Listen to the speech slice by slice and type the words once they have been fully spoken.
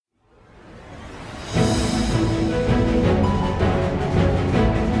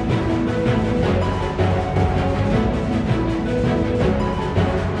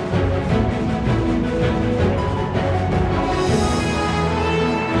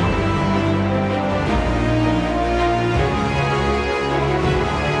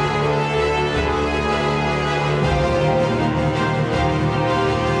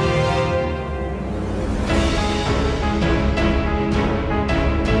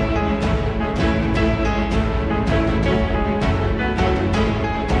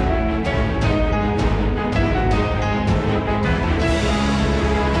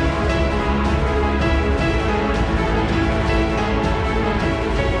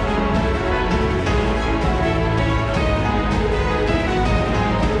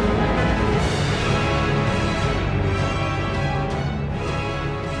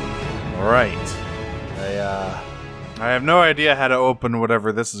have no idea how to open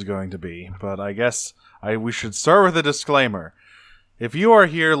whatever this is going to be, but I guess we should start with a disclaimer. If you are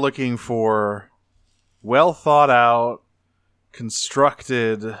here looking for well thought out,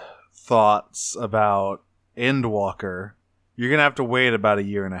 constructed thoughts about Endwalker, you're going to have to wait about a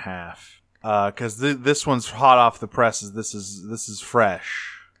year and a half. Because this one's hot off the presses. This is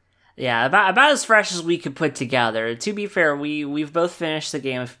fresh. Yeah, about as fresh as we could put together. To be fair, we've both finished the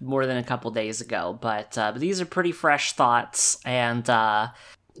game more than a couple days ago, but these are pretty fresh thoughts, and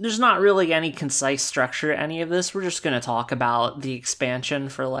there's not really any concise structure to any of this. We're just going to talk about the expansion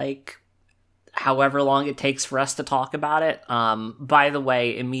for, like, however long it takes for us to talk about it. By the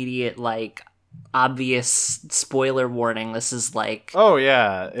way, immediate, like, obvious spoiler warning. This is like... Oh,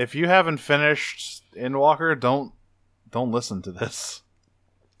 yeah. If you haven't finished Endwalker, don't listen to this.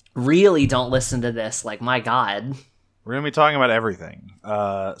 Really don't listen to this. Like, my God. We're going to be talking about everything.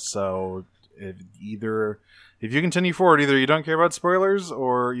 So if you continue forward, either you don't care about spoilers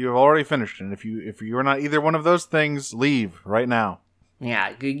or you have already finished it. If you are not either one of those things, leave right now.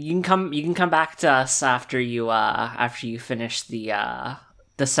 Yeah, you can come back to us after you finish the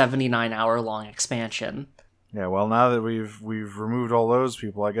 79-hour long expansion. Yeah, well, now that we've removed all those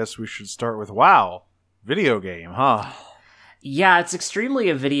people, I guess we should start with WoW. Video game, huh? Yeah, it's extremely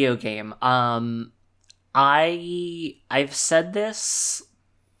a video game. I've said this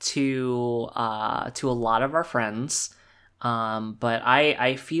to a lot of our friends, but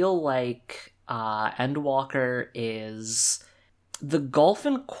I feel like Endwalker is the gulf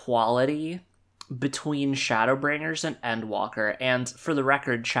in quality between Shadowbringers and Endwalker. And for the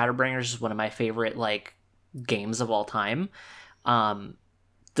record, Shadowbringers is one of my favorite games of all time.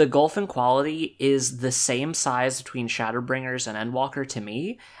 The gulf in quality is the same size between Shadowbringers and Endwalker to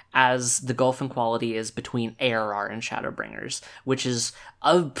me as the gulf in quality is between ARR and Shadowbringers, which is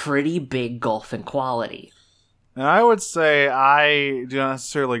a pretty big gulf in quality. And I would say I do not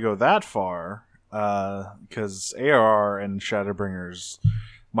necessarily go that far, because ARR and Shadowbringers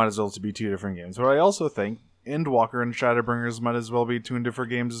might as well be two different games. But I also think Endwalker and Shadowbringers might as well be two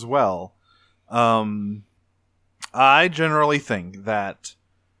different games as well. I generally think that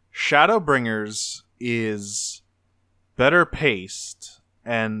Shadowbringers is better paced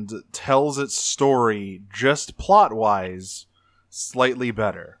and tells its story just plot-wise slightly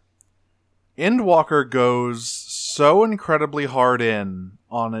better. Endwalker goes so incredibly hard in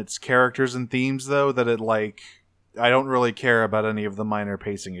on its characters and themes, though, that I don't really care about any of the minor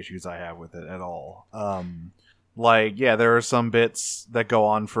pacing issues I have with it at all. There are some bits that go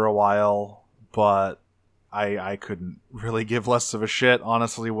on for a while, but I couldn't really give less of a shit,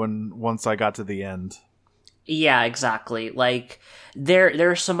 honestly, once I got to the end. Yeah, exactly.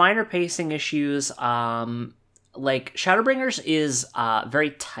 There are some minor pacing issues. Shadowbringers is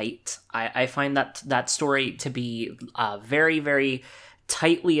very tight. I find that story to be very, very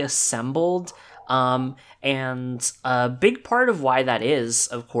tightly assembled. And a big part of why that is,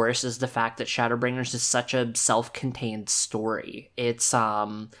 of course, is the fact that Shadowbringers is such a self-contained story. It's,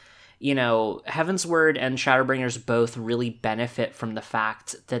 Heavensward and Shadowbringers both really benefit from the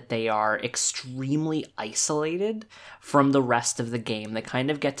fact that they are extremely isolated from the rest of the game. They kind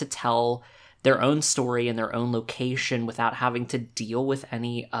of get to tell their own story in their own location without having to deal with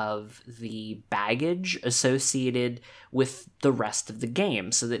any of the baggage associated with the rest of the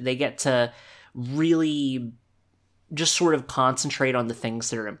game, so that they get to really just sort of concentrate on the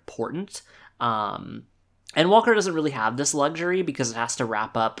things that are important. And Walker doesn't really have this luxury because it has to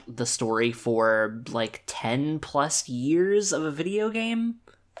wrap up the story for 10 plus years of a video game.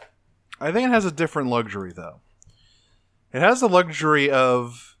 I think it has a different luxury, though. It has the luxury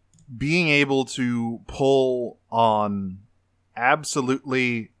of being able to pull on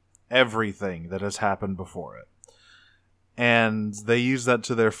absolutely everything that has happened before it. And they use that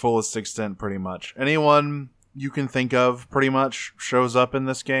to their fullest extent, pretty much. Anyone you can think of, pretty much, shows up in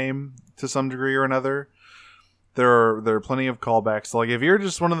this game to some degree or another. There are plenty of callbacks. If you're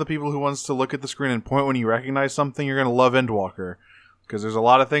just one of the people who wants to look at the screen and point when you recognize something, you're going to love Endwalker. Because there's a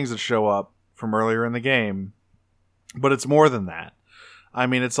lot of things that show up from earlier in the game. But it's more than that. I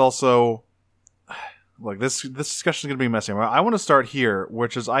mean, it's also... this discussion is going to be messy. I want to start here,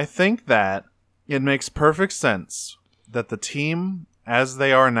 which is I think that it makes perfect sense that the team, as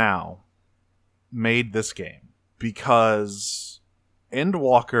they are now, made this game. Because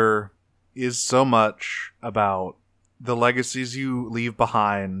Endwalker is so much about the legacies you leave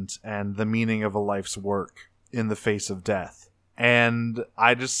behind and the meaning of a life's work in the face of death. And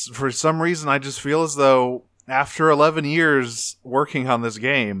for some reason, I just feel as though after 11 years working on this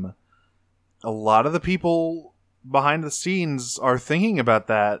game, a lot of the people behind the scenes are thinking about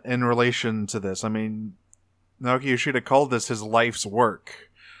that in relation to this. I mean, Naoki Yoshida called this his life's work.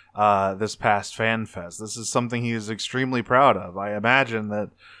 This past Fan Fest. This is something he is extremely proud of. I imagine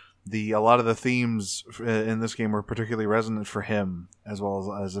that a lot of the themes in this game were particularly resonant for him, as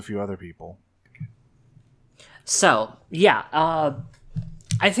well as a few other people. So, yeah,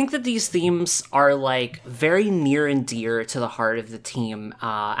 I think that these themes are, like, very near and dear to the heart of the team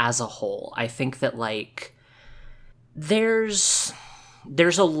as a whole. I think that, like, there's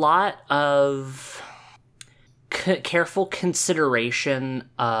a lot of careful consideration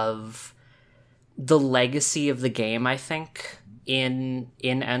of the legacy of the game, I think, in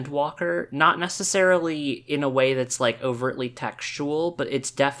Endwalker. Not necessarily in a way that's, like, overtly textual, but it's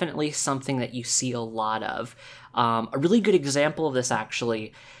definitely something that you see a lot of. A really good example of this,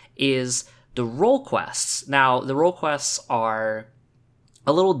 actually, is the role quests. Now, the role quests are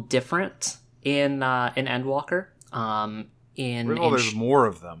a little different in Endwalker. There's more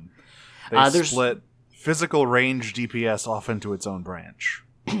of them. They split physical range DPS off into its own branch.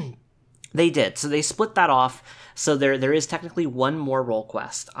 They did. So they split that off. So there is technically one more role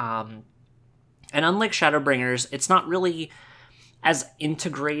quest. And unlike Shadowbringers, it's not really as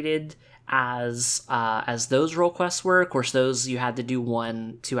integrated as those role quests were. Of course, those you had to do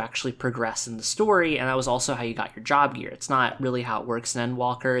one to actually progress in the story, and that was also how you got your job gear. It's not really how it works in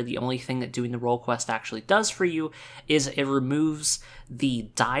Endwalker. The only thing that doing the role quest actually does for you is it removes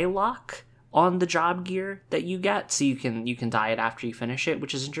the die lock on the job gear that you get, so you can dye it after you finish it,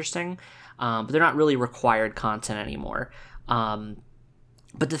 which is interesting. But they're not really required content anymore.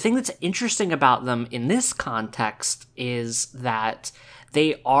 But the thing that's interesting about them in this context is that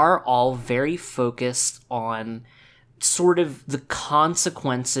they are all very focused on sort of the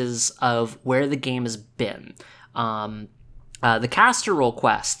consequences of where the game has been. The caster role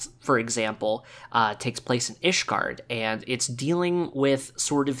quest, for example, takes place in Ishgard, and it's dealing with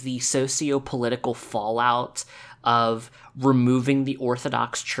sort of the socio-political fallout of removing the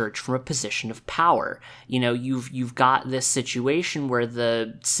Orthodox Church from a position of power. You know, you've got this situation where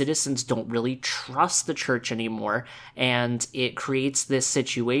the citizens don't really trust the church anymore, and it creates this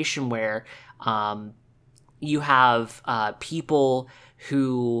situation where you have people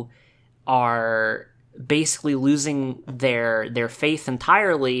who are basically losing their faith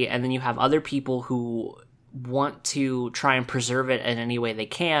entirely, and then you have other people who want to try and preserve it in any way they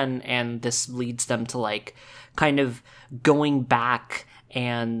can, and this leads them to, like, kind of going back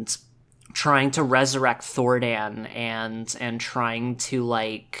and trying to resurrect Thordan and trying to,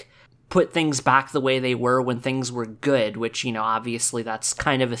 like, put things back the way they were when things were good, which, you know, obviously that's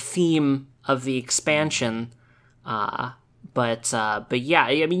kind of a theme of the expansion. But yeah,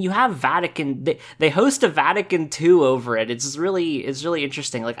 I mean, you have Vatican. They host a Vatican II over it. It's really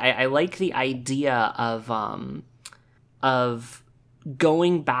interesting. Like, I like the idea of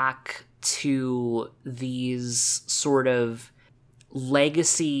going back to these sort of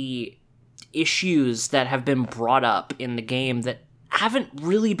legacy issues that have been brought up in the game that haven't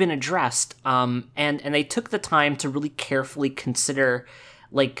really been addressed. And they took the time to really carefully consider,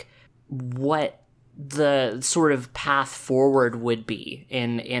 like, what the sort of path forward would be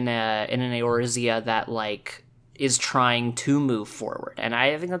in an Eorzea that, like, is trying to move forward, and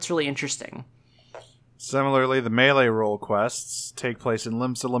I think that's really interesting. Similarly, the melee role quests take place in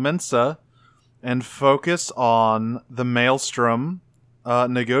Limsa Lominsa and focus on the Maelstrom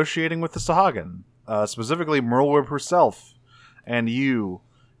negotiating with the Sahagin, specifically Merlwyb herself, and you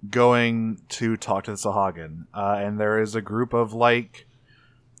going to talk to the Sahagin. And there is a group of, like,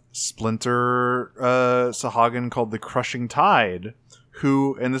 splinter Sahagin called the Crushing Tide,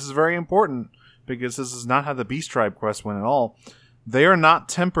 who, and this is very important because this is not how the Beast Tribe quest went at all, they are not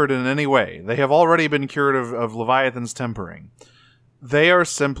tempered in any way. They have already been cured of Leviathan's tempering. They are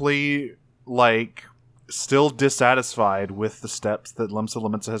simply, like, still dissatisfied with the steps that Limsa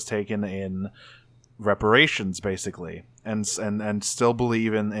Lominsa has taken in reparations, basically, and still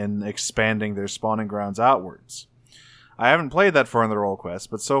believe in expanding their spawning grounds outwards. I haven't played that far in the role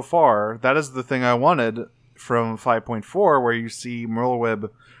quest, but so far, that is the thing I wanted from 5.4, where you see Merlwyb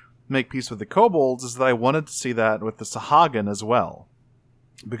make peace with the kobolds, is that I wanted to see that with the Sahagin as well.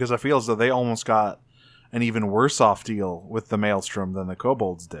 Because I feel as though they almost got an even worse off deal with the Maelstrom than the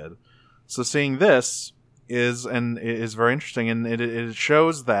kobolds did. So seeing this is very interesting, and it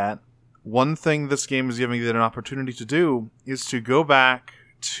shows that one thing this game is giving it an opportunity to do is to go back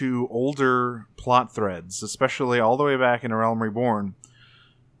to older plot threads, especially all the way back in A Realm Reborn,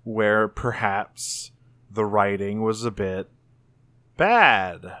 where perhaps the writing was a bit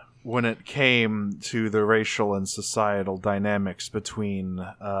bad when it came to the racial and societal dynamics between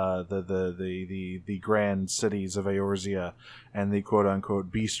the grand cities of Eorzea and the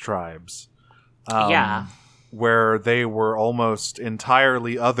quote-unquote beast tribes. Yeah. where they were almost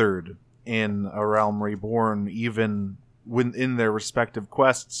entirely othered in A Realm Reborn, even when in their respective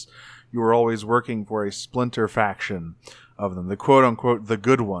quests, you were always working for a splinter faction of them, the quote-unquote the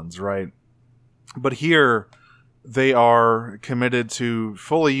good ones, right? But here, they are committed to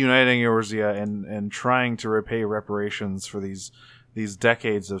fully uniting Eorzea and trying to repay reparations for these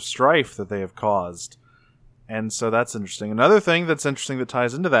decades of strife that they have caused. And so that's interesting. Another thing that's interesting that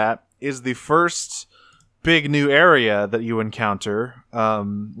ties into that is the first big new area that you encounter,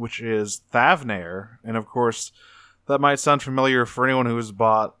 which is Thavnair. And of course, that might sound familiar for anyone who has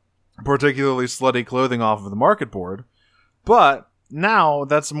bought particularly slutty clothing off of the market board. But now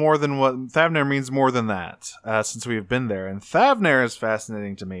that's more than what Thavnair means, more than that, since we've been there. And Thavnair is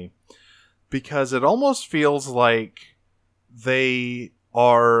fascinating to me because it almost feels like they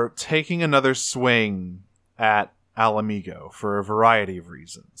are taking another swing at Alamigo for a variety of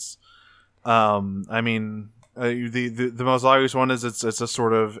reasons. I mean, the most obvious one is it's a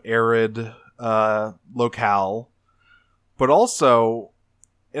sort of arid locale, but also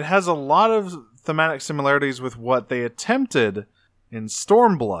it has a lot of thematic similarities with what they attempted in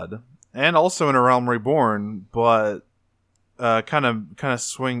Stormblood and also in A Realm Reborn, but kind of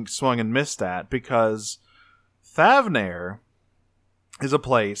swung and missed at, because Thavnair is a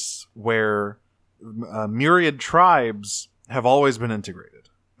place where myriad tribes have always been integrated.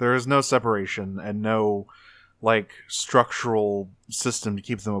 There is no separation and no structural system to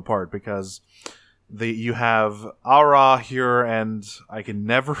keep them apart, because you have Ara here, and I can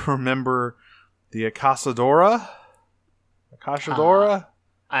never remember the Akasadora.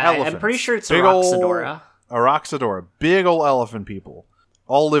 I'm pretty sure it's Araxadora. Araxadora, big old elephant people,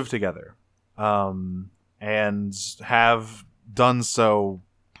 all live together, and have done so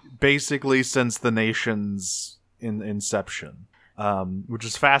basically since the nation's inception, which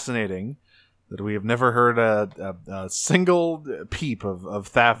is fascinating. That we have never heard a single peep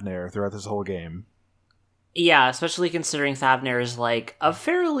of Thavnair throughout this whole game. Yeah, especially considering Thavnair is a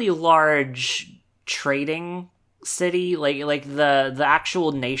fairly large trading city. Like the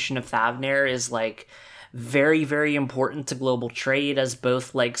actual nation of Thavnair is very, very important to global trade as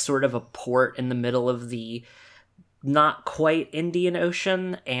both sort of a port in the middle of the not quite Indian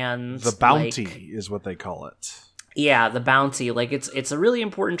Ocean, and the Bounty is what they call it. Yeah, the Bounty. It's a really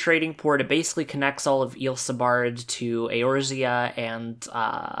important trading port. It basically connects all of Ilsabard to Eorzea and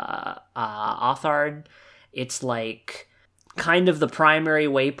Othard. It's kind of the primary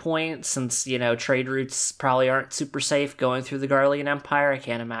waypoint, since trade routes probably aren't super safe going through the Garlean Empire. I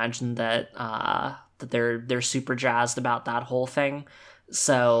can't imagine that they're super jazzed about that whole thing.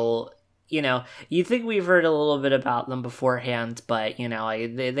 So you'd think we've heard a little bit about them beforehand, but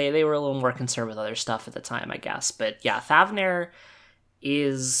they were a little more concerned with other stuff at the time, I guess. But yeah, Thavnair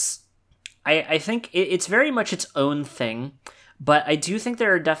is, I think it's very much its own thing. But I do think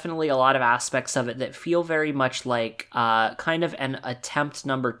there are definitely a lot of aspects of it that feel very much like kind of an attempt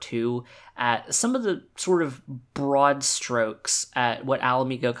number 2 at some of the sort of broad strokes at what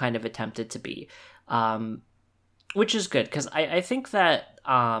Alamigo kind of attempted to be. Which is good, because I think that,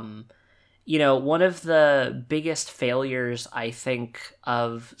 one of the biggest failures, I think,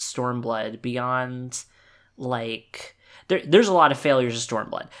 of Stormblood, beyond, there's a lot of failures of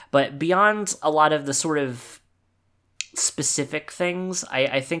Stormblood, but beyond a lot of the sort of specific things,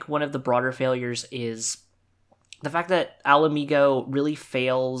 I think one of the broader failures is the fact that Alamigo really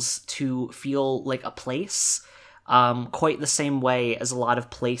fails to feel like a place, quite the same way as a lot of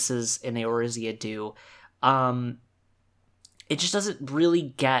places in Eorzea do. It just doesn't really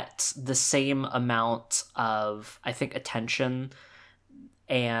get the same amount of, I think, attention,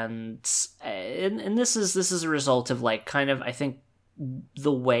 and this is a result of kind of, I think,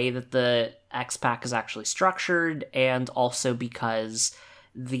 the way that the X-Pack is actually structured, and also because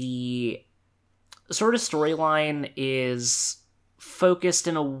the sort of storyline is focused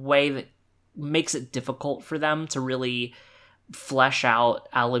in a way that makes it difficult for them to really flesh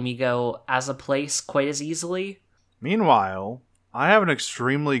out Alamigo as a place quite as easily. Meanwhile, I have an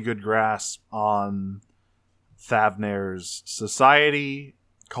extremely good grasp on Thavnair's society,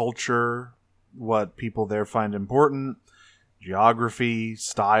 culture, what people there find important, geography,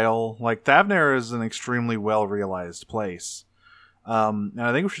 style. Thavnair is an extremely well-realized place. And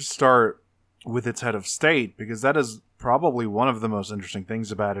I think we should start with its head of state, because that is probably one of the most interesting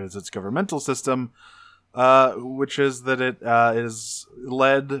things about it, is its governmental system, which is that it is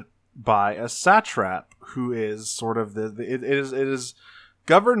led by a satrap, who is sort of it is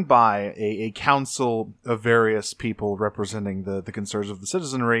governed by a council of various people representing the concerns of the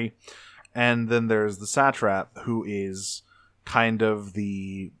citizenry, and then there's the satrap, who is kind of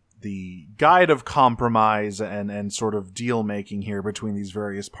the the guide of compromise and sort of deal making here between these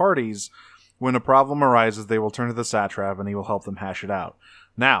various parties. When a problem arises, they will turn to the satrap and he will help them hash it out.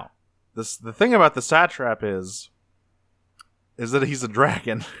 Now, the thing about the satrap is that he's a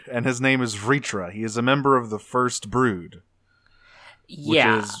dragon, and his name is Vritra. He is a member of the First Brood, which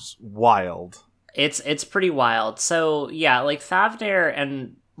is wild. It's pretty wild. So yeah, like Thavnair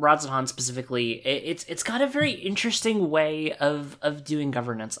and Radz-at-Han specifically, it's got a very interesting way of doing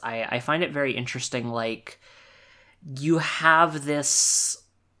governance. I find it very interesting. Like, you have this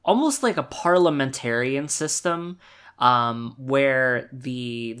almost like a parliamentarian system, where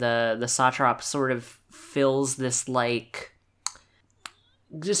the satrap sort of fills this like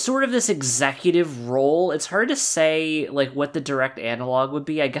just sort of this executive role. It's hard to say like what the direct analog would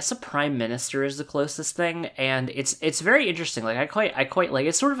be. I guess a prime minister is the closest thing, and it's very interesting. Like I quite like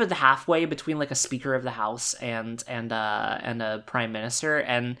it's sort of at the halfway between like a speaker of the house and a prime minister,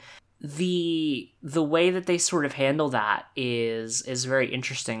 and the way that they sort of handle that is very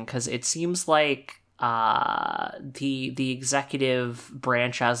interesting, because it seems like the executive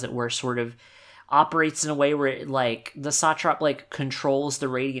branch, as it were, sort of operates in a way where it, like the satrap like controls the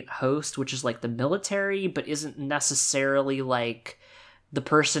radiant host, which is like the military, but isn't necessarily like the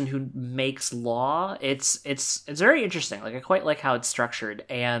person who makes law. It's very interesting. Like I quite like how it's structured,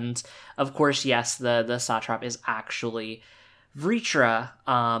 and of course, yes, the satrap is actually Vritra,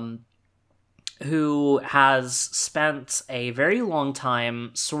 who has spent a very long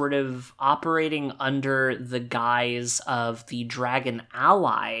time sort of operating under the guise of the dragon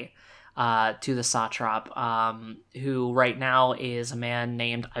ally to the satrap, who right now is a man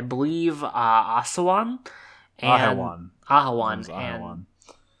named, I believe, Asawan. Ahawan.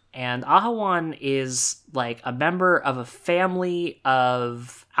 And Ahawan is like a member of a family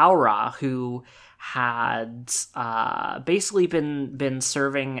of Aura who had basically been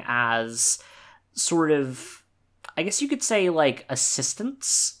serving as sort of, I guess you could say, like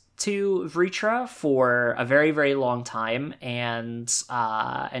assistants to Vritra for a very, very long time, and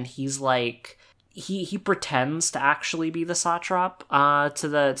he's like he pretends to actually be the satrap to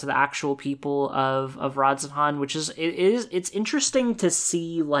the actual people of Radz-at-Han, which it's interesting to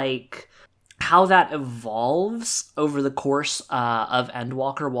see like how that evolves over the course of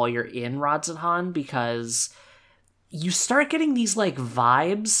Endwalker while you're in Radz-at-Han, because you start getting these like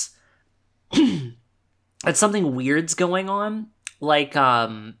vibes that something weird's going on. Like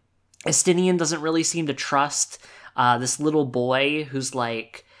Estinian doesn't really seem to trust this little boy who's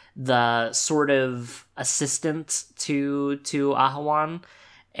like the sort of assistant to Ahawan,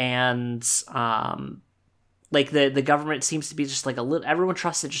 and like the government seems to be just like a little, everyone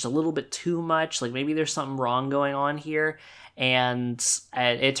trusts it just a little bit too much. Like maybe there's something wrong going on here, and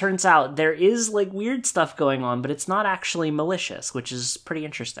it turns out there is like weird stuff going on, but it's not actually malicious, which is pretty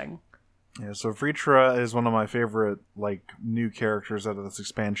interesting. Yeah, so Vritra is one of my favorite, like, new characters out of this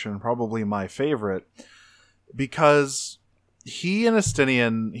expansion. Probably my favorite, because he and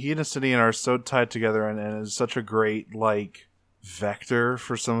Estinian are so tied together, and is such a great, like, vector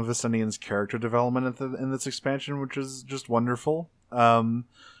for some of Estinian's character development in this expansion, which is just wonderful.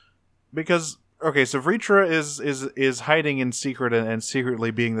 Because, okay, so Vritra is hiding in secret and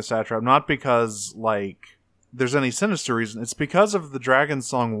secretly being the satrap, not because, like, there's any sinister reason. It's because of the Dragon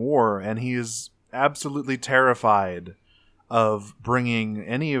Song War, and he is absolutely terrified of bringing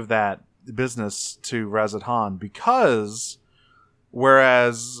any of that business to Radz-at-Han, because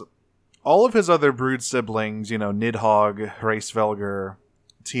whereas all of his other brood siblings, Nidhogg, Hraesvelgr,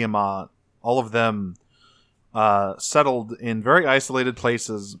 Tiamat, all of them settled in very isolated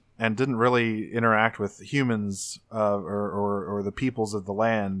places and didn't really interact with humans or the peoples of the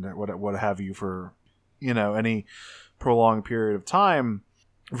land, or what have you, for any prolonged period of time.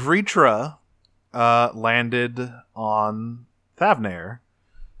 Vritra landed on Thavnair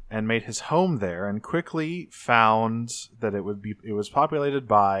and made his home there, and quickly found that it was populated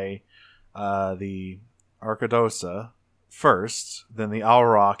by the Arkadosa first. Then the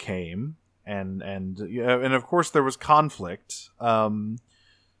Aura came, and of course there was conflict. But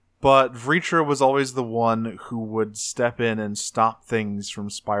Vritra was always the one who would step in and stop things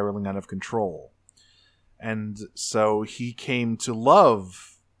from spiraling out of control. And so he came to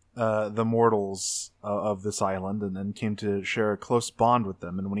love the mortals of this island, and came to share a close bond with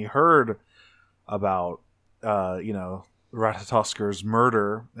them. And when he heard about, Ratatosker's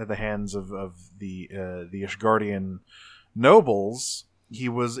murder at the hands of the Ishgardian nobles, he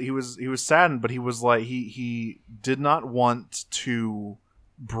was saddened, but he was like, he did not want to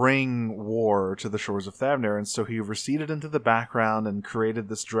bring war to the shores of Thavnair, and so he receded into the background and created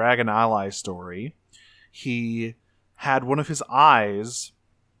this dragon ally story. He had one of his eyes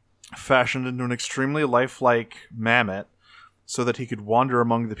fashioned into an extremely lifelike mammoth so that he could wander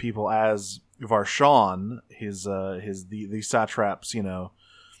among the people as Varshawn, the satrap's,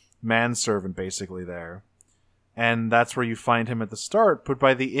 manservant basically there. And that's where you find him at the start, but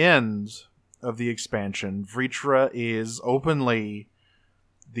by the end of the expansion, Vritra is openly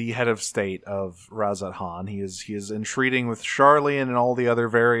the head of state of Razat Han. He is entreating with Sharlayan and all the other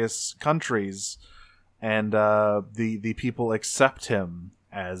various countries, and the people accept him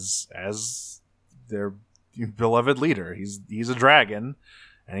as their beloved leader. He's a dragon,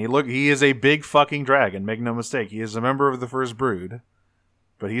 and he is a big fucking dragon. Make no mistake, he is a member of the First Brood,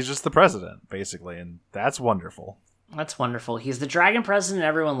 but he's just the president basically, and that's wonderful. That's wonderful. He's the dragon president.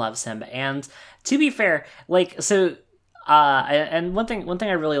 Everyone loves him, and to be fair, like so. And one thing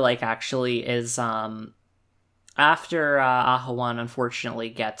I really like actually is after Ahawan unfortunately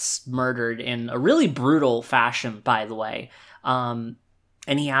gets murdered in a really brutal fashion, by the way, and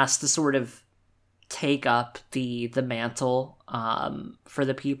he has to sort of take up the mantle for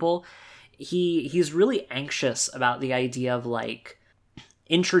the people. He's really anxious about the idea of like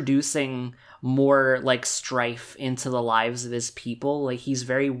introducing more like strife into the lives of his people. Like he's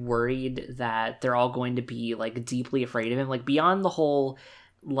very worried that they're all going to be like deeply afraid of him, like beyond the whole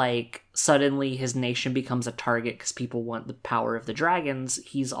like suddenly his nation becomes a target because people want the power of the dragons.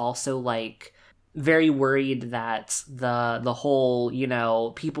 He's also like very worried that the whole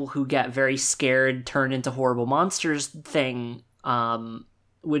people who get very scared turn into horrible monsters thing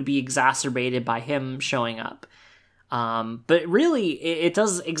would be exacerbated by him showing up. But really, it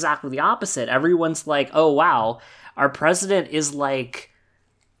does exactly the opposite. Everyone's like, oh, wow, our president is like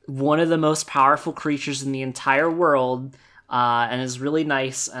one of the most powerful creatures in the entire world, and is really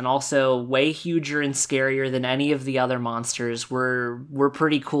nice and also way huger and scarier than any of the other monsters. We're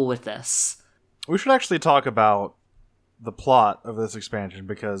pretty cool with this. We should actually talk about the plot of this expansion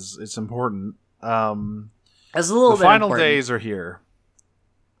because it's important. It's a little bit The final important. days are here.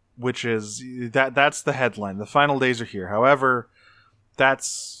 Which is that's the headline. The final days are here. However,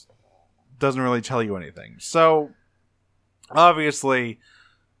 doesn't really tell you anything. So, obviously,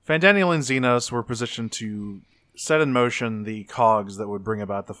 Fandaniel and Xenos were positioned to set in motion the cogs that would bring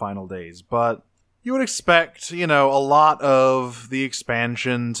about the final days. But you would expect, a lot of the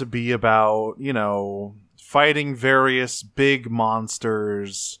expansion to be about, fighting various big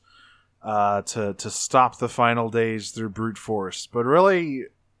monsters to stop the final days through brute force. But really,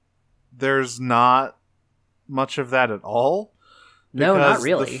 there's not much of that at all. No, not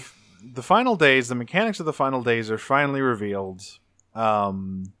really. The final days, the mechanics of the final days are finally revealed.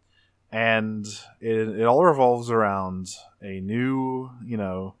 And it all revolves around a new,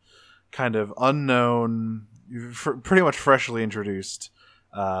 kind of unknown, pretty much freshly introduced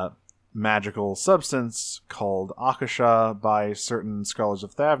magical substance called Akasha by certain scholars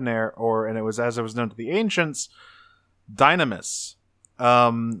of Thavnair, and it was, as it was known to the ancients, Dynamis.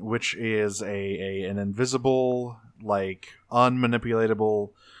 Which is an invisible, like, unmanipulatable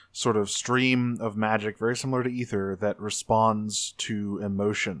sort of stream of magic, very similar to ether, that responds to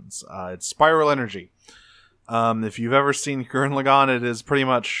emotions. It's spiral energy. If you've ever seen Gurren Lagann, it is pretty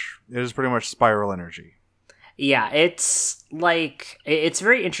much spiral energy. Yeah, it's like it's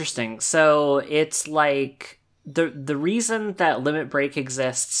very interesting. So it's like the reason that Limit Break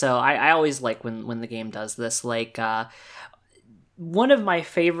exists. So I always like when the game does this, like. One of my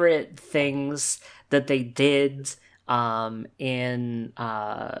favorite things that they did in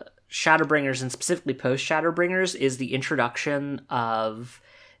Shadowbringers, and specifically post-Shadowbringers, is the introduction of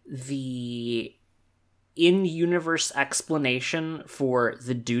the in-universe explanation for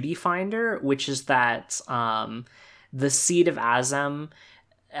the Duty Finder, which is that the Seed of Azem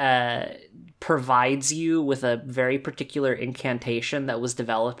provides you with a very particular incantation that was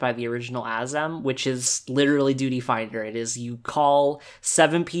developed by the original Azem, which is literally Duty Finder. It is you call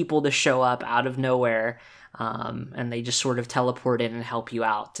 7 people to show up out of nowhere, and they just sort of teleport in and help you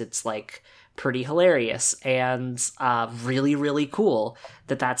out. It's like pretty hilarious and really, really cool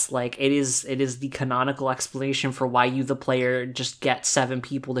that's like it is the canonical explanation for why you, the player, just get 7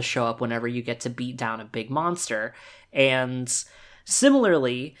 people to show up whenever you get to beat down a big monster. And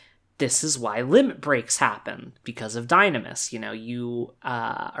similarly, this is why limit breaks happen, because of Dynamis. You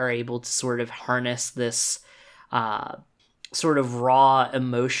are able to sort of harness this sort of raw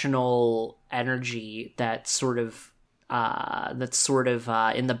emotional energy that's sort of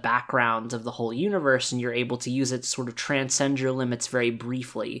in the background of the whole universe, and you're able to use it to sort of transcend your limits very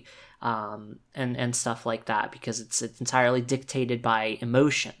briefly, and stuff like that, because it's entirely dictated by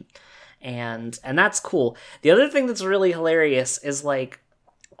emotion. And that's cool. The other thing that's really hilarious is like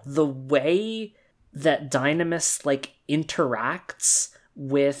the way that Dynamis like interacts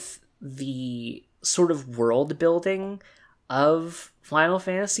with the sort of world building of Final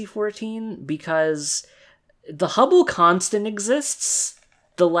Fantasy XIV, because the Hubble constant exists.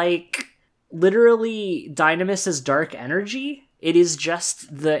 The, like, literally Dynamis is dark energy. It is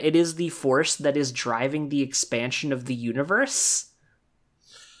the force that is driving the expansion of the universe.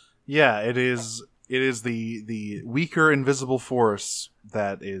 Yeah, it is the weaker invisible force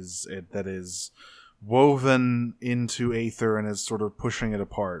that is woven into Aether and is sort of pushing it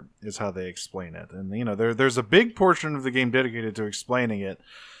apart, is how they explain it. And there's a big portion of the game dedicated to explaining it,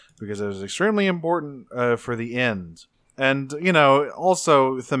 because it was extremely important for the end. And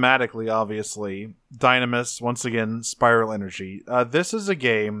also thematically, obviously, Dynamis, once again, spiral energy. This is a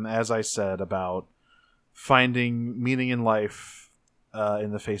game, as I said, about finding meaning in life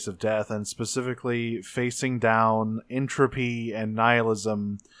in the face of death, and specifically facing down entropy and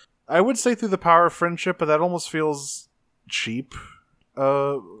nihilism. I would say through the power of friendship, but that almost feels cheap.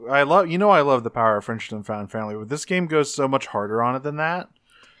 I love the power of friendship and found family, but this game goes so much harder on it than that.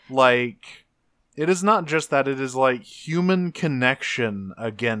 Like, it is not just that; it is like human connection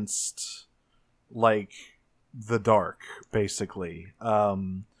against, like, the dark, basically.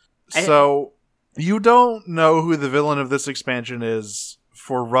 So you don't know who the villain of this expansion is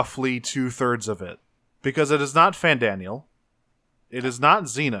for roughly 2/3 of it, because it is not Fandaniel. It is not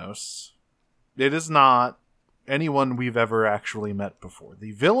Xenos. It is not anyone we've ever actually met before.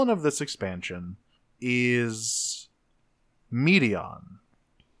 The villain of this expansion is Meteon.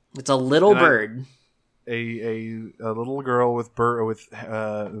 It's a little bird. A little girl with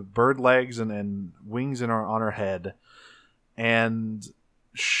bird legs and wings on her head. And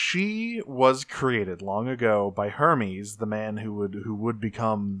she was created long ago by Hermes, the man who would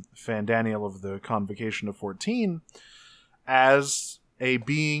become Fandaniel of the Convocation of 14, as a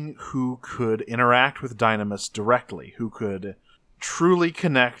being who could interact with Dynamis directly, who could truly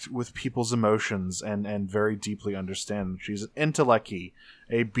connect with people's emotions and very deeply understand. She's an Entelechy,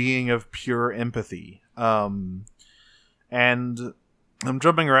 a being of pure empathy. And I'm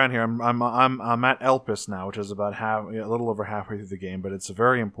jumping around here. I'm at Elpis now, which is about a little over halfway through the game, but it's a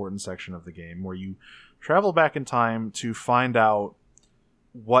very important section of the game where you travel back in time to find out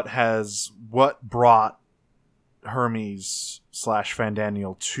what brought Hermes /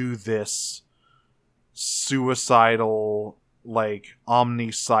 Fandaniel to this suicidal, like,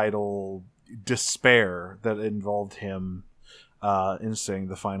 omnicidal despair that involved him in saying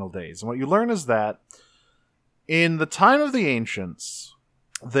the final days. And what you learn is that in the time of the ancients,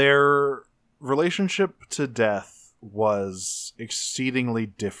 their relationship to death was exceedingly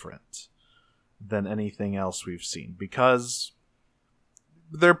different than anything else we've seen, because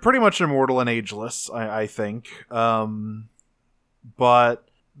they're pretty much immortal and ageless, I think. But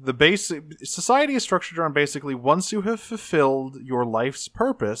the basic society is structured around, basically, once you have fulfilled your life's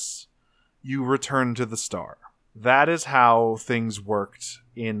purpose, you return to the star. That is how things worked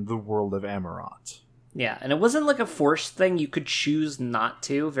in the world of Amarant. Yeah, and it wasn't like a forced thing. You could choose not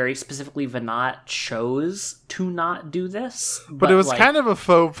to. Very specifically, Venat chose to not do this. But it was kind of a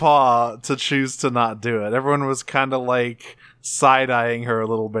faux pas to choose to not do it. Everyone was kind of like side-eyeing her a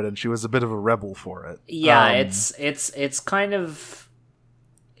little bit, and she was a bit of a rebel for it. Yeah, it's kind of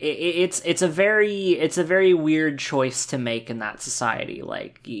it's a very weird choice to make in that society.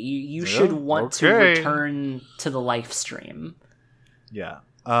 Like, you should want to return to the life stream. Yeah.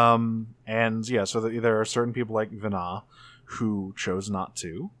 And yeah, so there are certain people like Vina who chose not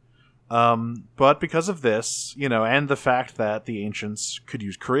to. But because of this, and the fact that the ancients could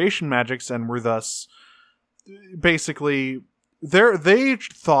use creation magics and were thus basically they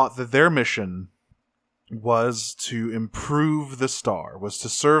thought that their mission was to improve the star, was to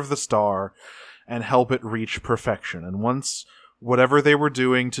serve the star and help it reach perfection. And once whatever they were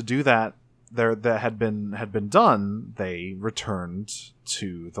doing to do that had been done, they returned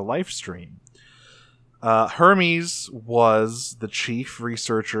to the life stream. Hermes was the chief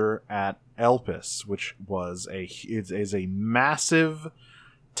researcher at Elpis, which is a massive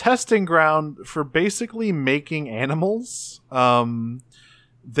testing ground for basically making animals.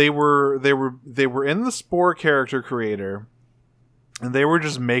 They were in the Spore character creator, and they were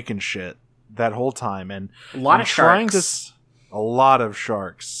just making shit that whole time, and a lot of sharks.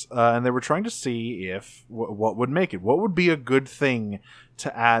 And they were trying to see if what would make it. What would be a good thing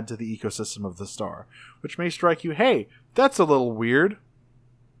to add to the ecosystem of the star? Which may strike you, hey, that's a little weird.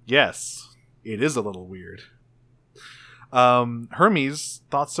 Yes, it is a little weird. Hermes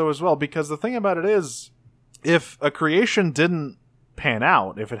thought so as well, because the thing about it is, if a creation didn't pan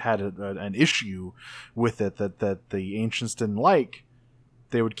out, if it had an issue with it that the ancients didn't like,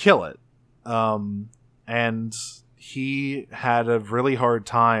 they would kill it. And he had a really hard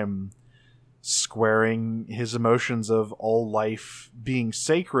time squaring his emotions of all life being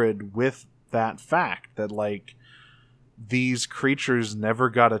sacred with that fact that, like, these creatures never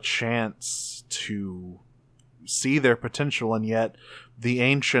got a chance to see their potential, and yet the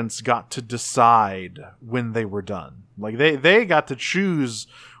ancients got to decide when they were done. Like, they got to choose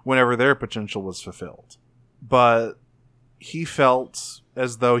whenever their potential was fulfilled. But he felt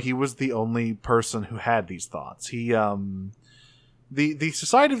as though he was the only person who had these thoughts. The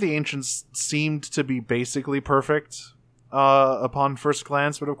Society of the Ancients seemed to be basically perfect upon first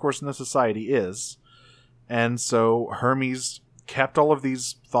glance, but of course no society is. And so Hermes kept all of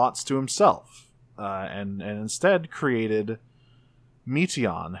these thoughts to himself, and instead created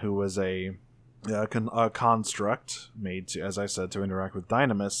Meteon, who was a construct made to, as I said, to interact with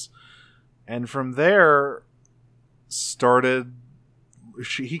Dynamis. And from there started...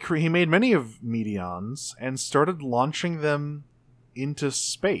 He made many of Meteons and started launching them into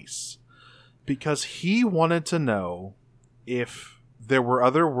space because he wanted to know if there were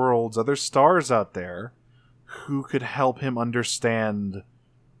other worlds, other stars out there who could help him understand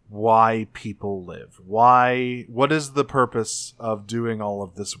why people live. What is the purpose of doing all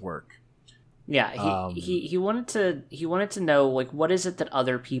of this work? Yeah, he wanted to know, like, what is it that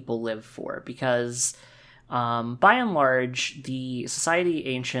other people live for? Because by and large, the Society of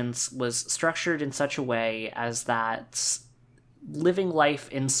Ancients was structured in such a way as that living life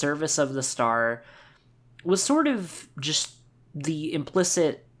in service of the star was sort of just the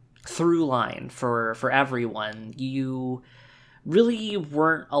implicit through line for everyone. You really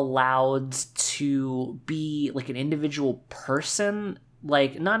weren't allowed to be like an individual person,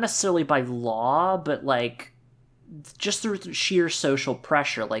 like not necessarily by law, but like just through sheer social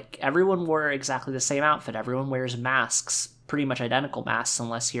pressure. Like, everyone wore exactly the same outfit. Everyone wears masks, pretty much identical masks,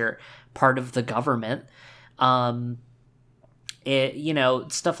 unless you're part of the government.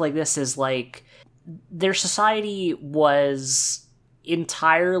 Stuff like this is like, their society was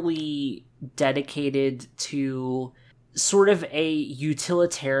entirely dedicated to sort of a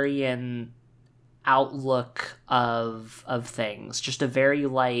utilitarian outlook of things. Just a very,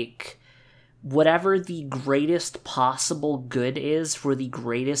 like, whatever the greatest possible good is for the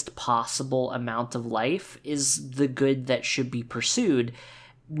greatest possible amount of life is the good that should be pursued,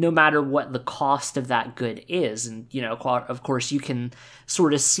 no matter what the cost of that good is. And, of course, you can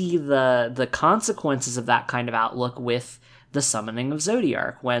sort of see the consequences of that kind of outlook with the summoning of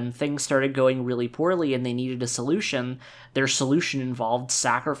Zodiark. When things started going really poorly and they needed a solution, their solution involved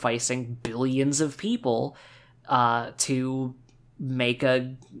sacrificing billions of people to make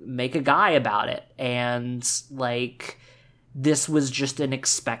a guy about it. And, like, this was just an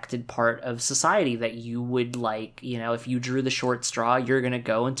expected part of society, that you would, like, if you drew the short straw, you're gonna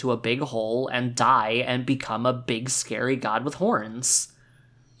go into a big hole and die and become a big scary god with horns.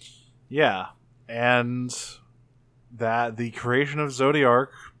 Yeah, and that the creation of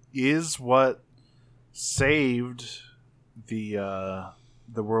Zodiark is what saved the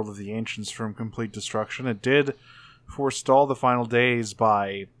world of the Ancients from complete destruction. It did forestall the final days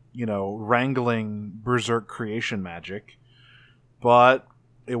by, wrangling berserk creation magic, but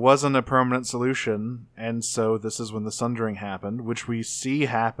it wasn't a permanent solution, and so this is when the Sundering happened, which we see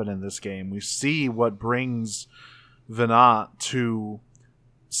happen in this game. We see what brings Venat to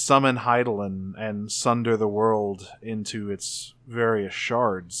summon Hydaelyn and sunder the world into its various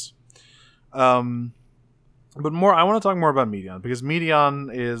shards. But I want to talk more about Meteon, because Meteon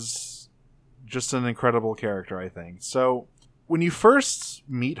is just an incredible character, I think. So, when you first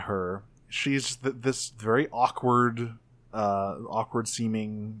meet her, she's this very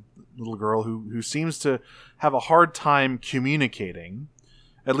awkward-seeming little girl who seems to have a hard time communicating,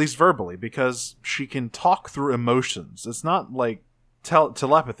 at least verbally, because she can talk through emotions. It's not like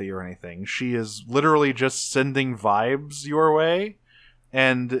telepathy or anything. She is literally just sending vibes your way,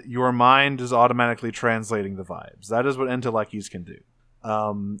 and your mind is automatically translating the vibes. That is what Entelekis can do.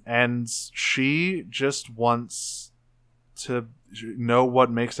 And she just wants to know what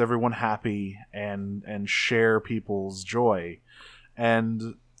makes everyone happy and share people's joy.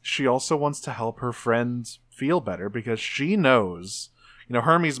 And she also wants to help her friend feel better, because she knows,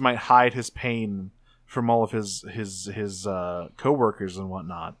 Hermes might hide his pain from all of his co-workers and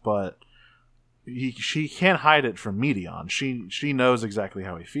whatnot, but she can't hide it from Meteon. She knows exactly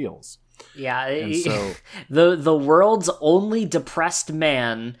how he feels. Yeah, so the world's only depressed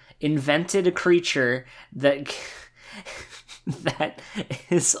man invented a creature that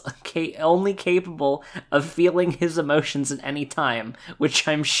is only capable of feeling his emotions at any time, which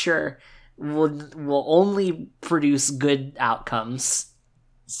I'm sure will only produce good outcomes.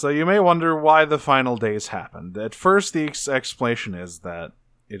 So you may wonder why the final days happened. At first, the explanation is that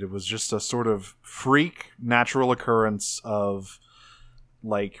it was just a sort of freak natural occurrence of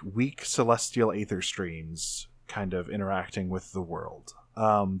like weak celestial aether streams kind of interacting with the world.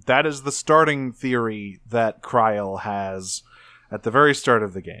 That is the starting theory that Kryl has at the very start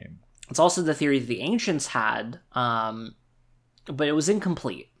of the game. It's also the theory that the ancients had, but it was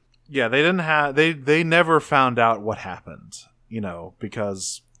incomplete. Yeah, they didn't have. They never found out what happened,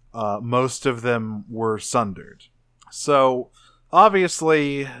 because most of them were sundered. So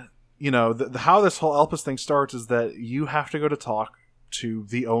obviously, how this whole Elpis thing starts is that you have to go to talk to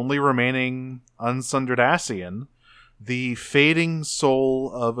the only remaining unsundered Ascian, the fading soul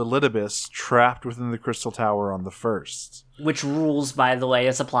of Elidibus trapped within the Crystal Tower on the First. Which rules, by the way,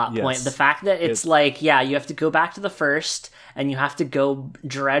 as a plot point. Yes. The fact that it's you have to go back to the First, and you have to go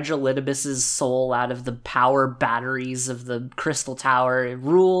dredge Elidibus's soul out of the power batteries of the Crystal Tower. It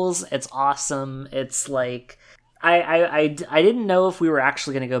rules. It's awesome. It's like... I didn't know if we were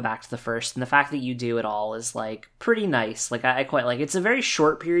actually going to go back to the First, and the fact that you do it all is, like, pretty nice. Like, I quite like it. It's a very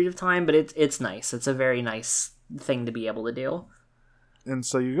short period of time, but it's nice. It's a very nice thing to be able to do. And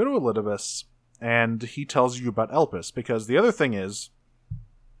so you go to Elidibus, and he tells you about Elpis, because the other thing is,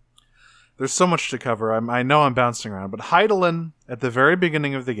 there's so much to cover. I know I'm bouncing around, but Hydaelyn, at the very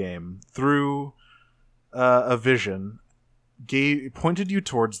beginning of the game, through a vision, pointed you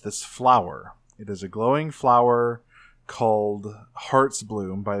towards this flower. It is a glowing flower called Heart's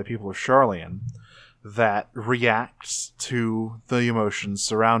Bloom by the people of Sharlayan that reacts to the emotions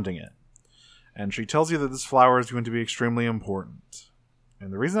surrounding it. And she tells you that this flower is going to be extremely important.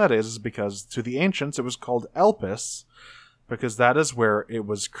 And the reason that is because to the ancients it was called Elpis, because that is where it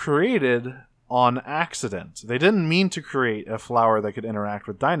was created on accident. They didn't mean to create a flower that could interact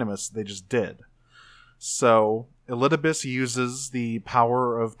with Dynamis, they just did. So Elidibus uses the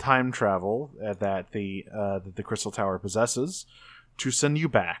power of time travel that the Crystal Tower possesses to send you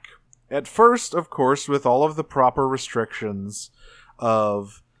back. At first, of course, with all of the proper restrictions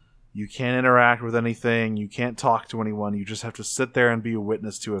of you can't interact with anything, you can't talk to anyone, you just have to sit there and be a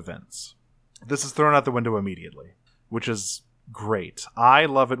witness to events. This is thrown out the window immediately, which is great. I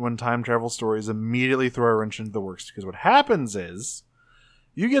love it when time travel stories immediately throw a wrench into the works, because what happens is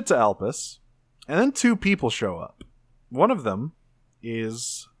you get to Elpis, and then two people show up. One of them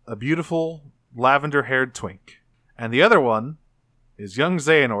is a beautiful lavender-haired twink, and the other one is young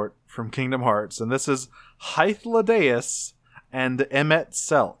Xehanort from Kingdom Hearts, and this is Hythlodaeus and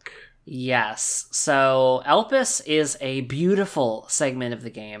Emet-Selch. Yes, so Elpis is a beautiful segment of the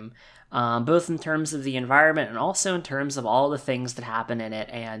game, both in terms of the environment and also in terms of all the things that happen in it.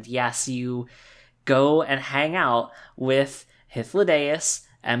 And yes, you go and hang out with Hythlodaeus,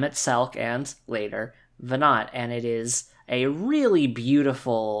 Emet-Selch, and later Venat, and it is a really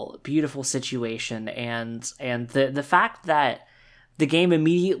beautiful, beautiful situation. And the fact that the game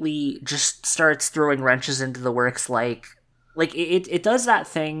immediately just starts throwing wrenches into the works, like it does that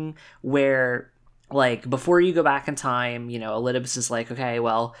thing where, like, before you go back in time, Elidibus is like, okay,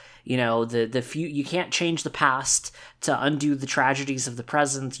 well, you can't change the past to undo the tragedies of the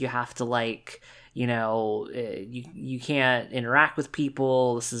present. You have to, like, you can't interact with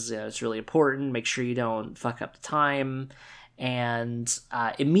people. This is it's really important. Make sure you don't fuck up the time. And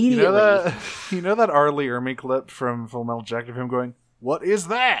immediately, that Arlie Ermy clip from Full Metal Jacket of him going, "What is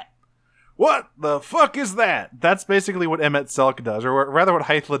that? What the fuck is that?" That's basically what Emet-Selch does, or rather what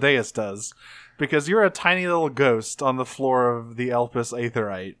Hythlodaeus does, because you're a tiny little ghost on the floor of the Elpis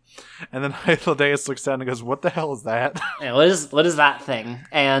Aetherite, and then Hythlodaeus looks down and goes, "What the hell is that?" Yeah, what is that thing?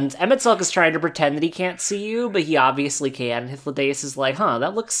 And Emet-Selch is trying to pretend that he can't see you, but he obviously can. And Hythlodaeus is like,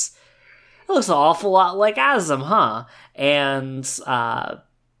 that looks an awful lot like Azim, huh? And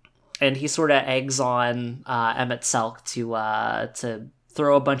he sort of eggs on Emet-Selch to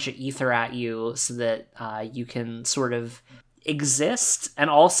throw a bunch of ether at you so that you can sort of exist, and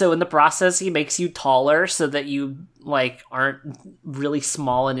also in the process he makes you taller so that you aren't really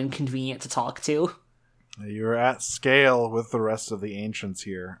small and inconvenient to talk to. You're at scale with the rest of the ancients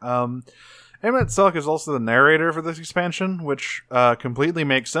here. Emet-Selch is also the narrator for this expansion, which completely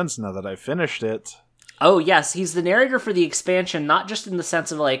makes sense now that I've finished it. Oh, yes, he's the narrator for the expansion, not just in the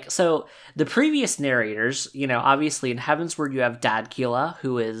sense of, so the previous narrators, obviously in Heavensward you have Dadkila,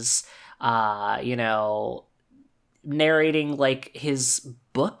 who is, narrating, his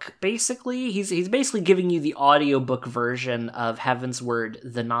book, basically. He's basically giving you the audiobook version of Heavensward,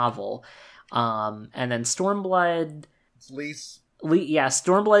 the novel. And then Stormblood... It's Lys.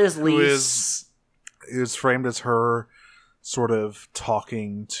 Stormblood is Lys. Who is framed as her sort of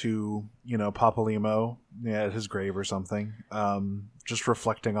talking to, Papalymo at his grave or something. just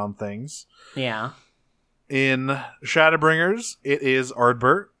reflecting on things. Yeah. In Shadowbringers, it is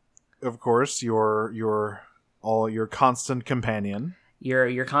Ardbert, of course, your constant companion.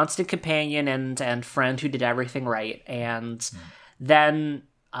 Your constant companion and friend who did everything right. And then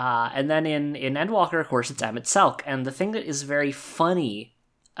in Endwalker, of course, it's Emmett Selk. And the thing that is very funny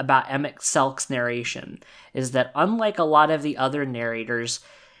about Emmett Selk's narration is that unlike a lot of the other narrators,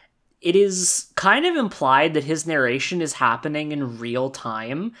 it is kind of implied that his narration is happening in real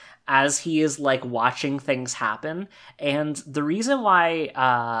time as he is like watching things happen. And the reason why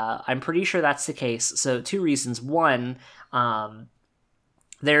I'm pretty sure that's the case, so two reasons. One,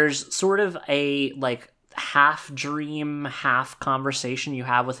 there's sort of a like half dream, half conversation you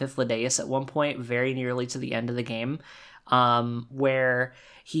have with Hythlodaeus at one point, very nearly to the end of the game, where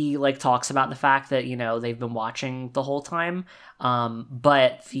he like talks about the fact that, you know, they've been watching the whole time.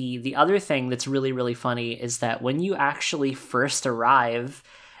 But the other thing that's really, really funny is that when you actually first arrive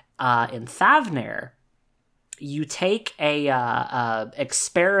in Thavnair, you take a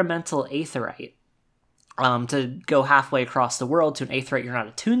experimental aetheryte to go halfway across the world to an aetheryte you're not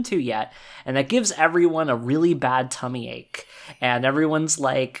attuned to yet, and that gives everyone a really bad tummy ache, and everyone's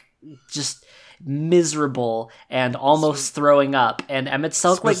like just miserable and almost throwing up. And Emmett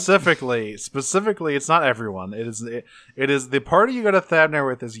Selk specifically, it's not everyone. It is the party you go to Thavnair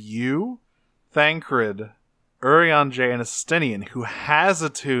with is you, Thancred, Urion J, and Estinian, who has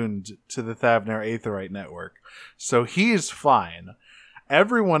attuned to the Thavnair Aetheryte network, so he's fine.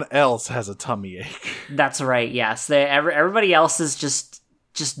 Everyone else has a tummy ache. That's right. Yes, everybody else is just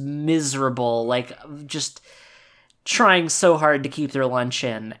miserable, like just trying so hard to keep their lunch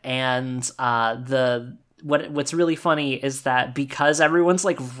in. And what's really funny is that because everyone's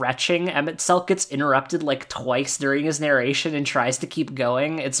like retching, Emmett Selk gets interrupted like twice during his narration and tries to keep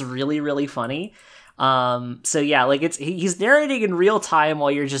going. It's really, really funny. So yeah, like he's narrating in real time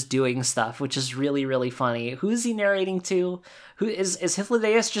while you're just doing stuff, which is really, really funny. Who's he narrating to? Who is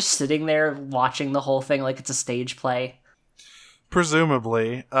Hythlodaeus just sitting there watching the whole thing like it's a stage play?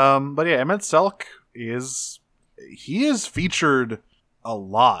 Presumably. But yeah, Emmett Selk is featured a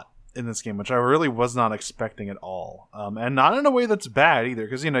lot in this game, which I really was not expecting at all. And not in a way that's bad either,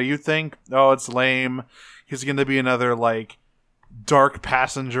 because, you know, you think, oh, it's lame. He's going to be another, like, dark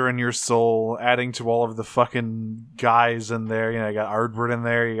passenger in your soul, adding to all of the fucking guys in there. You know, you got Ardbert in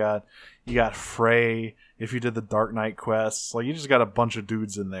there, you got Frey, if you did the Dark Knight quests. Like, you just got a bunch of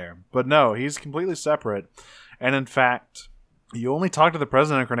dudes in there. But no, he's completely separate. And in fact, you only talk to the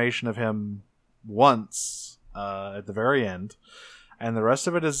present incarnation of him once, at the very end. And the rest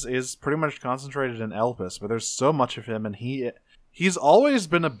of it is pretty much concentrated in Elpis. But there's so much of him, and he's always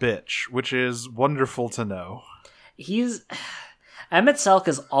been a bitch, which is wonderful to know. Emmett Selk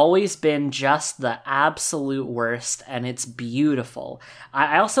has always been just the absolute worst, and it's beautiful.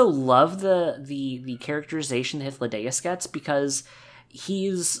 I also love the characterization Hythlodaeus gets, because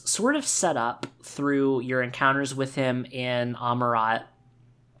he's sort of set up through your encounters with him in Amarat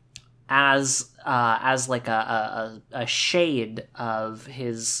as like a shade of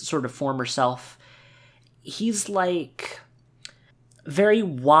his sort of former self. He's like very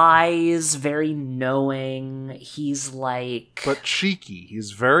wise, very knowing. He's like... But cheeky.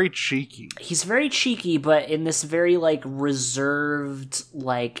 He's very cheeky. He's very cheeky, but in this very, like, reserved,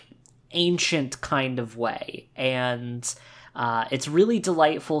 like, ancient kind of way. And it's really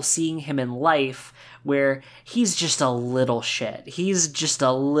delightful seeing him in life where he's just a little shit. He's just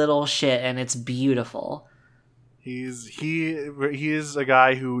a little shit, and it's beautiful. He is a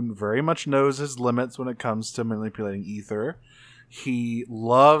guy who very much knows his limits when it comes to manipulating ether. He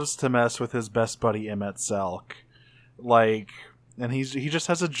loves to mess with his best buddy Emmett Selk, like, and he just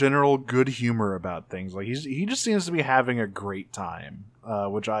has a general good humor about things. Like he just seems to be having a great time,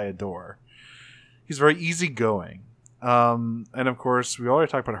 which I adore. He's very easygoing, and of course we already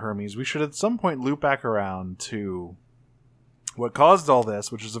talked about Hermes. We should at some point loop back around to what caused all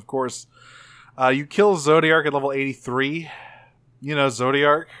this, which is of course you kill Zodiark at level 83. You know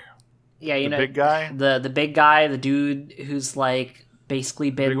Zodiark. Yeah, you know, big guy? The big guy, the dude who's like basically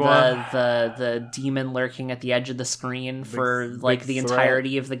been the demon lurking at the edge of the screen for like the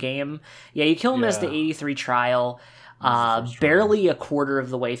entirety of the game. Yeah, you kill him as the 83 trial, barely a quarter of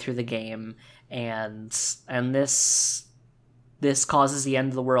the way through the game, and this causes the end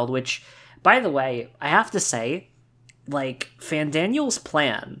of the world, which, by the way, I have to say, like, Fandaniel's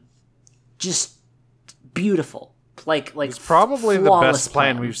plan, just beautiful. Like it's probably the best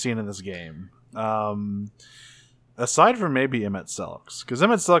plan we've seen in this game. Aside from maybe Emmett Selk's, because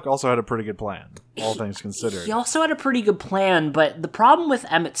Emmett Selk also had a pretty good plan, all things considered. He also had a pretty good plan, but the problem with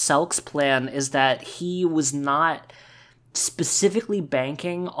Emmett Selk's plan is that he was not specifically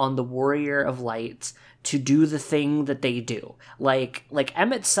banking on the Warrior of Light to do the thing that they do. Like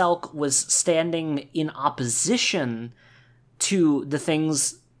Emmett Selk was standing in opposition to the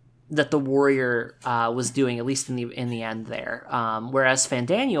things that the Warrior was doing, at least in the end there. Whereas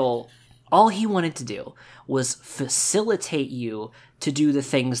Fandaniel, all he wanted to do was facilitate you to do the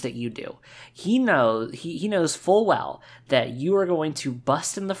things that you do. He knows full well that you are going to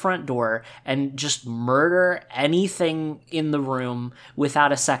bust in the front door and just murder anything in the room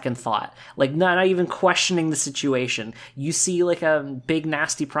without a second thought. Like, not even questioning the situation. You see, like, a big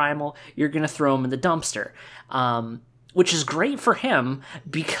nasty primal, you're gonna throw him in the dumpster. Which is great for him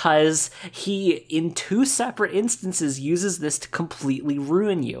because he, in 2 separate instances, uses this to completely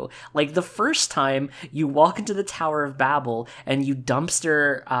ruin you. Like, the first time you walk into the Tower of Babel and you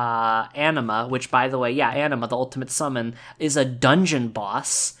dumpster Anima, which, by the way, yeah, Anima, the ultimate summon, is a dungeon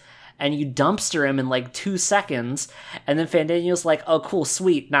boss, and you dumpster him in like 2 seconds, and then Fandaniel's like, oh, cool,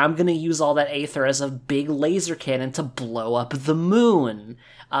 sweet, now I'm gonna use all that Aether as a big laser cannon to blow up the moon,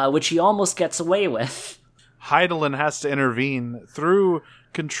 which he almost gets away with. Hydaelyn has to intervene through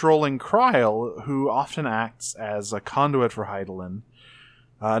controlling Kryl, who often acts as a conduit for Hydaelyn.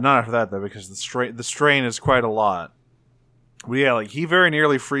 Not after that, though, because the strain is quite a lot. But yeah, like, he very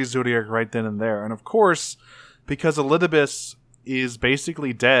nearly frees Zodiark right then and there. And of course, because Elidibus is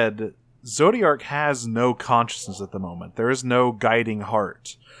basically dead, Zodiark has no consciousness at the moment. There is no guiding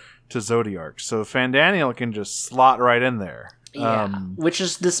heart to Zodiark. So Fandaniel can just slot right in there. Yeah, which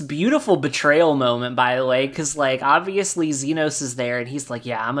is this beautiful betrayal moment, by the way, because, like, obviously Xenos is there, and he's like,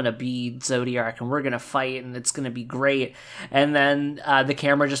 yeah, I'm gonna be Zodiark, and we're gonna fight, and it's gonna be great. And then the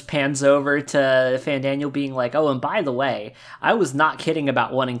camera just pans over to Fandaniel being like, oh, and by the way, I was not kidding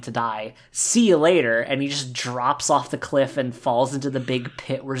about wanting to die. See you later. And he just drops off the cliff and falls into the big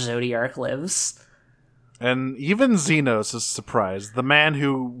pit where Zodiark lives. And even Xenos is surprised. The man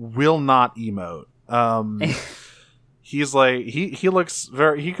who will not emote. He's like, he looks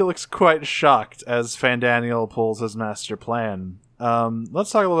quite shocked as Fandaniel pulls his master plan.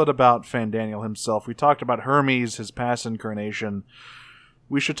 Let's talk a little bit about Fandaniel himself. We talked about Hermes, his past incarnation.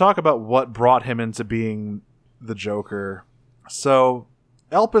 We should talk about what brought him into being the Joker. So,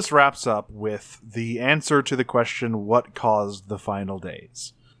 Elpis wraps up with the answer to the question, what caused the final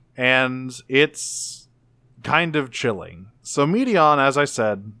days? And it's kind of chilling. So Medion, as I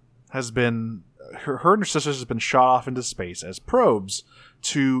said, has been... Her and her sisters has been shot off into space as probes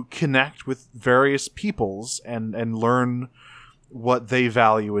to connect with various peoples and learn what they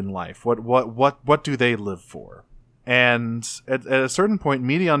value in life. What do they live for? And at a certain point,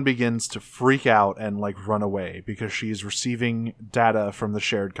 Medion begins to freak out and, like, run away because she's receiving data from the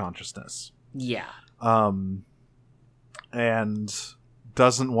shared consciousness. Yeah. And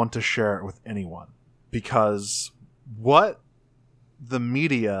doesn't want to share it with anyone because what the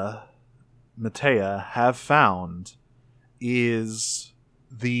media... Matea have found is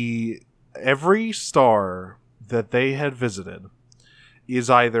every star that they had visited is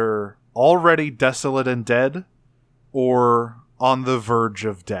either already desolate and dead or on the verge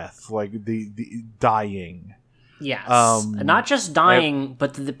of death, like the dying. Yes. Not just dying,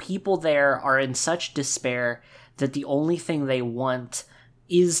 but the people there are in such despair that the only thing they want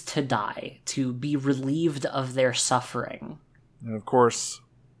is to die, to be relieved of their suffering. And of course,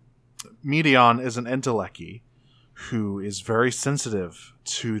 Medion is an Entelechy who is very sensitive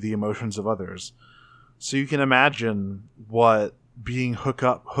to the emotions of others. So you can imagine what being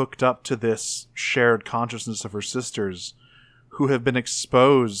hooked up to this shared consciousness of her sisters, who have been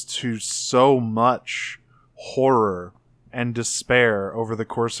exposed to so much horror and despair over the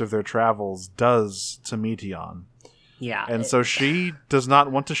course of their travels, does to Medion. Yeah. And so she does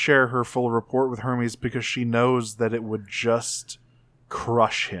not want to share her full report with Hermes because she knows that it would just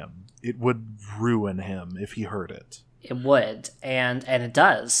crush him. It would ruin him if he heard it. It would, and it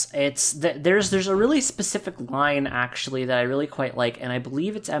does. There's a really specific line, actually, that I really quite like, and I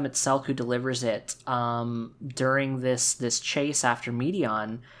believe it's Emmett Selk who delivers it during this chase after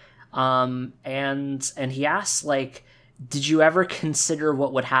Medion, and he asks, like, did you ever consider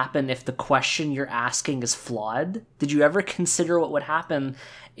what would happen if the question you're asking is flawed? Did you ever consider what would happen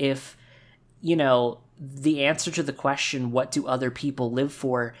if, you know, the answer to the question, what do other people live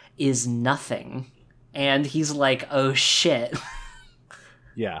for, is nothing? And he's like, oh shit.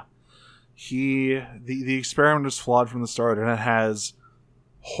 Yeah. The experiment is flawed from the start, and it has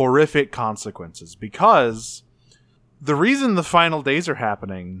horrific consequences, because the reason the final days are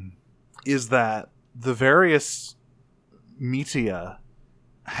happening is that the various Metia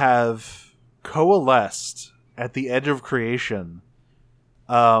have coalesced at the edge of creation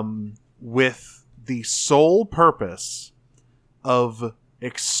with the sole purpose of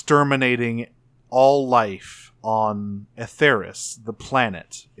exterminating all life on Etheris, the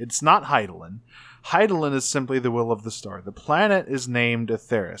planet. It's not Hydaelyn. Hydaelyn is simply the will of the star. The planet is named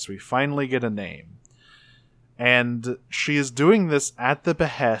Etheris. We finally get a name. And she is doing this at the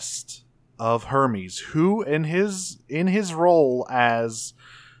behest of Hermes, who in his role as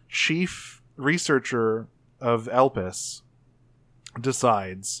chief researcher of Elpis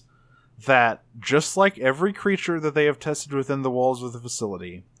decides that just like every creature that they have tested within the walls of the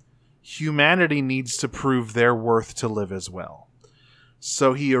facility, humanity needs to prove their worth to live as well.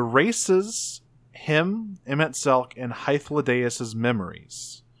 So he erases him, Emet-Selch, and Hythlodaeus'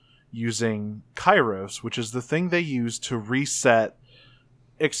 memories using Kairos, which is the thing they use to reset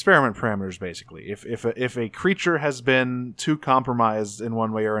experiment parameters, basically. If a creature has been too compromised in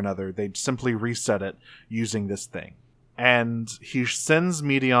one way or another, they simply reset it using this thing. And he sends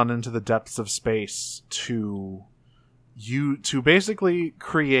Meteon into the depths of space to basically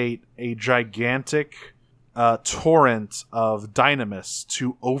create a gigantic torrent of dynamis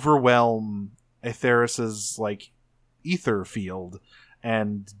to overwhelm Etheris's ether field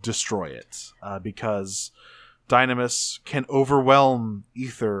and destroy it, because dynamis can overwhelm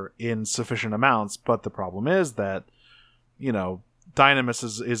ether in sufficient amounts. But the problem is that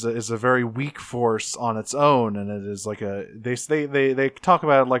dynamis is a very weak force on its own, and it is they talk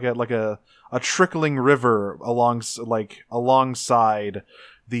about it like a trickling river alongside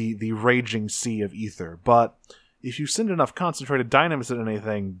the raging sea of ether. But if you send enough concentrated dynamis at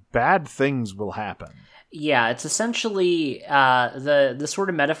anything, bad things will happen. Yeah, it's essentially the sort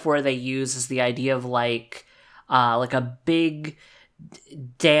of metaphor they use is the idea of like a big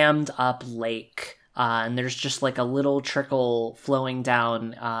dammed up lake. And there's just like a little trickle flowing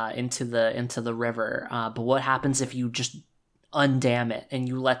down into the river. But what happens if you just undam it and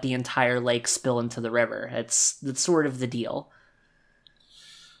you let the entire lake spill into the river? That's sort of the deal.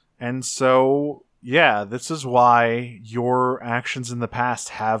 And so, yeah, this is why your actions in the past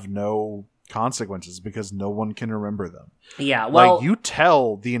have no consequences, because no one can remember them. Yeah, well, you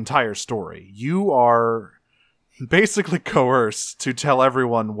tell the entire story. You are basically coerced to tell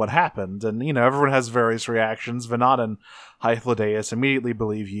everyone what happened, and everyone has various reactions. Venat and Hythlodaeus immediately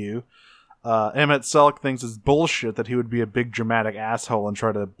believe you. Emet-Selch thinks it's bullshit that he would be a big dramatic asshole and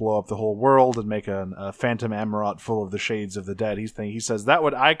try to blow up the whole world and make a phantom Amarot full of the shades of the dead. He says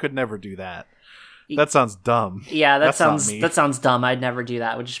I could never do that. That sounds dumb. Yeah, that sounds dumb. I'd never do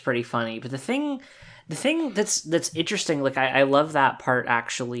that, which is pretty funny. But the thing that's interesting, I love that part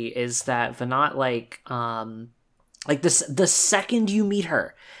actually, is that Venat the second you meet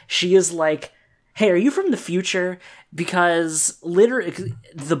her, she is like, hey, are you from the future? Because literally,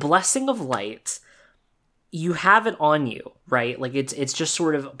 the blessing of light, you have it on you, right? It's just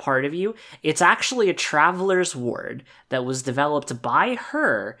sort of part of you. It's actually a traveler's ward that was developed by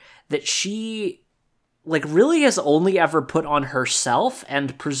her that she really has only ever put on herself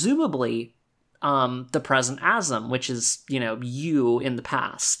and presumably the present Azim, which is, you in the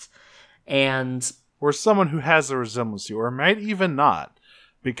past. And or someone who has a resemblance to you, or might even not,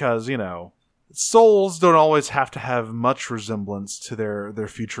 because, souls don't always have to have much resemblance to their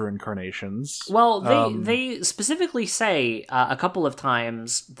future incarnations. Well, they specifically say a couple of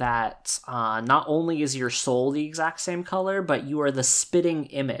times that not only is your soul the exact same color, but you are the spitting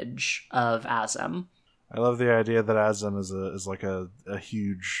image of Azim. I love the idea that Azim is like a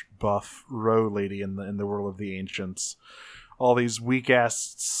huge buff row lady in the world of the ancients. All these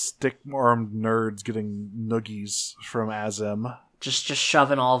weak-ass, stick-armed nerds getting noogies from Azim. Just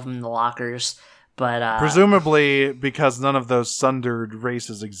shoving all of them in the lockers. But presumably, because none of those sundered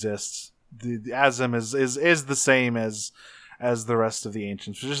races exist, the Azim is the same as the rest of the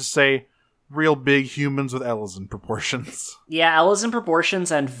ancients. Just say real big humans with Elysian proportions. Yeah, Elysian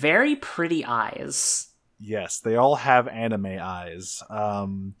proportions and very pretty eyes. Yes, they all have anime eyes.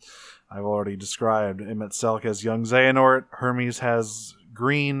 I've already described Emet-Selch as young Xehanort. Hermes has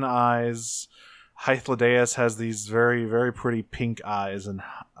green eyes. Hythlodaeus has these very, very pretty pink eyes. And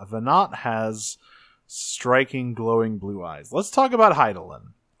Venat has striking, glowing blue eyes. Let's talk about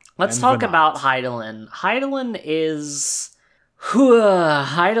Hydaelyn. Let's talk about Hydaelyn. Hydaelyn is a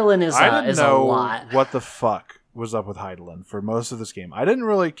lot. I didn't know what the fuck was up with Hydaelyn for most of this game. I didn't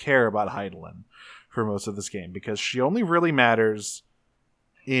really care about Hydaelyn for most of this game, because she only really matters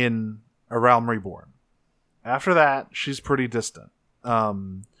in A Realm Reborn. After that, she's pretty distant.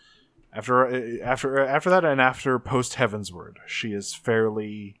 After that, and after Post Heavensward, she is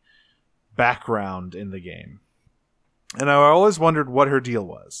fairly background in the game. And I always wondered what her deal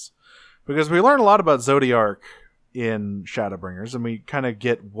was, because we learn a lot about Zodiark in Shadowbringers, and we kind of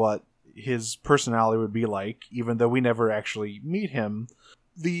get what his personality would be like, even though we never actually meet him.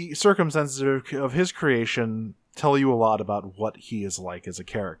 The circumstances of his creation tell you a lot about what he is like as a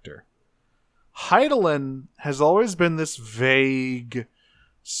character. Hydaelyn has always been this vague,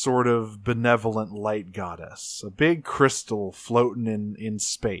 sort of benevolent light goddess, a big crystal floating in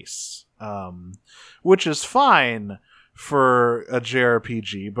space, which is fine for a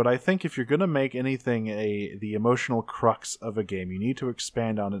JRPG, but I think if you're going to make anything the emotional crux of a game, you need to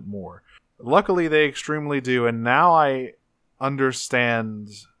expand on it more. Luckily, they extremely do, and now I understand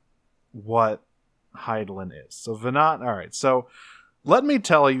what Hydaelyn is. So Venat, alright, so let me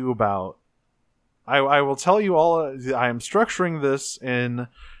tell you about... I will tell you all... I am structuring this in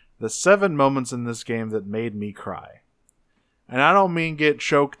the 7 moments in this game that made me cry. And I don't mean get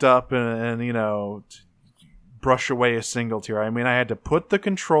choked up and you know... brush away a single tear. I mean, I had to put the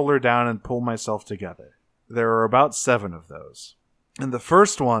controller down and pull myself together. There are about 7 of those. And the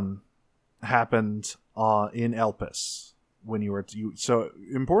first one happened in Elpis. When you were... So,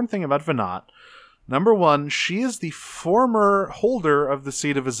 important thing about Venat... Number 1, she is the former holder of the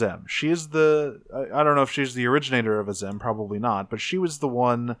Seed of Azem. She is the... I don't know if she's the originator of Azem, probably not, but she was the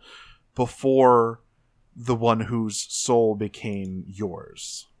one before the one whose soul became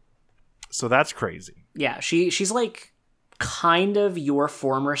yours. So that's crazy. Yeah, she's like kind of your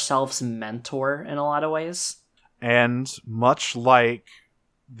former self's mentor in a lot of ways. And much like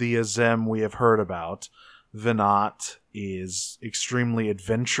the Azem we have heard about, Venat is extremely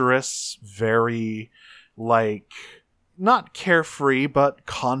adventurous, very, like, not carefree, but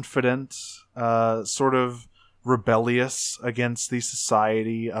confident, sort of rebellious against the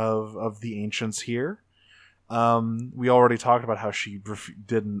society of the ancients here. We already talked about how she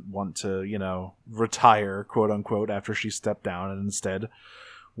didn't want to, you know, retire, quote unquote, after she stepped down, and instead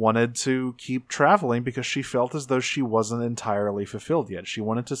wanted to keep traveling because she felt as though she wasn't entirely fulfilled yet. She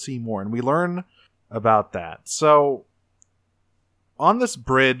wanted to see more, and we learn about that. So, on this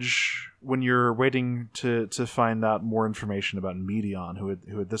bridge, when you're waiting to find out more information about Medion,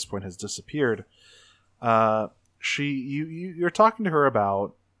 who at this point has disappeared, you're talking to her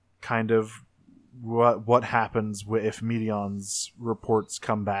about kind of what happens if Medion's reports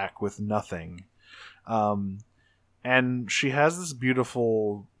come back with nothing. And she has this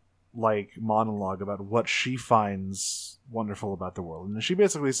beautiful, like, monologue about what she finds wonderful about the world. And she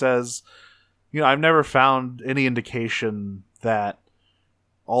basically says, you know, I've never found any indication that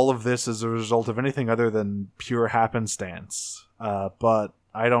all of this is a result of anything other than pure happenstance. But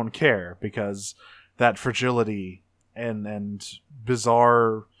I don't care, because that fragility and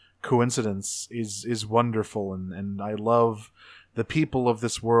bizarre coincidence is wonderful, and I love the people of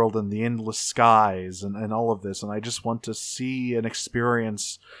this world and the endless skies and all of this, and I just want to see and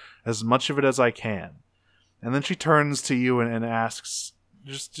experience as much of it as I can. And then she turns to you and asks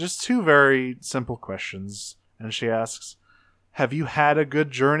just 2 very simple questions, and she asks, have you had a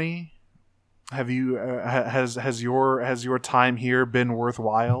good journey? Have you has your time here been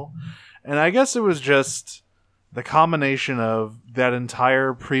worthwhile? And I guess it was just the combination of that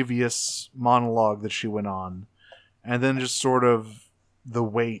entire previous monologue that she went on, and then just sort of the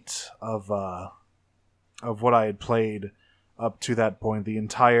weight of what I had played up to that point. The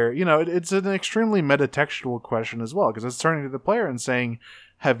entire, you know, it's an extremely metatextual question as well, because it's turning to the player and saying,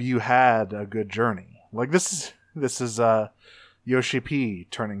 have you had a good journey? Like, this is Yoshi P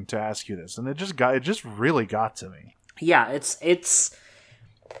turning to ask you this, and it just really got to me. Yeah, it's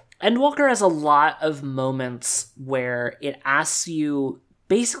Endwalker has a lot of moments where it asks you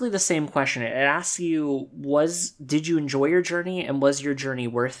basically the same question. It asks you, did you enjoy your journey, and was your journey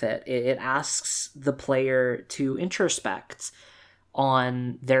worth it? It asks the player to introspect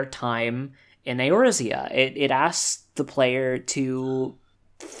on their time in Eorzea. It asks the player to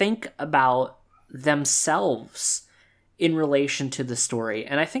think about themselves in relation to the story.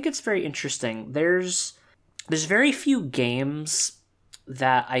 And I think it's very interesting. There's very few games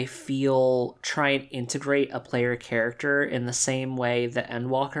that I feel try and integrate a player character in the same way that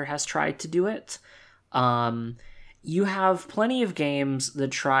Endwalker has tried to do it. You have plenty of games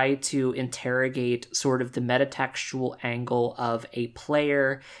that try to interrogate sort of the metatextual angle of a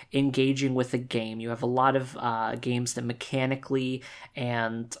player engaging with a game. You have a lot of games that mechanically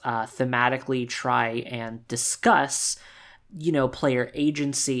and thematically try and discuss, you know, player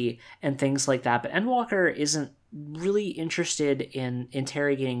agency and things like that. But Endwalker isn't really interested in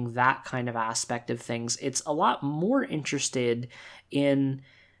interrogating that kind of aspect of things. It's a lot more interested in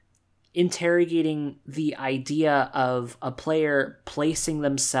interrogating the idea of a player placing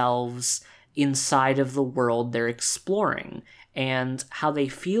themselves inside of the world they're exploring and how they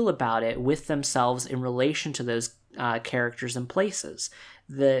feel about it with themselves in relation to those characters and places.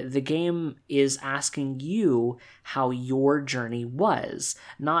 The game is asking you how your journey was,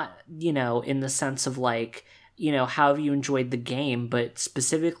 not, in the sense of like, how have you enjoyed the game, but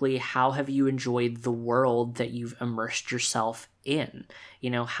specifically, how have you enjoyed the world that you've immersed yourself in?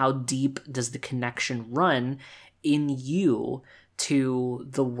 How deep does the connection run in you to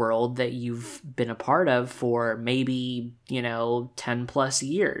the world that you've been a part of for maybe, 10 plus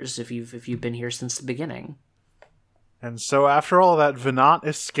years, if you've been here since the beginning. And so after all that, Venat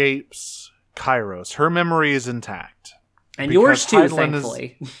escapes Kairos. Her memory is intact. And yours too,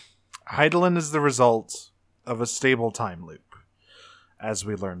 thankfully. Hydaelyn is the result of a stable time loop, as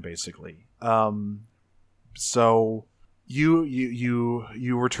we learn, basically. So you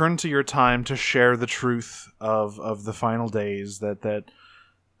return to your time to share the truth of the final days that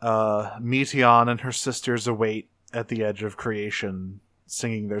Meteon and her sisters await at the edge of creation,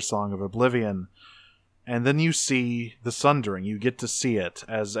 singing their song of oblivion. And then you see the Sundering. You get to see it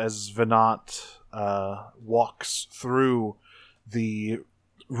as Venat walks through the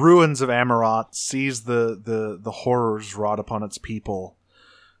ruins of Amarat, sees the horrors wrought upon its people,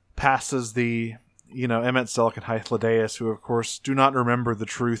 passes the Emet-Selch and Hythlodaeus, who of course do not remember the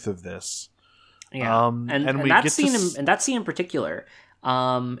truth of this. Yeah, and that scene in particular,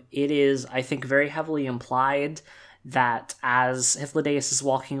 it is, I think, very heavily implied that as Hythlodaeus is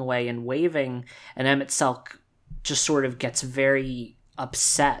walking away and waving, and Emet-Selch just sort of gets very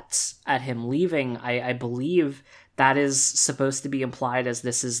upset at him leaving, I believe that is supposed to be implied as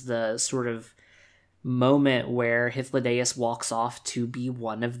this is the sort of moment where Hythlodaeus walks off to be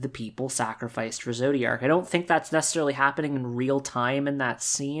one of the people sacrificed for Zodiark. I don't think that's necessarily happening in real time in that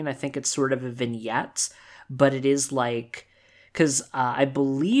scene. I think it's sort of a vignette, but it is like... Because I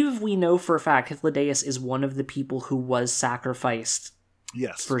believe we know for a fact Hythlodaeus is one of the people who was sacrificed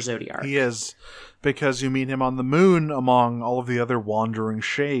for Zodiark. He is, because you meet him on the moon among all of the other wandering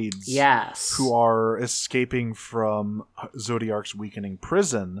shades. Yes. Who are escaping from Zodiark's weakening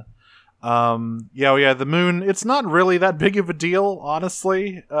prison. The moon, it's not really that big of a deal,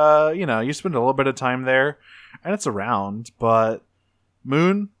 honestly. You spend a little bit of time there, and it's around, but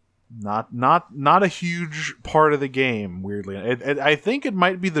moon... Not a huge part of the game, weirdly. I think it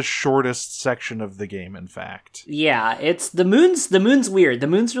might be the shortest section of the game, in fact. Yeah, it's the moon's weird. The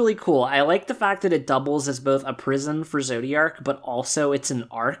moon's really cool. I like the fact that it doubles as both a prison for Zodiark, but also it's an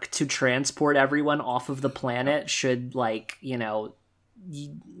arc to transport everyone off of the planet should, no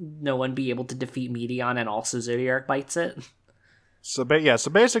one be able to defeat Meteon and also Zodiark bites it. So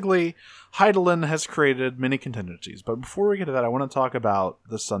basically, Hydaelyn has created many contingencies. But before we get to that, I want to talk about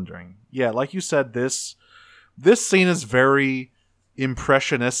the Sundering. Yeah, like you said, this scene is very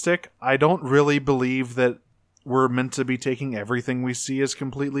impressionistic. I don't really believe that we're meant to be taking everything we see as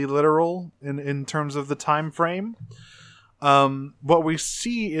completely literal in terms of the time frame. What we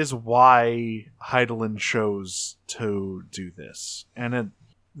see is why Hydaelyn chose to do this. And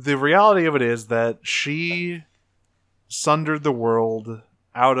the reality of it is that she sundered the world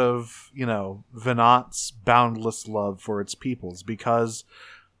out of, Venat's boundless love for its peoples, because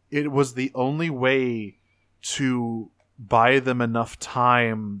it was the only way to buy them enough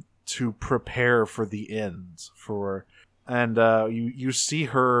time to prepare for the end. You see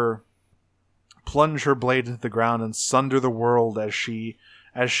her plunge her blade into the ground and sunder the world as she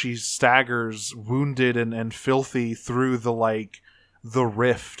staggers, wounded and filthy, through the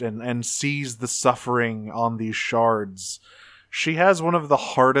rift and sees the suffering on these shards. She has one of the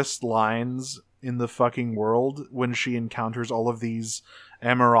hardest lines in the fucking world when she encounters all of these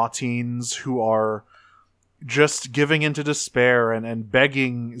Amaratines who are just giving into despair and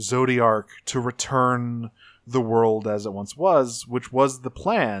begging Zodiark to return the world as it once was, which was the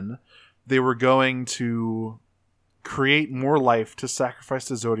plan. They were going to create more life to sacrifice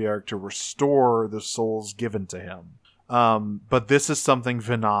to Zodiark to restore the souls given to him. But this is something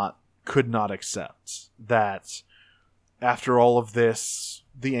Venat could not accept. That after all of this,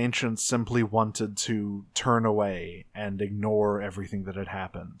 the ancients simply wanted to turn away and ignore everything that had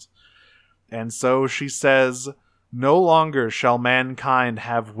happened. And so she says, "No longer shall mankind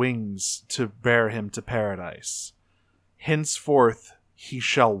have wings to bear him to paradise. Henceforth he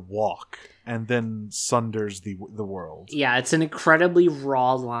shall walk," and then sunders the world. Yeah, it's an incredibly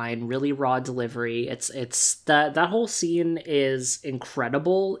raw line, really raw delivery. It's that whole scene is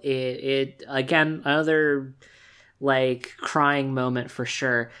incredible. It again, another crying moment for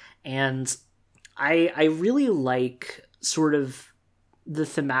sure. And I really like sort of the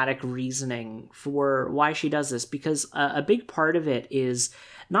thematic reasoning for why she does this, because a big part of it is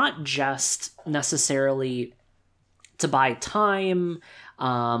not just necessarily to buy time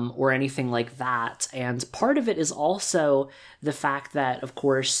or anything like that. And part of it is also the fact that, of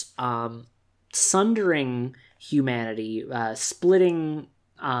course, sundering humanity, splitting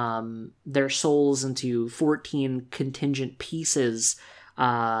their souls into 14 contingent pieces,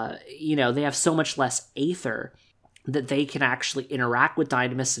 they have so much less aether that they can actually interact with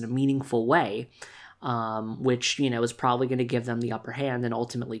Dynamis in a meaningful way, which, is probably going to give them the upper hand and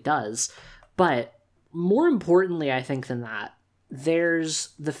ultimately does. But more importantly, I think, than that, there's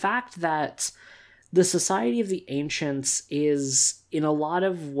the fact that the Society of the Ancients is, in a lot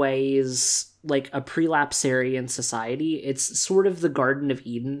of ways, like a prelapsarian society. It's sort of the Garden of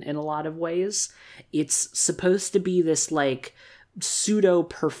Eden in a lot of ways. It's supposed to be this, like,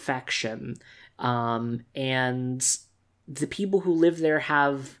 pseudo-perfection, and the people who live there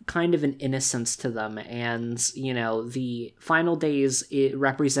have kind of an innocence to them, and, the final days, it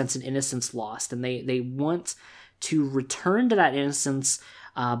represents an innocence lost, and they want to return to that innocence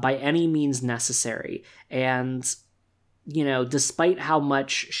by any means necessary. And, despite how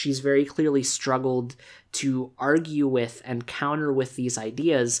much she's very clearly struggled to argue with and counter with these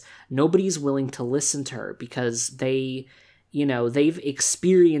ideas, nobody's willing to listen to her because they've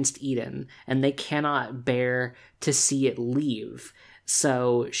experienced Eden and they cannot bear to see it leave.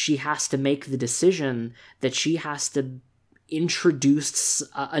 So she has to make the decision that she has to introduce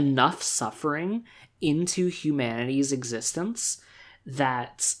enough suffering into humanity's existence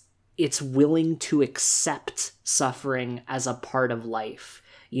that it's willing to accept suffering as a part of life.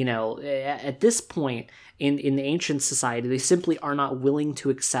 At this point in the ancient society, they simply are not willing to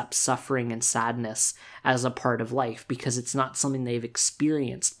accept suffering and sadness as a part of life because it's not something they've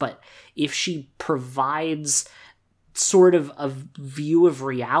experienced. But if she provides sort of a view of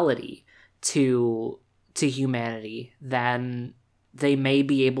reality to humanity, then they may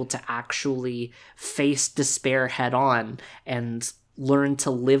be able to actually face despair head on and learn to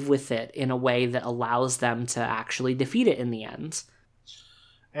live with it in a way that allows them to actually defeat it in the end.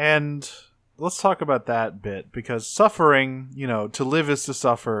 And let's talk about that bit, because suffering, to live is to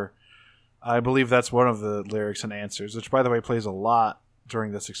suffer. I believe that's one of the lyrics and answers, which, by the way, plays a lot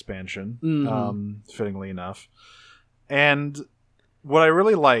during this expansion, fittingly enough. And what I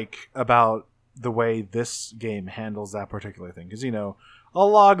really like about the way this game handles that particular thing, because, a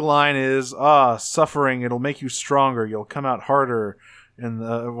log line is, suffering, it'll make you stronger, you'll come out harder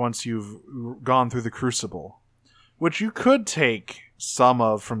once you've gone through the crucible. Which you could take some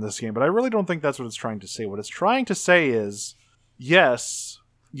of from this game, but I really don't think that's what it's trying to say. What it's trying to say is, yes,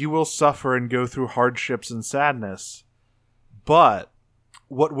 you will suffer and go through hardships and sadness, but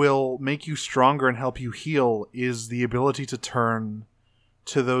what will make you stronger and help you heal is the ability to turn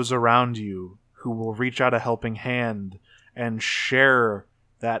to those around you who will reach out a helping hand and share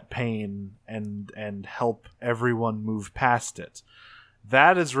that pain and help everyone move past it.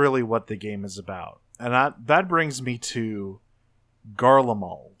 That is really what the game is about. And that brings me to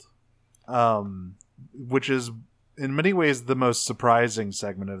Garlemald, which is in many ways the most surprising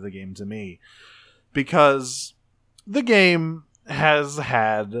segment of the game to me, because the game has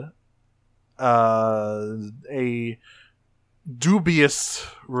had a dubious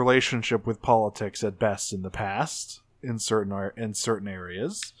relationship with politics at best in the past in certain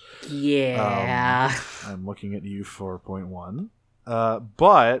areas. Yeah, I'm looking at you for point one,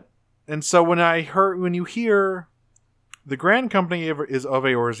 and so when you hear the Grand Company of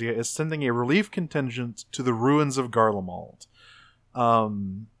Eorzea is sending a relief contingent to the ruins of Garlemald,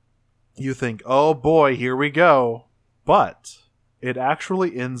 you think, oh boy, here we go. But it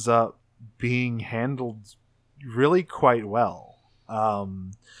actually ends up being handled really quite well.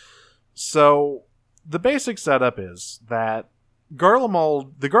 So the basic setup is that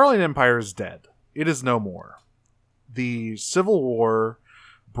Garlemald, the Garlean Empire, is dead. It is no more. The civil war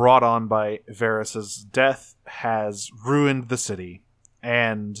brought on by Varys' death has ruined the city,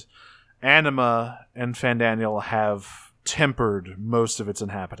 and Anima and Fandaniel have tempered most of its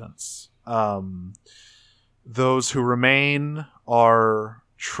inhabitants. Those who remain are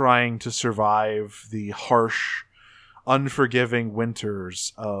trying to survive the harsh, unforgiving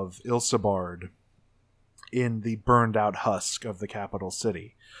winters of Ilsebard in the burned-out husk of the capital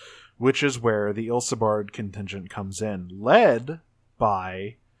city, which is where the Ilsebard contingent comes in, led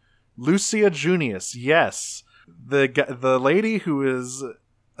by Lucia Junius. Yes, the lady who is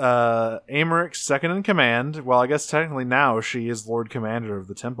Amaric's second in command. Well, I guess technically now she is Lord Commander of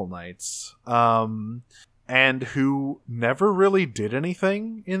the Temple Knights. And who never really did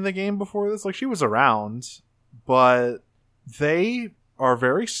anything in the game before this. Like, she was around, but they are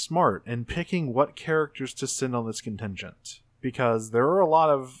very smart in picking what characters to send on this contingent, because there are a lot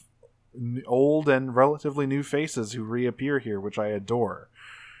of old and relatively new faces who reappear here, which I adore.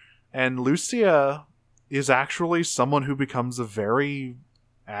 And Lucia is actually someone who becomes a very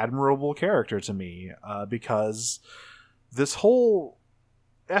admirable character to me, because this whole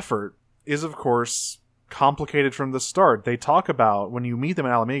effort is, of course, complicated from the start. They talk about, when you meet them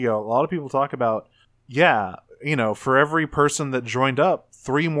in Alamigo, a lot of people talk about, for every person that joined up,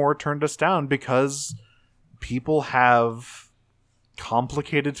 3 more turned us down because people have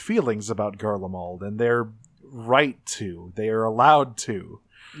complicated feelings about Garlemald, and they're right to. They are allowed to.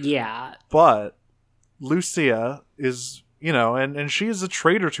 Yeah. But Lucia is, and she is a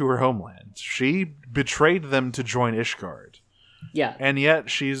traitor to her homeland. She betrayed them to join Ishgard. Yeah. And yet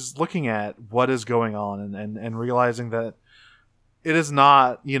she's looking at what is going on and realizing that it is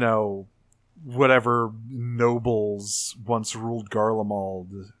not, whatever nobles once ruled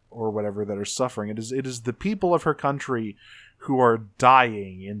Garlemald or whatever that are suffering. It is the people of her country who are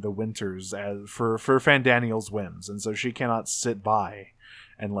dying in the winters for Fandaniel's whims. And so she cannot sit by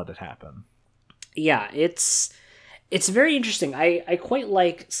and let it happen. Yeah, it's very interesting. I quite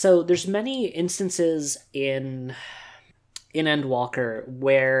like, so there's many instances in Endwalker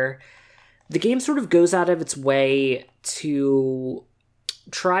where the game sort of goes out of its way to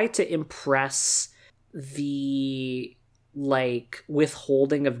try to impress the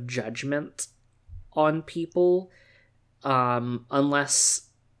withholding of judgment on people, unless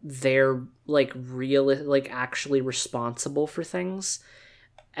they're actually responsible for things.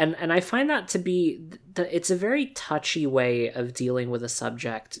 And I find that to be it's a very touchy way of dealing with a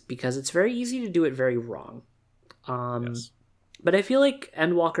subject, because it's very easy to do it very wrong. Yes. But I feel like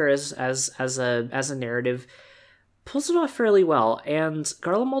Endwalker as a narrative pulls it off fairly well, and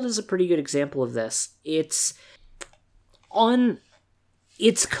Garlemald is a pretty good example of this. It's on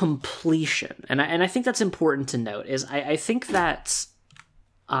its completion, and I think that's important to note. Is I think that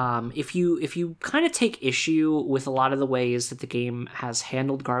if you kind of take issue with a lot of the ways that the game has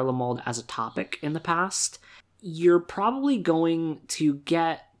handled Garlemald as a topic in the past, you're probably going to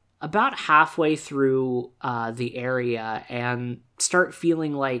get about halfway through the area and start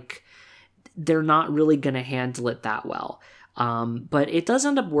feeling like they're not really going to handle it that well. But it does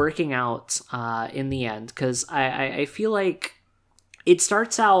end up working out in the end, because I feel like it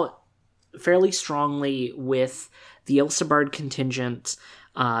starts out fairly strongly with the Ilsebard contingent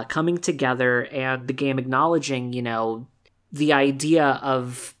coming together, and the game acknowledging, the idea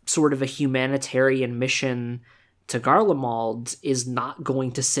of sort of a humanitarian mission to Garlemald is not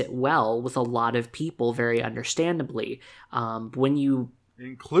going to sit well with a lot of people, very understandably. Including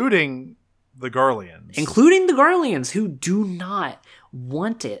the Garleans, who do not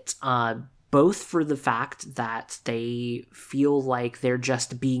want it, both for the fact that they feel like they're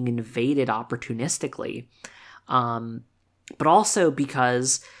just being invaded opportunistically, but also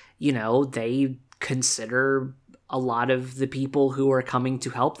because, they consider a lot of the people who are coming to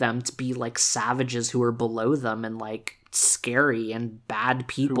help them to be savages who are below them and scary and bad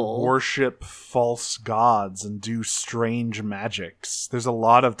people. Who worship false gods and do strange magics. There's a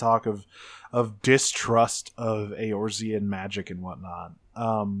lot of talk of distrust of Eorzean magic and whatnot.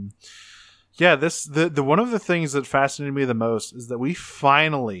 The one of the things that fascinated me the most is that we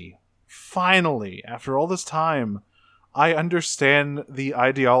finally, after all this time, I understand the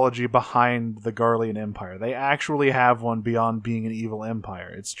ideology behind the Garlean Empire. They actually have one beyond being an evil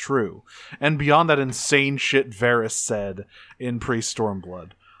empire. It's true. And beyond that insane shit Varys said in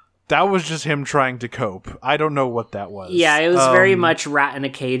Pre-Stormblood. That was just him trying to cope. I don't know what that was. Yeah, it was very much rat in a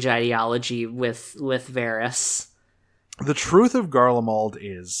cage ideology with Varys. The truth of Garlemald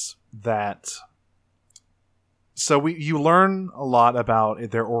is that... So you learn a lot about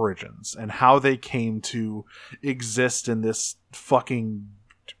their origins and how they came to exist in this fucking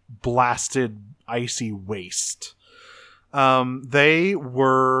blasted icy waste. They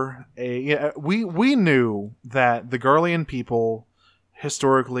were we knew that the Garlean people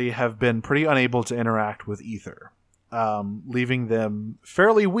historically have been pretty unable to interact with ether, leaving them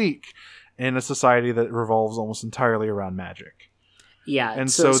fairly weak in a society that revolves almost entirely around magic. Yeah,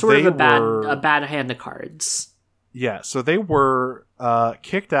 and so sort of a bad hand of cards. Yeah, so they were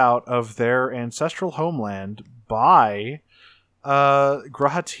kicked out of their ancestral homeland by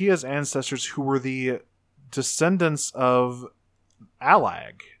Grahatia's ancestors, who were the descendants of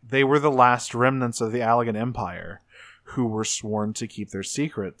Alag. They were the last remnants of the Allagan Empire, who were sworn to keep their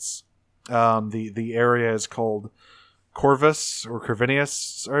secrets. The area is called Corvus, or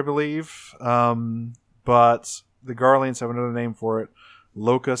Corvinius, I believe. But the Garleans have another name for it,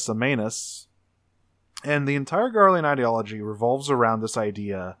 Locus Amanus. And the entire Garlean ideology revolves around this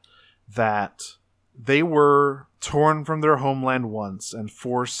idea that they were torn from their homeland once and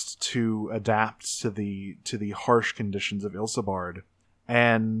forced to adapt to the harsh conditions of Ilsabard,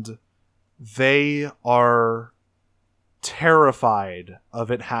 and they are terrified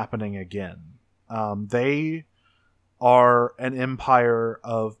of it happening again. They are an empire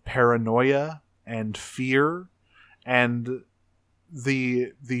of paranoia and fear, and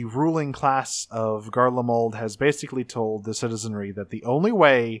the ruling class of Garlemald has basically told the citizenry that the only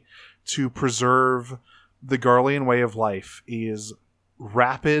way to preserve the Garlean way of life is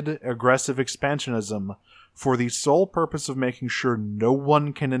rapid, aggressive expansionism for the sole purpose of making sure no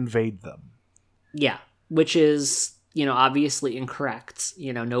one can invade them. Yeah, which is, obviously incorrect.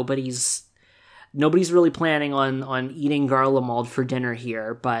 Nobody's really planning on eating Garlemald for dinner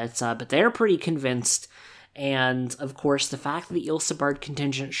here, but they're pretty convinced. And of course, the fact that the Ilsabard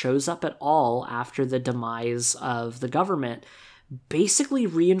contingent shows up at all after the demise of the government basically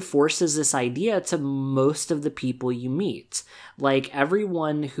reinforces this idea to most of the people you meet. Like,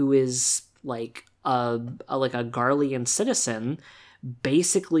 everyone who is like a Garlean citizen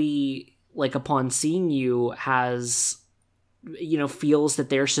basically, like, upon seeing you has, feels that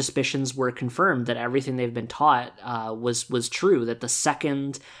their suspicions were confirmed, that everything they've been taught was true, that the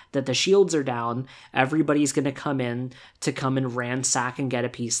second that the shields are down, everybody's going to come and ransack and get a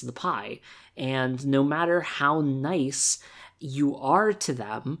piece of the pie. And no matter how nice you are to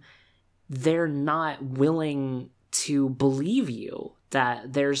them, they're not willing to believe you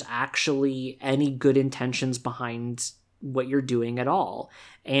that there's actually any good intentions behind what you're doing at all.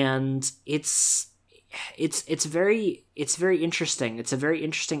 And it's very interesting. It's a very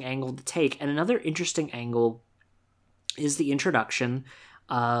interesting angle to take. And another interesting angle is the introduction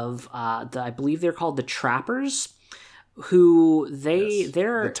of I believe they're called the Trappers, who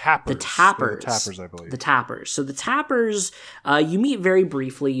they're the Tappers. The Tappers. The Tappers, I believe. The Tappers. So the Tappers, you meet very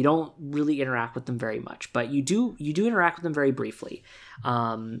briefly. You don't really interact with them very much, but you do interact with them very briefly.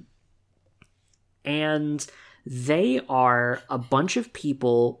 And they are a bunch of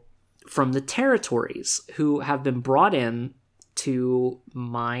people from the territories who have been brought in to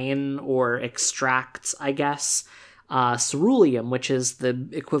mine or extract, I guess, ceruleum, which is the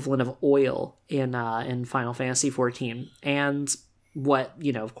equivalent of oil in Final Fantasy XIV, and what,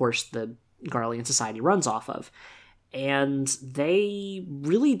 of course, the Garlean society runs off of. And they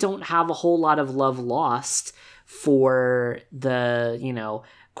really don't have a whole lot of love lost for the,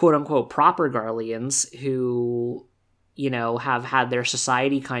 quote-unquote proper Garleans who, have had their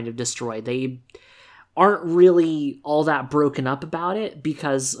society kind of destroyed. They aren't really all that broken up about it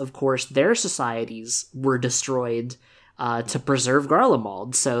because, of course, their societies were destroyed to preserve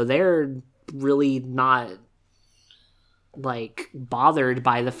Garlemald. So they're really not, like, bothered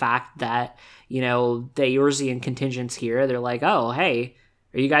by the fact that, the Eorzean contingent's here. They're like, oh, hey,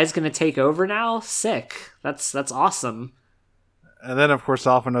 are you guys going to take over now? Sick. That's awesome. And then, of course,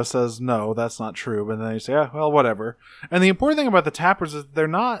 Alphino says, no, that's not true. But then they say, yeah, well, whatever. And the important thing about the Tappers is they're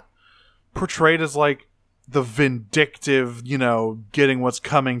not portrayed as, like, the vindictive, getting what's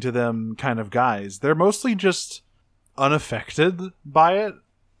coming to them kind of guys. They're mostly just unaffected by it.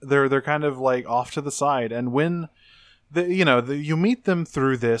 They're kind of, like, off to the side. And when, you meet them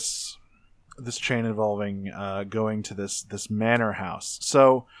through this chain involving going to this manor house.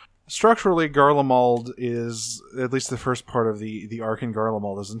 So structurally, Garlemald is, at least the first part of the arc in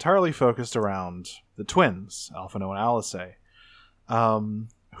Garlemald, is entirely focused around the twins, Alphino and Alisaie,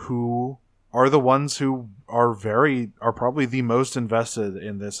 who are the ones who are probably the most invested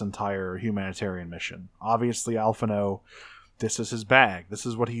in this entire humanitarian mission. Obviously, Alphino, this is his bag. This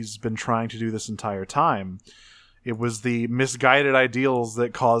is what he's been trying to do this entire time. It was the misguided ideals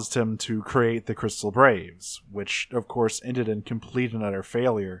that caused him to create the Crystal Braves, which, of course, ended in complete and utter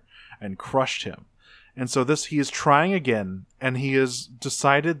failure and crushed him. And so he is trying again, and he has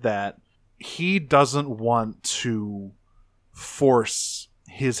decided that he doesn't want to force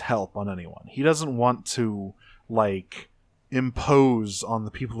his help on anyone. He doesn't want to, like, impose on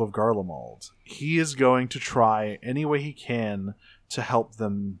the people of Garlemald. He is going to try any way he can to help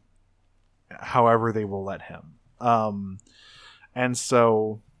them however they will let him. And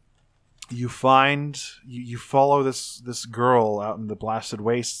so you follow this girl out in the blasted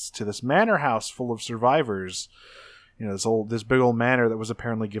wastes to this manor house full of survivors. This big old manor that was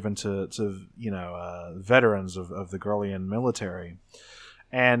apparently given to veterans of the Garlean military.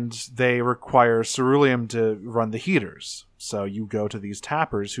 And they require ceruleum to run the heaters. So you go to these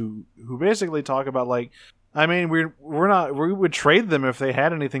tappers who basically talk about, like, I mean, we would trade them if they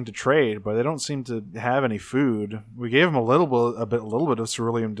had anything to trade, but they don't seem to have any food. We gave them a little bit of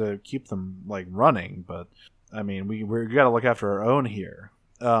ceruleum to keep them, like, running, but I mean, we got to look after our own here.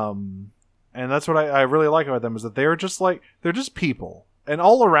 And that's what I really like about them, is that they're just people. And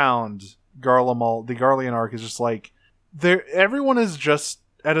all around Garlemald, the Garlean arc is just like, everyone is just,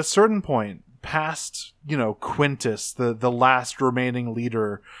 at a certain point, past, Quintus, the last remaining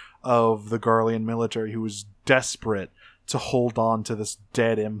leader of the Garlean military, who was desperate to hold on to this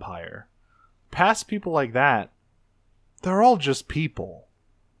dead empire. Past people like that, they're all just people.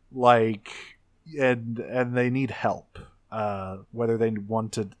 And they need help, whether they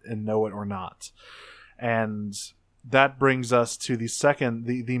want to and know it or not. And that brings us to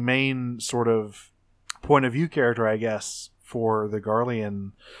the main sort of point of view character, I guess, for the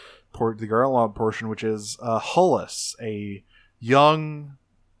Garlean portion, which is Hullus, a young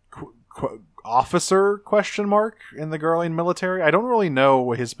officer ? In the Garlean military. I don't really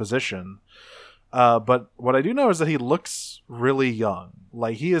know his position, but what I do know is that he looks really young.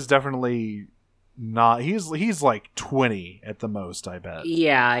 Like, he is definitely not. He's like 20 at the most, I bet.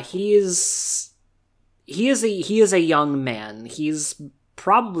 Yeah, he is a young man. He's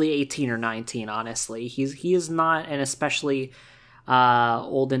probably 18 or 19, honestly. He is not an especially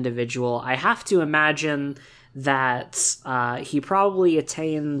old individual. I have to imagine that he probably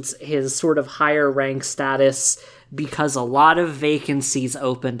attained his sort of higher rank status because a lot of vacancies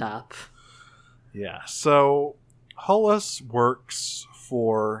opened up. Yeah, so Hullus works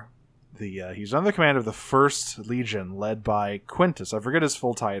for he's under the command of the First Legion, led by Quintus. I forget his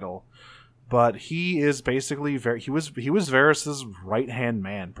full title, but he is basically he was Varys' right-hand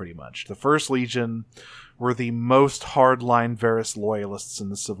man, pretty much. The First Legion were the most hardline Varys loyalists in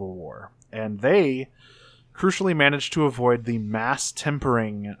the Civil War, and they crucially managed to avoid the mass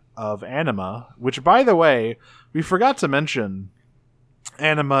tempering of Anima, which, by the way, we forgot to mention.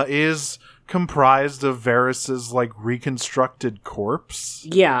 Anima is comprised of Varys' reconstructed corpse.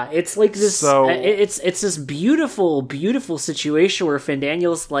 Yeah, it's like this. So, it's this beautiful, beautiful situation where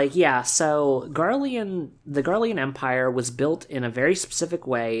Fandaniel's like, yeah. So the Garlean Empire was built in a very specific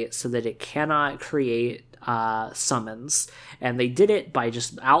way so that it cannot create summons, and they did it by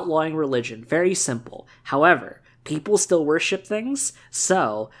just outlawing religion. Very simple. However, people still worship things,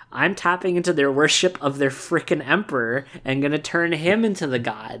 so I'm tapping into their worship of their frickin' emperor and gonna turn him into the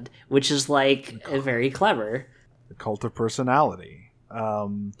god, which is very clever. The cult of personality.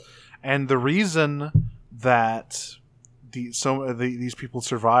 And the reason that these people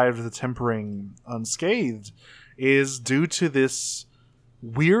survived the tempering unscathed is due to this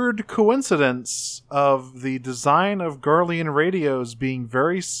weird coincidence of the design of Garlean radios being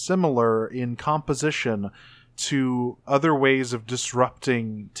very similar in composition to other ways of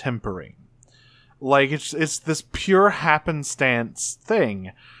disrupting tempering. It's this pure happenstance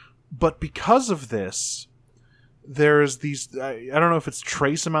thing. But because of this, there's these, I don't know if it's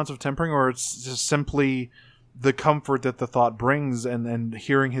trace amounts of tempering or it's just simply the comfort that the thought brings, and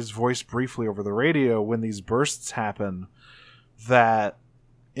hearing his voice briefly over the radio when these bursts happen, that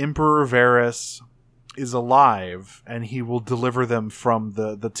Emperor Varys is alive, and he will deliver them from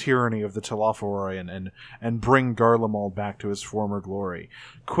the tyranny of the Telophoroi and bring Garlemald back to his former glory.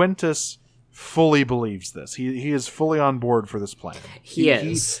 Quintus fully believes this. He is fully on board for this plan. He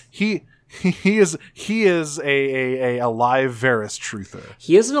is a live Varys truther.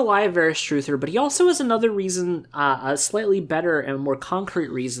 He is an alive Varys truther, but he also has another reason, a slightly better and more concrete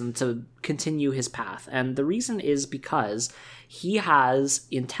reason to continue his path. And the reason is because he has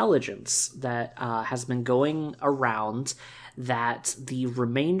intelligence that has been going around that the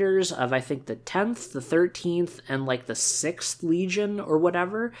remainders of, I think, the 10th, the 13th, and the 6th Legion or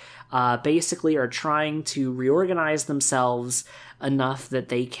whatever, basically are trying to reorganize themselves enough that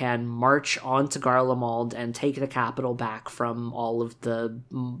they can march onto Garlemald and take the capital back from all of the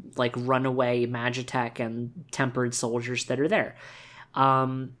runaway Magitech and tempered soldiers that are there.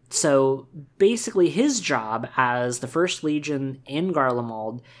 So basically his job as the First Legion in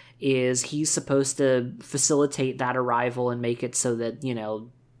Garlemald is he's supposed to facilitate that arrival and make it so that,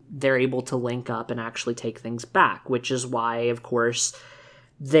 they're able to link up and actually take things back, which is why, of course,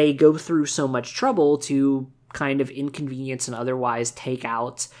 they go through so much trouble to kind of inconvenience and otherwise take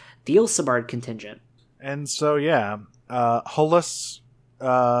out the Ilsabard contingent. And so, Hullus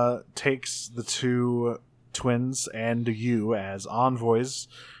takes the two twins and you as envoys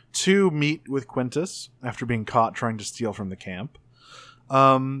to meet with Quintus after being caught trying to steal from the camp.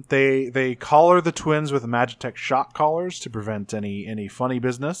 They collar the twins with Magitech shock collars to prevent any funny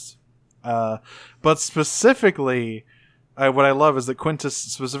business. But specifically, what I love is that Quintus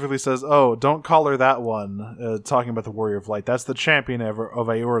specifically says, "Oh, don't collar that one." Talking about the Warrior of Light, that's the champion of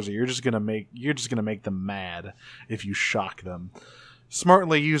Eorza. You're just gonna make them mad if you shock them.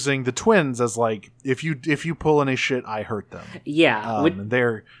 smartly using the twins as like, if you pull any shit, I hurt them. Yeah, and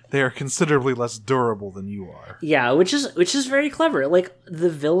they're considerably less durable than you are. Yeah, which is very clever. Like the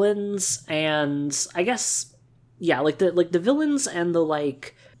villains and I guess like the villains and the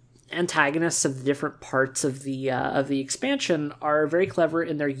like antagonists of the different parts of the expansion are very clever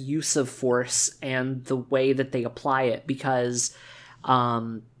in their use of force and the way that they apply it, because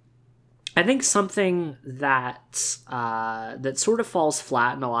I think something that that sort of falls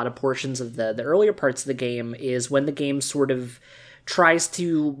flat in a lot of portions of the earlier parts of the game is when the game sort of tries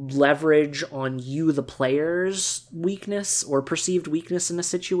to leverage on you, the player's weakness or perceived weakness in a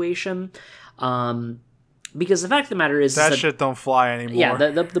situation. Because the fact of the matter is that shit don't fly anymore. Yeah,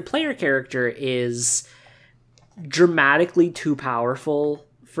 the player character is dramatically too powerful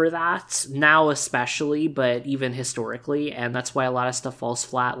for that now, especially, but even historically, and that's why a lot of stuff falls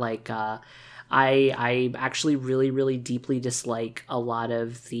flat. Like I actually really, really deeply dislike a lot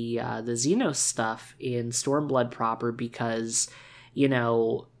of the Xenos stuff in Stormblood proper, because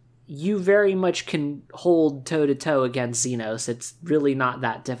you very much can hold toe-to-toe against Xenos. It's really not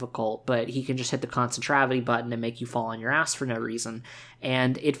that difficult, but he can just hit the constant gravity button and make you fall on your ass for no reason.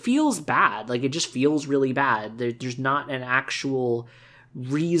 And it feels bad. Like, it just feels really bad. There's not an actual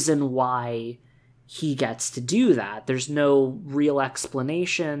reason why he gets to do that. There's no real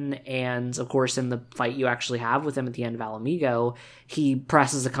explanation, and of course in the fight you actually have with him at the end of Alamigo, he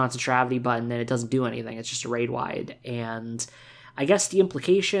presses the constant gravity button and it doesn't do anything. It's just a raid wide, and I guess the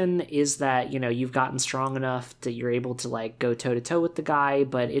implication is that, you've gotten strong enough that you're able to, like, go toe-to-toe with the guy,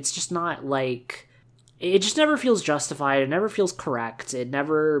 but it's just not, like... It just never feels justified. It never feels correct. It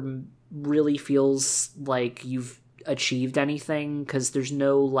never really feels like you've achieved anything, because there's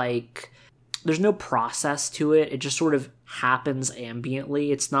no process to it. It just sort of happens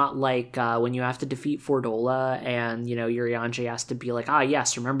ambiently. It's not like when you have to defeat Fordola and, Urianger has to be like,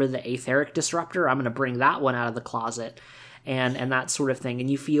 yes, remember the Aetheric Disruptor? I'm going to bring that one out of the closet. And that sort of thing, and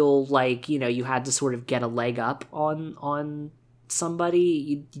you feel like you had to sort of get a leg up on somebody.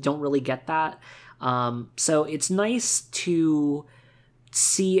 You don't really get that, so it's nice to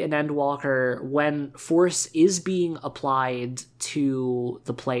see an Endwalker when force is being applied to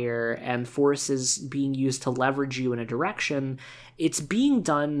the player and force is being used to leverage you in a direction. It's being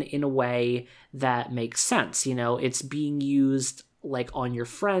done in a way that makes sense. It's being used like on your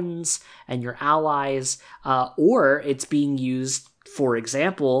friends and your allies, or it's being used, for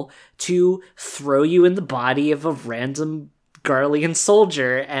example, to throw you in the body of a random Garlean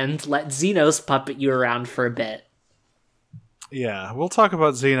soldier and let Xenos puppet you around for a bit. Yeah, we'll talk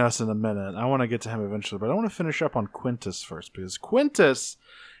about Xenos in a minute. I want to get to him eventually, but I want to finish up on Quintus first, because Quintus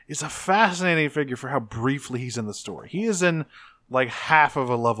is a fascinating figure for how briefly he's in the story. He is in like half of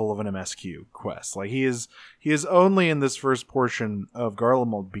a level of an MSQ quest. Like he is only in this first portion of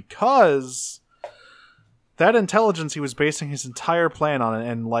Garlemald because that intelligence he was basing his entire plan on,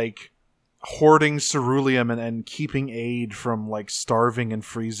 and like hoarding ceruleum and keeping aid from like starving and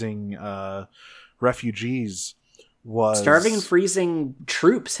freezing refugees was starving and freezing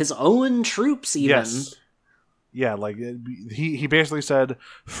troops, his own troops even. Yes. Yeah, like he basically said,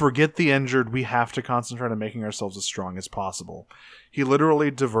 forget the injured, we have to concentrate on making ourselves as strong as possible. He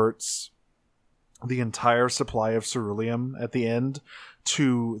literally diverts the entire supply of ceruleum at the end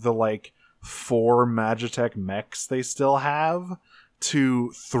to the like 4 Magitech mechs they still have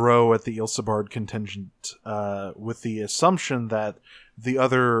to throw at the Ilsabard contingent, with the assumption that the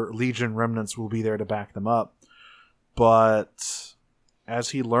other Legion remnants will be there to back them up. But as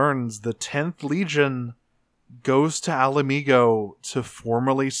he learns, the 10th Legion goes to Alamigo to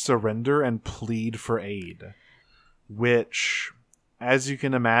formally surrender and plead for aid, which, as you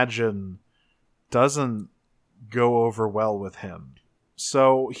can imagine, doesn't go over well with him.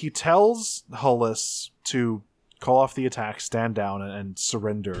 So he tells Hullis to call off the attack, stand down, and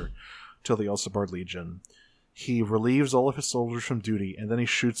surrender to the Elsabard Legion. He relieves all of his soldiers from duty, and then he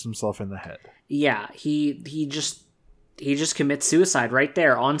shoots himself in the head. Yeah, he just commits suicide right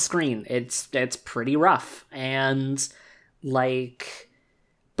there on screen. It's pretty rough, and like,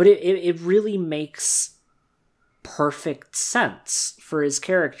 but it really makes perfect sense for his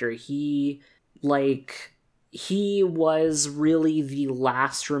character. He was really the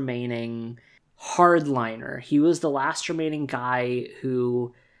last remaining hardliner. He was the last remaining guy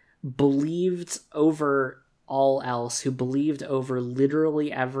who believed over all else, who believed over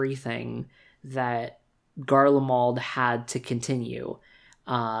literally everything that Garlemald had to continue,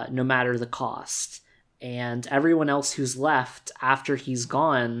 no matter the cost. And everyone else who's left after he's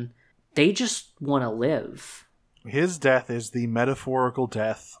gone, they just want to live. His death is the metaphorical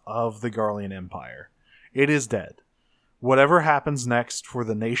death of the Garlean Empire. It is dead. whatever happens next for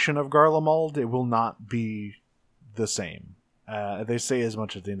the nation of Garlemald, it will not be the same. They say as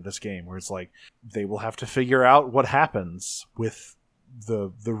much at the end of this game, where it's like they will have to figure out what happens with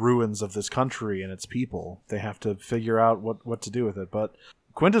the ruins of this country and its people. They have to figure out what to do with it. But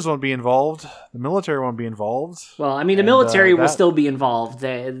Quintus won't be involved. The military won't be involved. Well, I mean, the military will still be involved,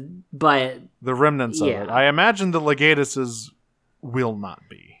 but the remnants of it. I imagine the Legatuses will not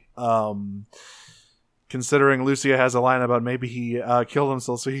be. Considering Lucia has a line about maybe he killed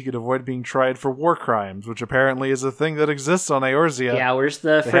himself so he could avoid being tried for war crimes, which apparently is a thing that exists on Eorzea. Yeah, where's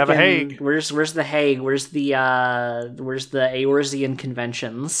the they have a Hague? Where's the Hague? Where's the Eorzean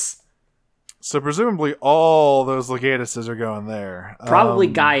conventions? So presumably all those Legatuses are going there. Probably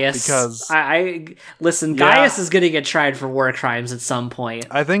Gaius. Because listen, Gaius is going to get tried for war crimes at some point.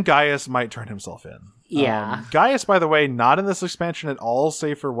 I think Gaius might turn himself in. Yeah. Gaius, by the way, not in this expansion at all,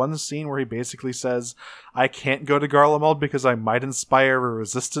 save for one scene where he basically says, I can't go to Garlemald because I might inspire a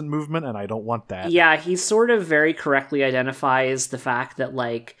resistant movement, and I don't want that. Yeah, he sort of very correctly identifies the fact that,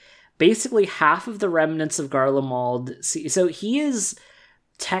 like, basically half of the remnants of Garlemald... So he is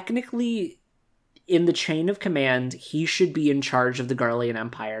technically... in the chain of command, he should be in charge of the Garlean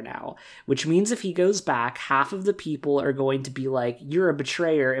Empire now. Which means if he goes back, half of the people are going to be like, you're a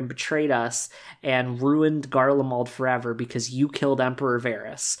betrayer and betrayed us and ruined Garlemald forever because you killed Emperor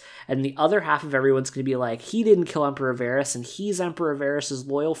Varys. And the other half of everyone's going to be like, he didn't kill Emperor Varys and he's Emperor Varys'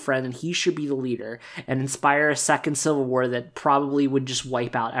 loyal friend and he should be the leader and inspire a second civil war that probably would just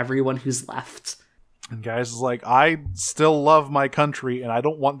wipe out everyone who's left. And Gaius is like, I still love my country, and I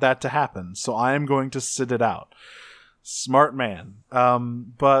don't want that to happen, so I am going to sit it out. Smart man.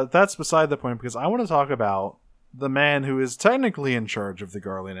 But that's beside the point, because I want to talk about the man who is technically in charge of the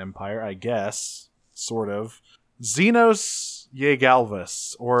Garlean Empire, I guess, sort of. Xenos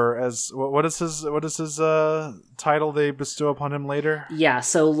Yegalvis, or as what is his title they bestow upon him later? Yeah,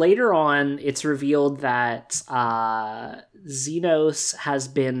 so later on, it's revealed that Xenos has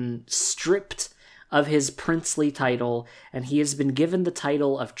been stripped of his princely title, and he has been given the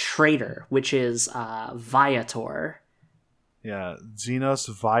title of traitor, which is Viator. Yeah, Xenos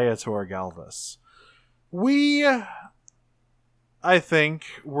Viator Galvis. I think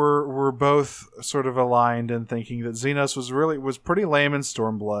we're both sort of aligned in thinking that Xenos was pretty lame in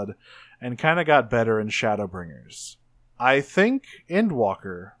Stormblood, and kind of got better in Shadowbringers. I think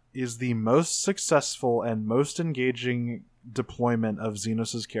Endwalker is the most successful and most engaging deployment of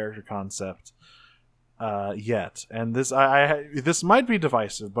Xenos' character concept yet. And this might be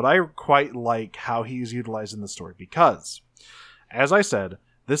divisive, but I quite like how he's utilized in the story because, as I said,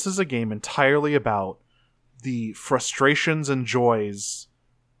 this is a game entirely about the frustrations and joys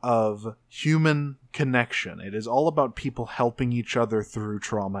of human connection. It is all about people helping each other through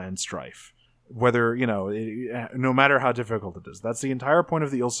trauma and strife. Whether, no matter how difficult it is. That's the entire point of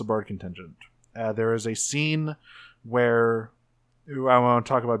the Ilsebard contingent. There is a scene where I want to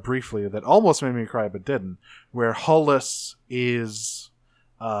talk about briefly that almost made me cry but didn't, where Hullus is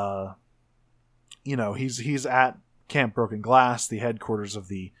he's at Camp Broken Glass, the headquarters of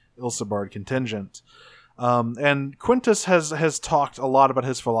the Ilsebard contingent, and Quintus has talked a lot about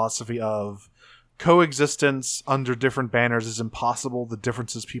his philosophy of coexistence under different banners is impossible. The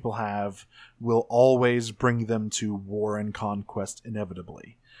differences people have will always bring them to war and conquest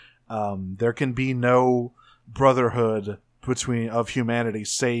inevitably. There can be no brotherhood of humanity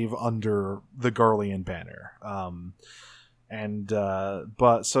save under the Garlean banner.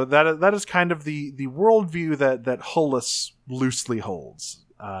 But so that is kind of the worldview that Hullus loosely holds.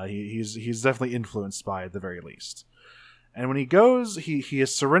 He's definitely influenced by it at the very least. And when he goes, he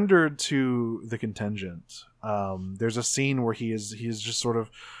is surrendered to the contingent. There's a scene where he is just sort of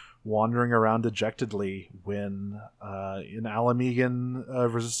wandering around dejectedly when an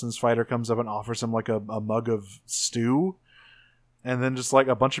Alamegan resistance fighter comes up and offers him like a mug of stew. And then just like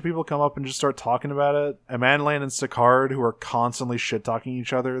a bunch of people come up and just start talking about it. Amanlan and Sicard, who are constantly shit-talking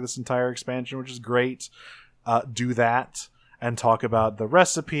each other this entire expansion, which is great, do that and talk about the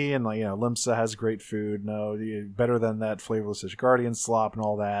recipe. And Limsa has great food. No, better than that flavorless Guardian slop and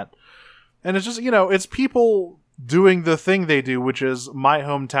all that. And it's just, it's people doing the thing they do, which is my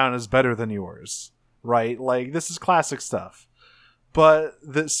hometown is better than yours, right? Like, this is classic stuff. But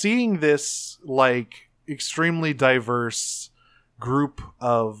seeing this, like, extremely diverse group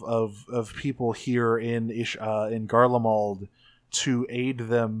of people here in Garlemald to aid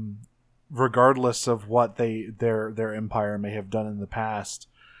them regardless of what their empire may have done in the past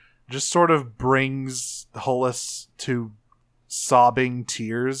just sort of brings Hullus to sobbing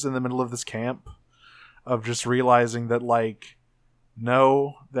tears in the middle of this camp of just realizing that, like,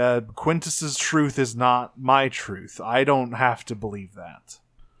 no, that Quintus's truth is not my truth. I don't have to believe that.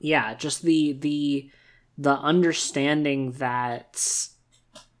 Yeah, just the understanding that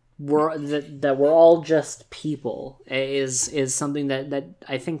we're all just people is something that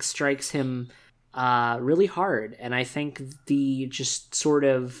I think strikes him really hard. And I think the just sort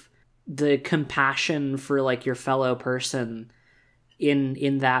of the compassion for like your fellow person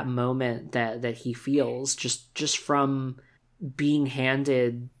in that moment that he feels just from being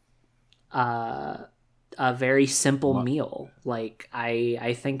handed a very simple meal. Like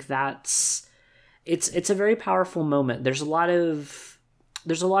I think that's it's a very powerful moment. There's a lot of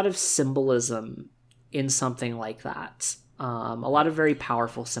symbolism in something like that. A lot of very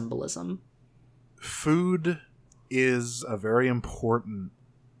powerful symbolism. Food is a very important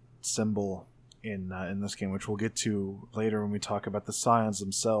symbol in this game, which we'll get to later when we talk about the Scions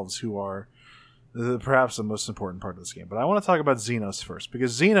themselves, who are perhaps the most important part of this game. But I want to talk about Xenos first,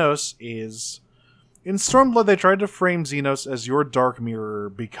 because Xenos is... In Stormblood, they tried to frame Xenos as your dark mirror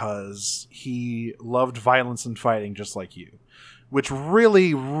because he loved violence and fighting just like you, which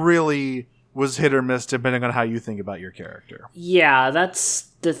really, really was hit or miss depending on how you think about your character. Yeah,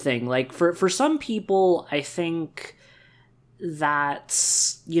 that's the thing. Like, for some people, I think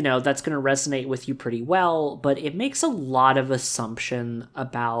that's going to resonate with you pretty well, but it makes a lot of assumption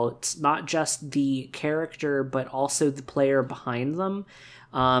about not just the character, but also the player behind them.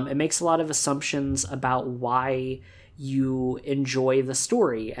 It makes a lot of assumptions about why you enjoy the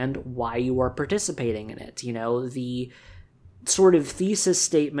story and why you are participating in it. The sort of thesis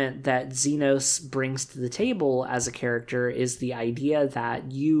statement that Xenos brings to the table as a character is the idea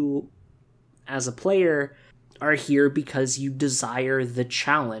that you, as a player, are here because you desire the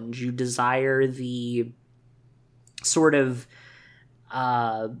challenge. You desire the sort of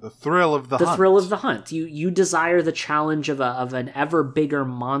the thrill of the hunt. thrill of the hunt. You desire the challenge of an ever bigger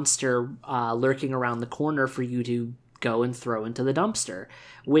monster lurking around the corner for you to go and throw into the dumpster,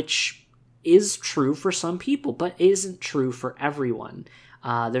 which is true for some people, but isn't true for everyone.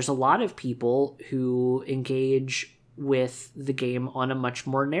 There's a lot of people who engage with the game on a much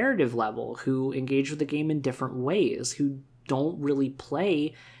more narrative level, who engage with the game in different ways, who don't really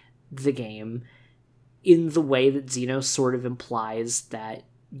play the game in the way that Xenos sort of implies that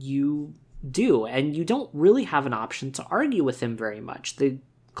you do. And you don't really have an option to argue with him very much. The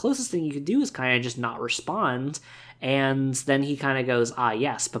closest thing you could do is kind of just not respond, and then he kind of goes,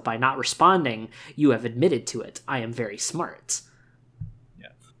 yes, but by not responding, you have admitted to it. I am very smart. Yeah.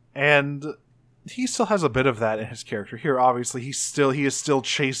 And he still has a bit of that in his character here. Obviously, he is still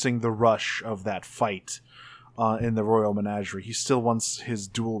chasing the rush of that fight in the Royal Menagerie. He still wants his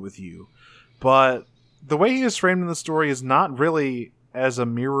duel with you. But the way he is framed in the story is not really as a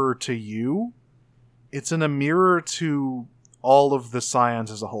mirror to you. It's in a mirror to all of the Scions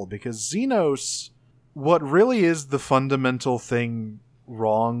as a whole. Because Xenos, what really is the fundamental thing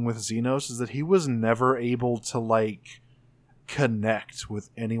wrong with Xenos is that he was never able to, connect with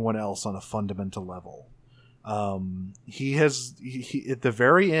anyone else on a fundamental level. He at the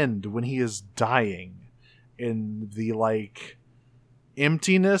very end, when he is dying in the,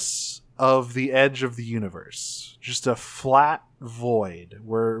 emptiness of the edge of the universe, just a flat void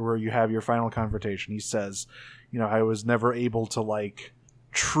where you have your final confrontation, he says, I was never able to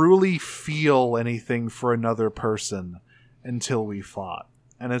truly feel anything for another person until we fought.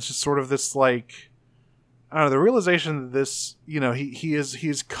 And it's just sort of this I don't know, the realization that this, he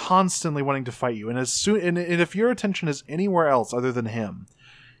is constantly wanting to fight you, and and if your attention is anywhere else other than him,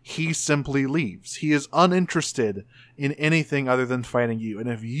 he simply leaves. He is uninterested in anything other than fighting you. And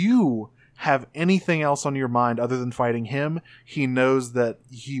if you have anything else on your mind other than fighting him, he knows that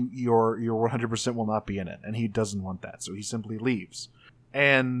your 100% will not be in it, and he doesn't want that, so he simply leaves.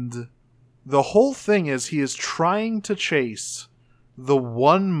 And the whole thing is he is trying to chase the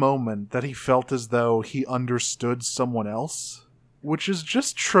one moment that he felt as though he understood someone else, which is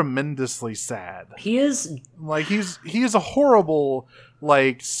just tremendously sad. He is he is a horrible,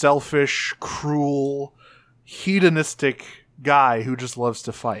 selfish, cruel, hedonistic guy who just loves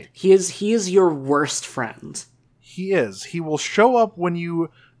to fight. He is your worst friend. He is. He will show up when you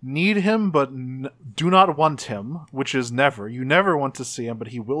need him, but do not want him, which is never. You never want to see him, but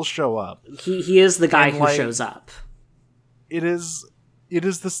he will show up. He is the guy who shows up. It is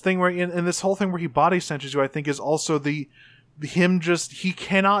this thing where, and this whole thing where he body snatches you, I think, is also he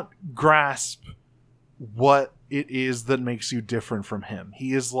cannot grasp what it is that makes you different from him.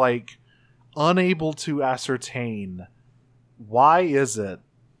 He is unable to ascertain, why is it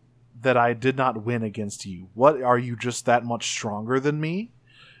that I did not win against you? What, are you just that much stronger than me?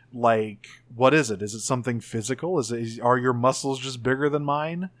 Like, what is it? Is it something physical? Are your muscles just bigger than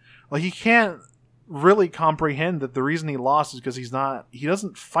mine? Like, he can't really comprehend that the reason he lost is because he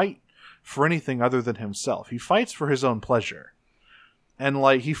doesn't fight for anything other than himself. He fights for his own pleasure. And,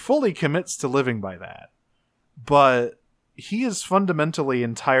 like, he fully commits to living by that. But he is fundamentally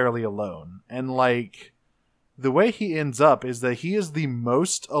entirely alone. And, like, the way he ends up is that he is the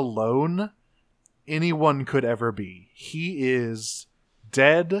most alone anyone could ever be. He is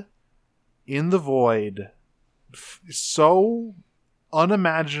dead in the void, so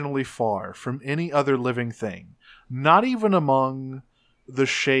unimaginably far from any other living thing, not even among the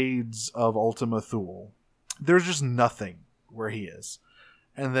shades of Ultima Thule. There's just nothing where he is.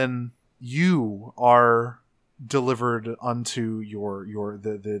 And then you are delivered unto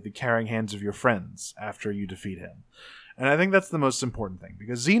the caring hands of your friends after you defeat him. And I think that's the most important thing,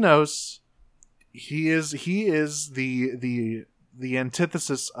 because Xenos, he is the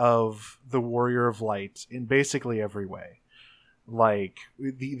antithesis of the Warrior of Light in basically every way. Like,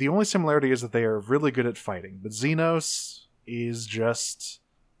 the only similarity is that they are really good at fighting, but Xenos is just,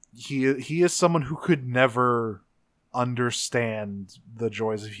 he is someone who could never understand the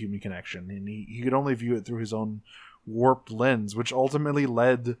joys of human connection, and he could only view it through his own warped lens, which ultimately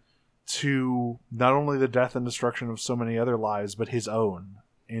led to not only the death and destruction of so many other lives, but his own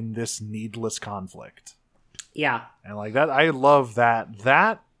in this needless conflict. Yeah. And like that, I love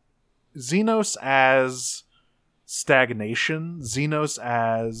that Xenos as stagnation, Xenos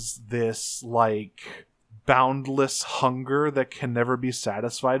as this like boundless hunger that can never be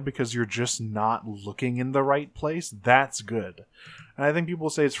satisfied because you're just not looking in the right place. That's good. And I think people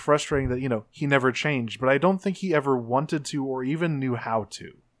say it's frustrating that, he never changed, but I don't think he ever wanted to or even knew how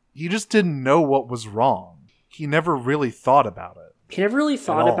to. He just didn't know what was wrong. He never really thought about it. He never really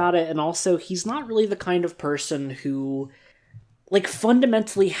thought about it, and also he's not really the kind of person who, like,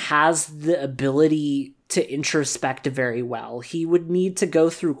 fundamentally has the ability to introspect very well. He would need to go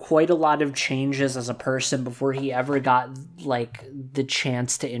through quite a lot of changes as a person before he ever got, like, the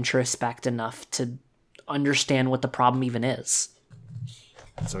chance to introspect enough to understand what the problem even is.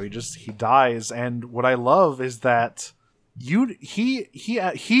 So he dies, and what I love is that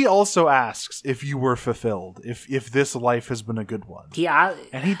he also asks if you were fulfilled, if this life has been a good one.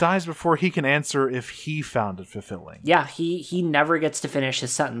 And he dies before he can answer if he found it fulfilling. Yeah, he never gets to finish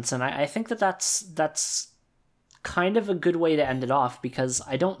his sentence, and I think that's kind of a good way to end it off, because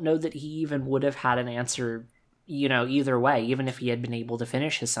I don't know that he even would have had an answer, either way, even if he had been able to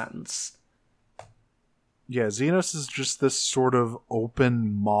finish his sentence. Yeah, Xenos is just this sort of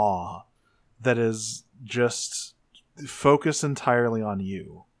open maw that is just focused entirely on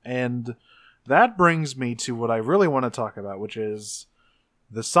you. And that brings me to what I really want to talk about, which is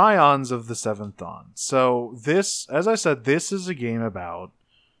the Scions of the Seventh Dawn. So this, as I said, this is a game about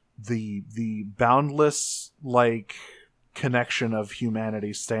the boundless, like, connection of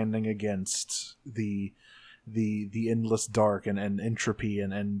humanity standing against the endless dark and entropy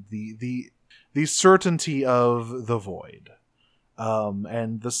and the certainty of the void.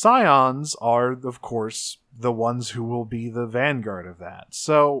 And the Scions are, of course, the ones who will be the vanguard of that.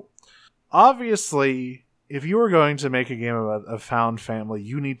 So, obviously, if you are going to make a game about a found family,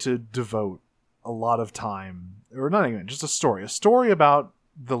 you need to devote a lot of time, or not even, just a story about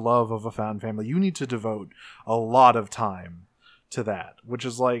the love of a found family. You need to devote a lot of time to that, which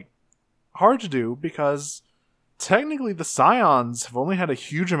is, like, hard to do because technically the Scions have only had a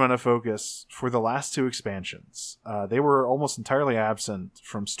huge amount of focus for the last two expansions. They were almost entirely absent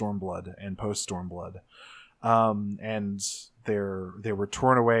from Stormblood and post-Stormblood. And they were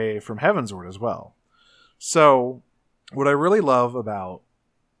torn away from Heavensward as well. So what I really love about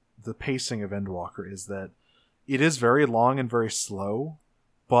the pacing of Endwalker is that it is very long and very slow,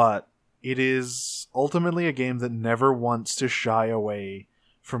 but it is ultimately a game that never wants to shy away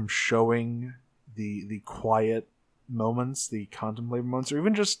from showing the quiet moments, the contemplative moments, or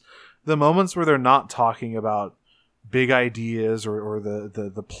even just the moments where they're not talking about big ideas or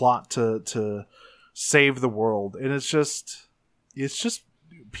the plot to save the world. And it's just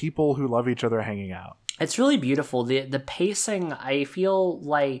people who love each other hanging out. It's really beautiful. The pacing, I feel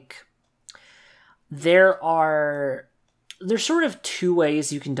like there's sort of two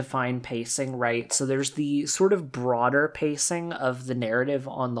ways you can define pacing, right? So there's the sort of broader pacing of the narrative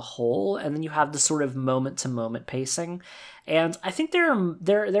on the whole, and then you have the sort of moment-to-moment pacing. And I think there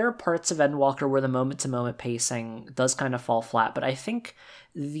are parts of Endwalker where the moment-to-moment pacing does kind of fall flat, but I think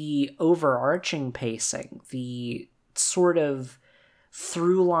the overarching pacing, the sort of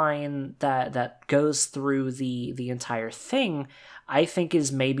through line that goes through the entire thing, I think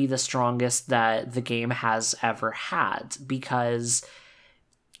is maybe the strongest that the game has ever had, because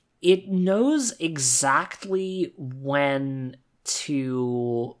it knows exactly when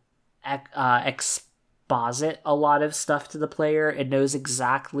to exposit a lot of stuff to the player. It knows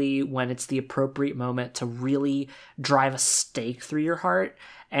exactly when it's the appropriate moment to really drive a stake through your heart.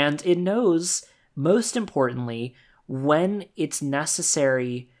 And it knows, most importantly, when it's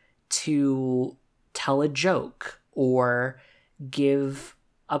necessary to tell a joke or give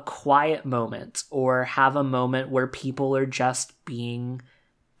a quiet moment or have a moment where people are just being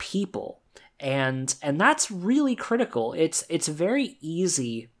people. And that's really critical. It's very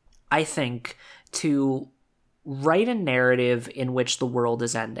easy, I think, to write a narrative in which the world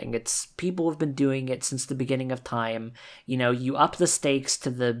is ending. It's people have been doing it since the beginning of time. You know, you up the stakes to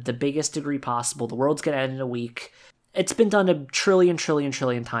the biggest degree possible. The world's going to end in a week. It's been done a trillion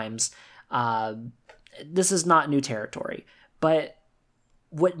times. This is not new territory. But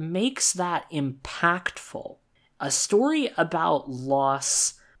what makes that impactful, a story about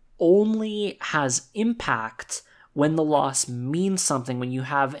loss only has impact when the loss means something, when you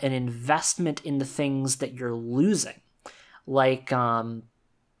have an investment in the things that you're losing. Like,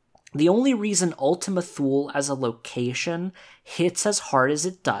 the only reason Ultima Thule as a location hits as hard as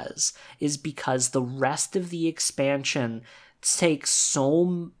it does is because the rest of the expansion takes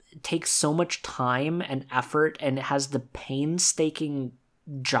so much time and effort, and it has the painstaking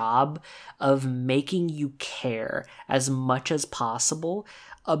job of making you care as much as possible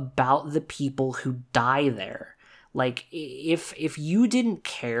about the people who die there. Like, if you didn't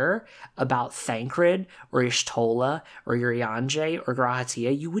care about Thancred or Ishtola or Urianger or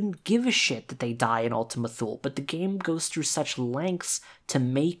Grahatia, you wouldn't give a shit that they die in Ultima Thule. But the game goes through such lengths to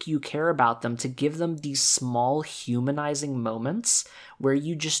make you care about them, to give them these small humanizing moments where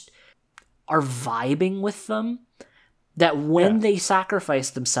you just are vibing with them, that when they sacrifice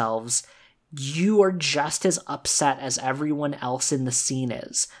themselves, you are just as upset as everyone else in the scene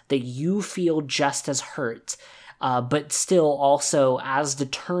is, that you feel just as hurt, but still also as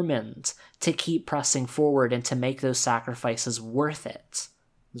determined to keep pressing forward and to make those sacrifices worth it.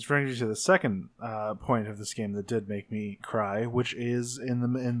 This brings you to the second point of this game that did make me cry, which is in the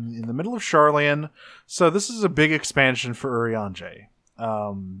middle of Sharlayan. So this is a big expansion for Urianger.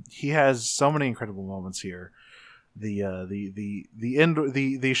 He has so many incredible moments here. The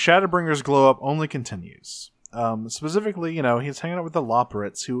Shadowbringer's glow up only continues. Specifically, you know, he's hanging out with the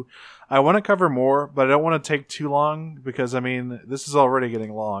Loporrits, who I want to cover more, but I don't want to take too long because, I mean, this is already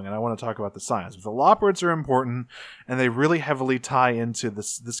getting long, and I want to talk about the science. But the Loporrits are important, and they really heavily tie into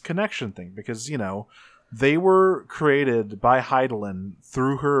this connection thing because, you know, they were created by Hydaelyn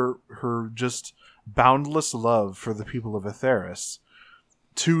through her just boundless love for the people of Atheris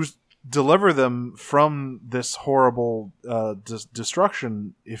to deliver them from this horrible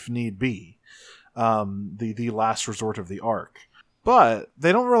destruction, if need be, the last resort of the Ark. But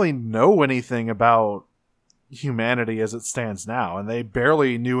they don't really know anything about humanity as it stands now, and they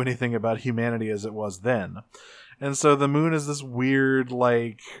barely knew anything about humanity as it was then. And so the moon is this weird,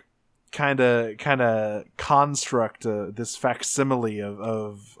 like, kind of construct, this facsimile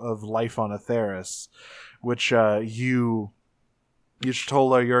of life on Atheris, which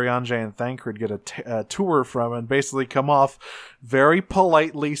Y'shtola, Urianger, and Thancred get a tour from and basically come off very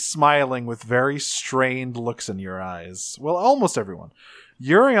politely smiling with very strained looks in your eyes. Well, almost everyone.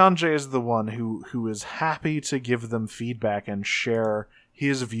 Urianger is the one who is happy to give them feedback and share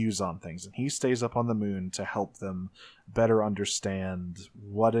his views on things, and he stays up on the moon to help them better understand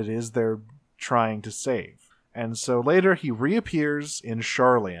what it is they're trying to save. And so later he reappears in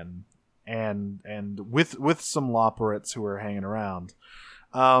Sharlayan, and with some Loporrits who are hanging around,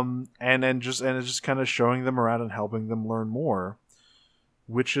 and it's just kind of showing them around and helping them learn more,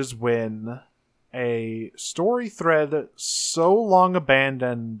 which is when a story thread so long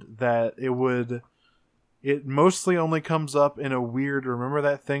abandoned that it mostly only comes up in a weird, remember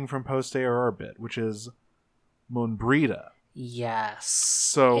that thing from Post-ARR bit, which is Monbrita. Yes.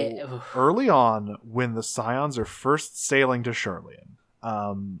 So early on, when the Scions are first sailing to Sharlayan,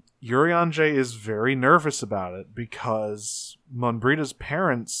 Urianger is very nervous about it because Monbrita's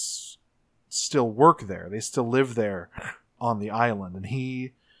parents still work there. They still live there on the island. And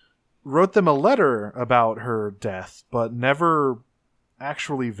he wrote them a letter about her death, but never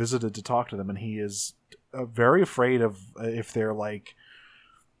actually visited to talk to them. And he is very afraid of if they're, like,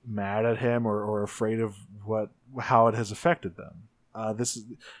 mad at him or afraid of how it has affected them.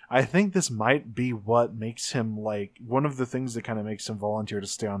 I think this might be what makes him, like, one of the things that kind of makes him volunteer to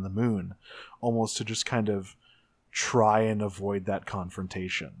stay on the moon, almost to just kind of try and avoid that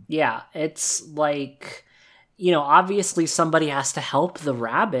confrontation. Yeah, it's like, obviously somebody has to help the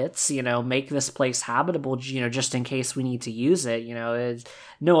rabbits, make this place habitable, just in case we need to use it, it's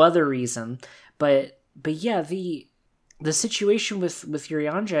no other reason. But yeah, the situation with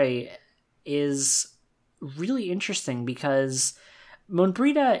Urianger is really interesting because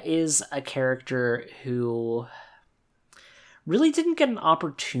Monbrita is a character who really didn't get an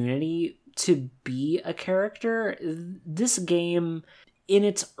opportunity to be a character. This game, in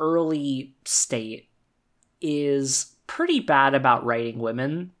its early state, is pretty bad about writing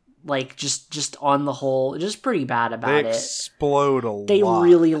women. Like, just on the whole, just pretty bad about it. They explode a lot. They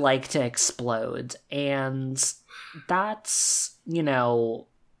really like to explode. And that's,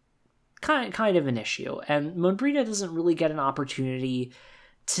 kind of an issue. And Monbrita doesn't really get an opportunity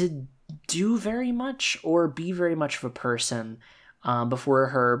to do very much or be very much of a person before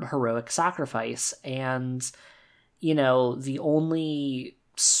her heroic sacrifice. And, the only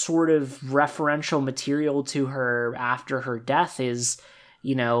sort of referential material to her after her death is,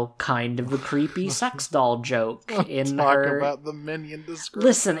 kind of a creepy sex doll joke in her. About the minion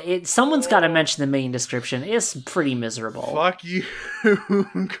description. Listen, someone's got to mention the main description. It's pretty miserable. Fuck you,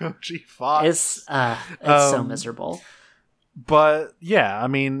 Koji Fox. It's so miserable. But yeah, I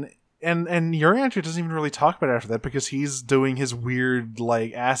mean, and Urianger doesn't even really talk about it after that because he's doing his weird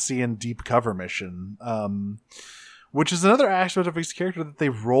like Asian deep cover mission. Which is another aspect of his character that they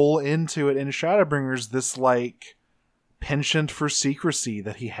roll into it in Shadowbringers, this like penchant for secrecy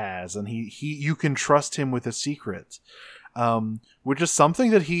that he has, and he you can trust him with a secret, which is something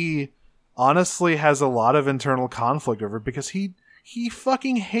that he honestly has a lot of internal conflict over because he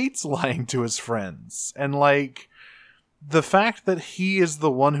fucking hates lying to his friends, and like the fact that he is the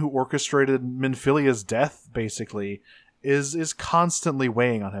one who orchestrated Minfilia's death basically is constantly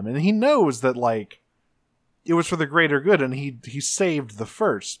weighing on him, and he knows that like it was for the greater good, and he saved the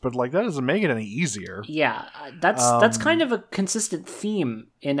first, but like that doesn't make it any easier. Yeah, that's kind of a consistent theme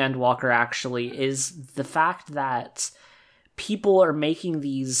in Endwalker. Actually, is the fact that people are making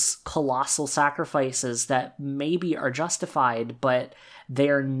these colossal sacrifices that maybe are justified, but they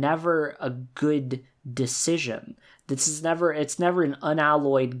are never a good decision. It's never an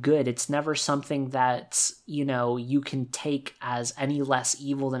unalloyed good. It's never something that, you can take as any less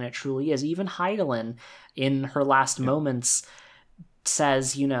evil than it truly is. Even Heidelin, in her last moments,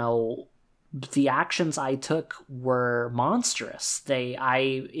 says, the actions I took were monstrous.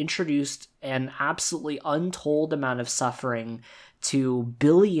 I introduced an absolutely untold amount of suffering to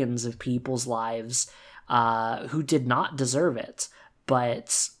billions of people's lives who did not deserve it.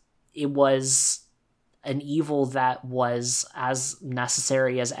 But it was an evil that was as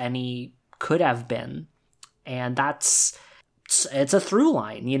necessary as any could have been. And it's a through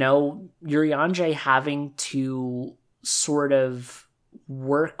line, Urianger having to sort of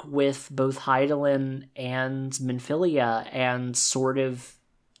work with both Heidelin and Minfilia, and sort of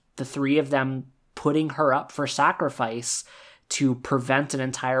the three of them putting her up for sacrifice to prevent an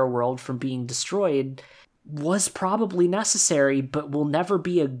entire world from being destroyed was probably necessary, but will never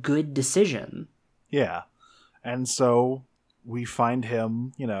be a good decision. Yeah. And so we find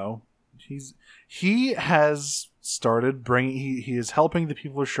him, he has started he is helping the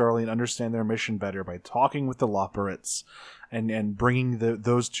people of Charlene understand their mission better by talking with the Loporrits and bringing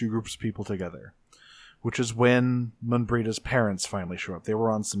those two groups of people together, which is when Monbrita's parents finally show up. They were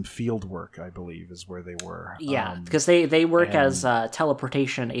on some field work, I believe, is where they were. Yeah, because they work as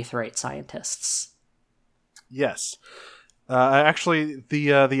teleportation aetheryte scientists. Yes. Actually,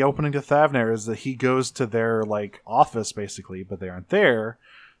 the opening to Thavnair is that he goes to their like office basically, but they aren't there.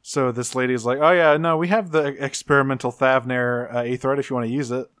 So this lady's like, "Oh yeah, no, we have the experimental Thavnair aetheryte if you want to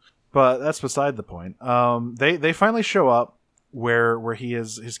use it." But that's beside the point. They finally show up where he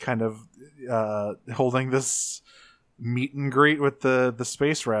is kind of holding this meet and greet with the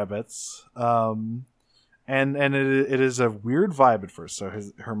space rabbits. And it is a weird vibe at first. So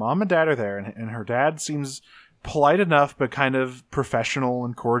her mom and dad are there, and her dad seems polite enough, but kind of professional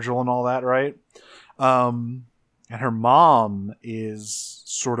and cordial and all that, right? And her mom is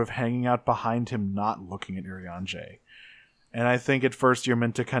sort of hanging out behind him, not looking at Urianger. And I think at first you're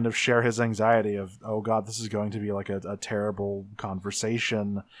meant to kind of share his anxiety of, oh god, this is going to be like a terrible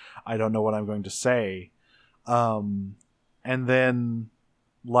conversation. I don't know what I'm going to say. And then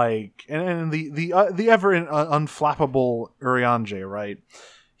like, and the ever unflappable Urianger, right?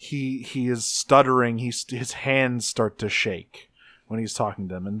 He is stuttering. His hands start to shake when he's talking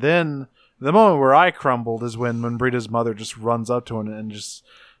to them. And then the moment where I crumbled is when Monbrita's mother just runs up to him and just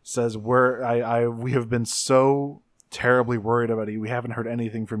says, we have been so terribly worried about you. We haven't heard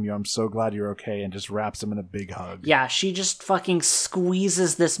anything from you. I'm so glad you're okay," and just wraps him in a big hug. Yeah, she just fucking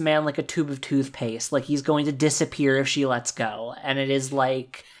squeezes this man like a tube of toothpaste, like he's going to disappear if she lets go. And it is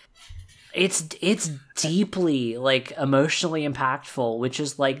like, it's deeply like emotionally impactful, which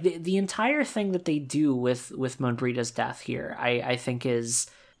is like the entire thing that they do with Monbrita's death here. I think is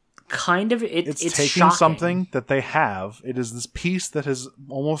kind of it's taking shocking. Something that they have. It is this piece that has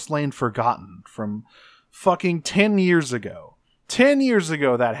almost lain forgotten from fucking 10 years ago. 10 years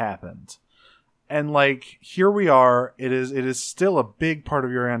ago that happened. And like, here we are. It is still a big part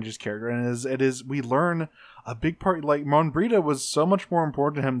of Urianger's character, and it is we learn a big part. Like, Monbrita was so much more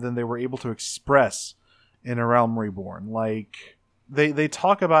important to him than they were able to express in A Realm Reborn. Like, they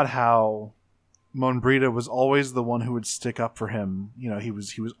talk about how Monbrita was always the one who would stick up for him. You know, he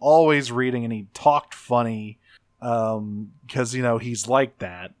was always reading, and he talked funny, because, you know, he's like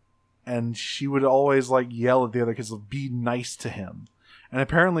that. And she would always like yell at the other kids, be nice to him. And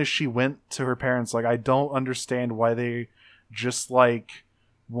apparently she went to her parents like, "I don't understand why they just like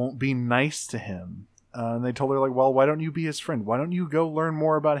won't be nice to him." And they told her like, "Well, why don't you be his friend? Why don't you go learn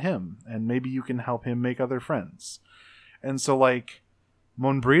more about him? And maybe you can help him make other friends." And so like,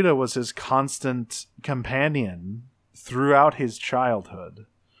 Monbrita was his constant companion throughout his childhood.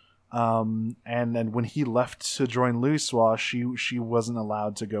 And when he left to join Luswa, she wasn't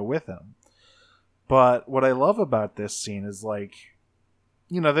allowed to go with him. But what I love about this scene is like,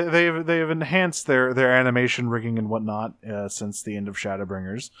 you know, they've enhanced their animation rigging and whatnot since the end of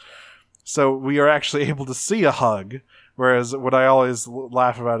Shadowbringers. So we are actually able to see a hug. Whereas what I always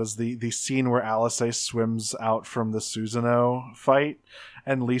laugh about is the scene where Alice swims out from the Susanoo fight,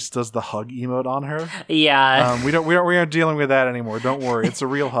 and Lise does the hug emote on her. Yeah. We aren't dealing with that anymore. Don't worry, it's a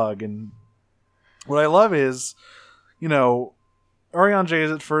real hug. And what I love is, you know, Urianger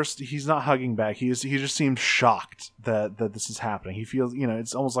is at first, he's not hugging back. He just seems shocked that this is happening. He feels, you know,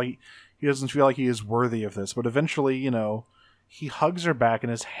 it's almost like he doesn't feel like he is worthy of this. But eventually, you know, he hugs her back, and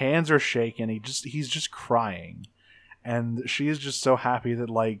his hands are shaking. He's just crying. And she is just so happy that,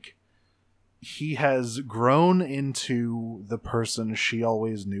 like, he has grown into the person she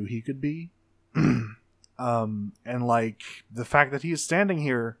always knew he could be. And, like, the fact that he is standing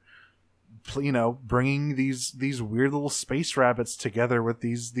here, you know, bringing these weird little space rabbits together with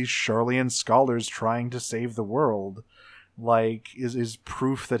these Charlian scholars trying to save the world, like, is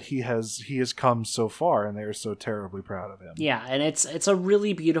proof that he has come so far, and they are so terribly proud of him. Yeah, and it's a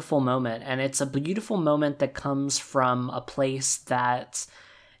really beautiful moment, and it's a beautiful moment that comes from a place that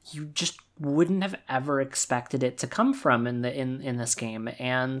you just wouldn't have ever expected it to come from in this game.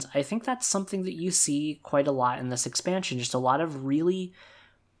 And I think that's something that you see quite a lot in this expansion, just a lot of really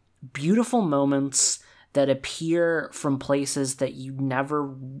beautiful moments that appear from places that you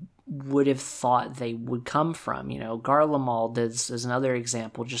never would have thought they would come from. You know, Garlemald is another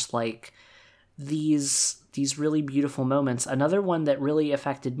example, just like these really beautiful moments. Another one that really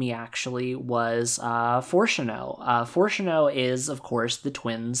affected me actually was Fortuno. Fortuno is, of course, the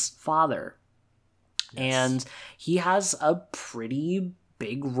twins' father. Yes. And he has a pretty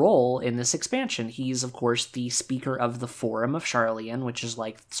big role in this expansion. He's, of course, the speaker of the Forum of Charlian, which is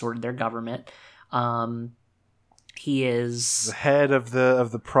like sort of their government. He is the head of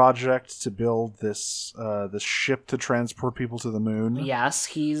the project to build this ship to transport people to the moon. Yes,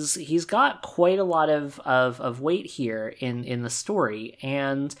 he's got quite a lot of weight here in the story,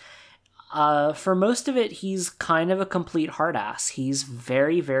 and for most of it, he's kind of a complete hard ass. He's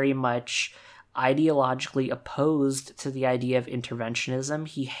very, very much ideologically opposed to the idea of interventionism.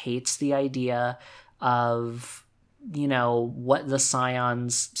 He hates the idea of, you know, what the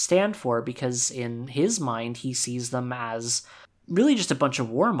Scions stand for, because in his mind, he sees them as really just a bunch of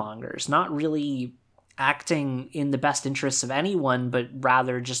warmongers, not really acting in the best interests of anyone, but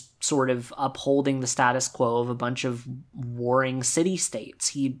rather just sort of upholding the status quo of a bunch of warring city-states.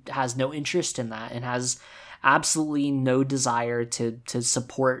 He has no interest in that and has absolutely no desire to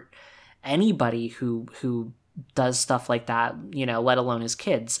support anybody who does stuff like that, you know, let alone his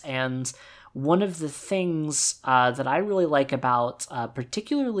kids. And one of the things that I really like about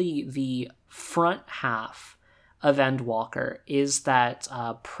particularly the front half of Endwalker is that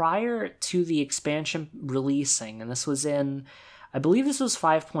prior to the expansion releasing, and this was in, I believe this was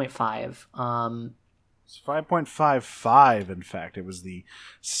 5.5. It's 5.55, in fact. It was the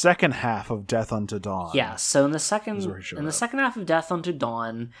second half of Death Unto Dawn. Yeah, so in the second half of Death Unto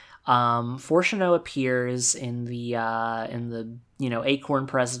Dawn, Fortuno appears in the you know, Acorn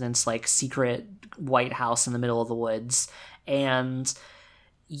President's like secret White House in the middle of the woods, and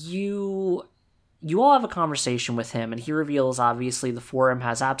you you all have a conversation with him, and he reveals, obviously, the Forum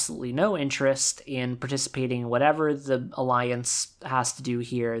has absolutely no interest in participating in whatever the Alliance has to do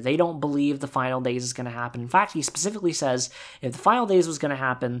here. They don't believe the Final Days is going to happen. In fact, he specifically says if the Final Days was going to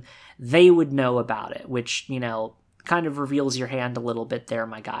happen, they would know about it, which, kind of reveals your hand a little bit there,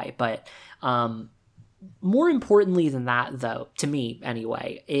 my guy. But more importantly than that, though, to me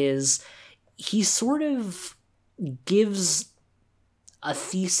anyway, is he sort of gives a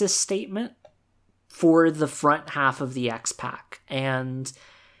thesis statement for the front half of the X-Pack. And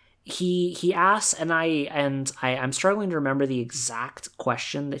he asks, and I'm struggling to remember the exact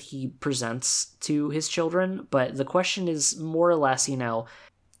question that he presents to his children, but the question is more or less,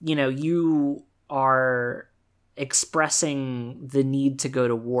 you are expressing the need to go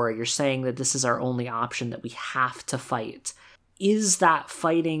to war. You're saying that this is our only option, that we have to fight. Is that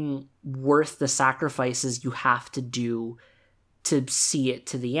fighting worth the sacrifices you have to do to see it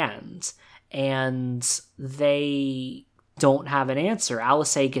to the end? And they don't have an answer.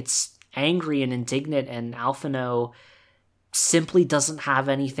 Alisei gets angry and indignant, and Alphino simply doesn't have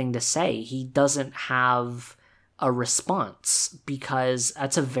anything to say. He doesn't have a response, because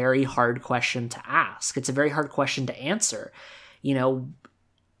that's a very hard question to ask. It's a very hard question to answer.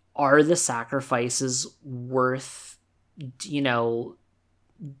 Are the sacrifices worth, the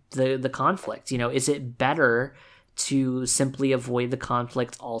conflict? Is it better to simply avoid the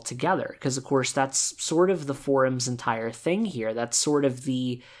conflict altogether? Because, of course, that's sort of the Forum's entire thing here. That's sort of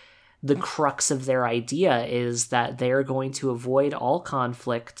the crux of their idea, is that they're going to avoid all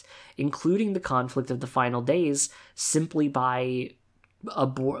conflict, including the conflict of the Final Days, simply by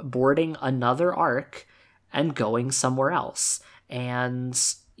boarding another arc and going somewhere else. And,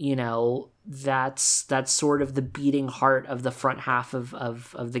 that's sort of the beating heart of the front half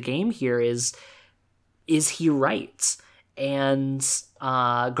of the game here is he right? And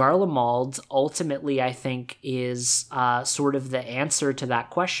Garlemald ultimately, I think, is sort of the answer to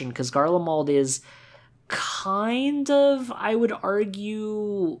that question, because Garlemald is kind of, I would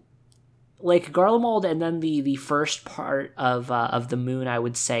argue, like Garlemald, and then the first part of the Moon, I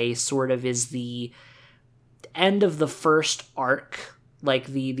would say, sort of is the end of the first arc, like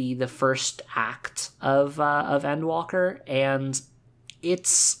the first act of Endwalker, and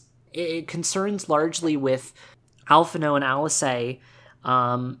it concerns largely with Alphino and Alisei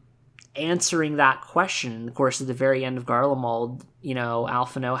answering that question. Of course, at the very end of Garlemald,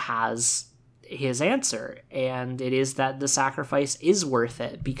 Alphino has his answer, and it is that the sacrifice is worth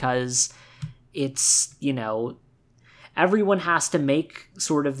it, because it's, everyone has to make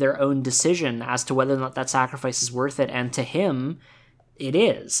sort of their own decision as to whether or not that sacrifice is worth it, and to him, it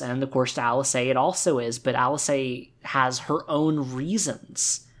is. And of course, to Alisei, it also is, but Alisei has her own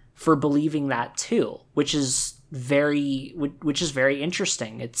reasons for believing that too, which is very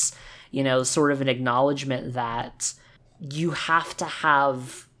interesting. It's, sort of an acknowledgement that you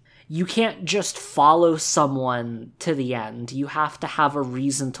can't just follow someone to the end. You have to have a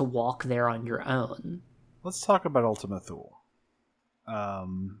reason to walk there on your own. Let's talk about Ultima Thule,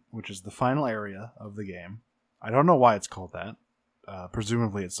 which is the final area of the game. I don't know why it's called that.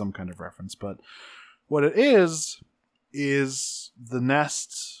 Presumably it's some kind of reference, but what it is the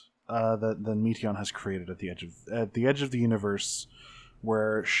nest that Meteion has created at the edge of the universe,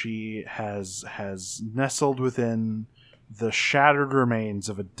 where she has nestled within the shattered remains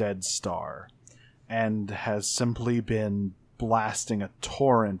of a dead star, and has simply been blasting a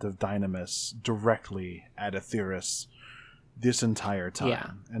torrent of dynamis directly at Aetheris this entire time.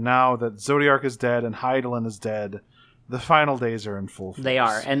 Yeah. And now that Zodiark is dead and Hydaelyn is dead, the Final Days are in full force. They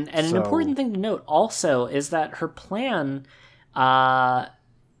are. And an important thing to note also is that her plan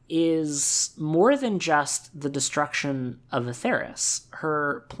is more than just the destruction of Aetheris.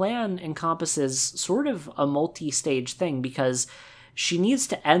 Her plan encompasses sort of a multi-stage thing, because she needs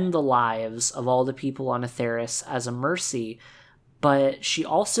to end the lives of all the people on Aetheris as a mercy, but she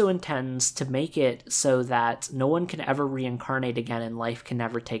also intends to make it so that no one can ever reincarnate again and life can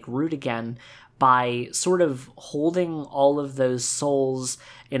never take root again, by sort of holding all of those souls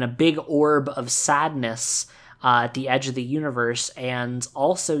in a big orb of sadness at the edge of the universe, and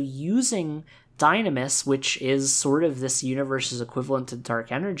also using Dynamis, which is sort of this universe's equivalent to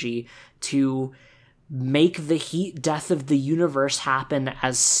dark energy, to make the heat death of the universe happen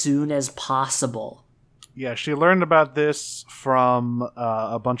as soon as possible. Yeah, she learned about this from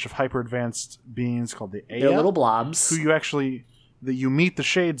a bunch of hyper-advanced beings called the Aya. They're little blobs. Who you meet the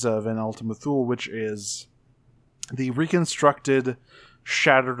shades of in Ultima Thule, which is the reconstructed,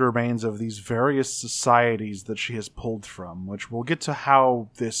 shattered remains of these various societies that she has pulled from, which we'll get to how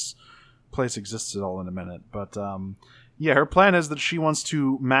this place existed all in a minute. But Yeah, her plan is that she wants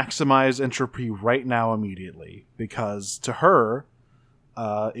to maximize entropy right now, immediately, because to her,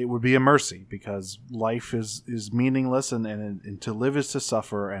 it would be a mercy, because life is meaningless, and to live is to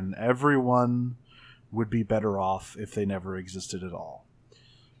suffer, and everyone would be better off if they never existed at all.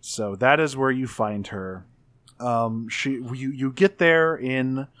 So that is where you find her. You get there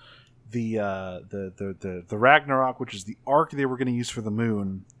in the Ragnarok, which is the arc they were going to use for the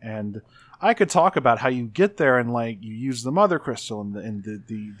moon, and I could talk about how you get there and you use the Mother Crystal, and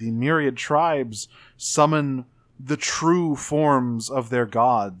the myriad tribes summon the true forms of their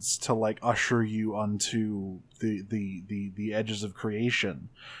gods to usher you onto the edges of creation,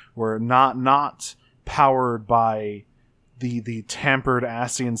 where not powered by the tampered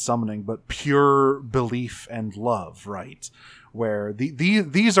Ascian summoning, but pure belief and love, right? Where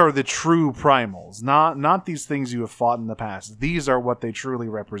these are the true primals, not these things you have fought in the past. These are what they truly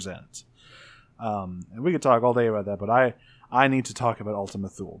represent. And we could talk all day about that, but I need to talk about Ultima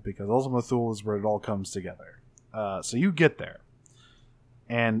Thule, because Ultima Thule is where it all comes together. So you get there,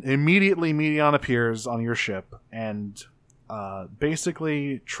 and immediately Meteon appears on your ship and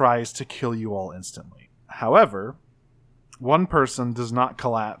basically tries to kill you all instantly. However, one person does not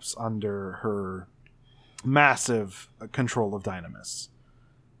collapse under her massive control of Dynamis.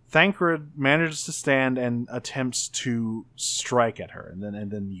 Thancred manages to stand and attempts to strike at her, and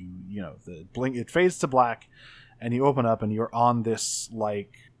then the blink, it fades to black, and you open up and you're on this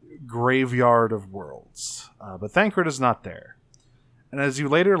graveyard of worlds. But Thancred is not there, and as you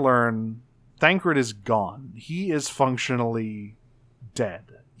later learn, Thancred is gone. He is functionally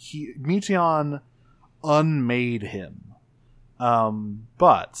dead. Meteon unmade him.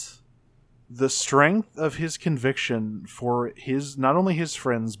 But the strength of his conviction for not only his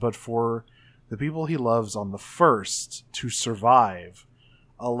friends, but for the people he loves on the First to survive,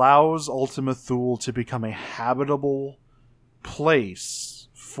 allows Ultima Thule to become a habitable place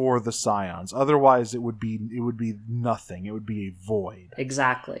for the Scions. Otherwise, it would be nothing. It would be a void.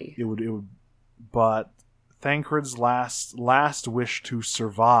 Exactly. It would. But Thancred's last wish to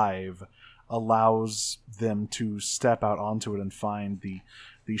survive allows them to step out onto it and find the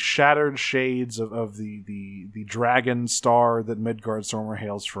shattered shades of the dragon star that Midgardstormer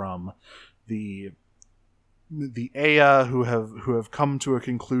hails from, the Aya who have come to a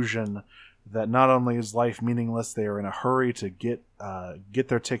conclusion that not only is life meaningless, they are in a hurry to get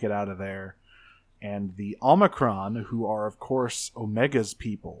their ticket out of there, and the Omicron, who are of course Omega's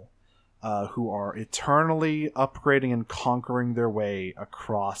people, who are eternally upgrading and conquering their way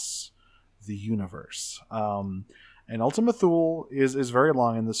across the universe. And Ultima Thule is very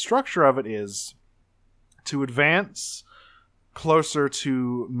long, and the structure of it is to advance closer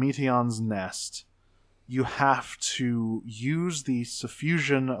to Meteon's nest. You have to use the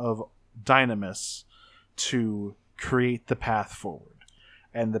suffusion of Dynamis to create the path forward.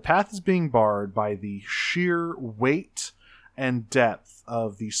 And the path is being barred by the sheer weight and depth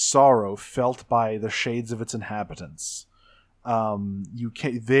of the sorrow felt by the shades of its inhabitants. They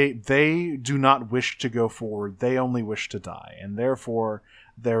do not wish to go forward. They only wish to die, and therefore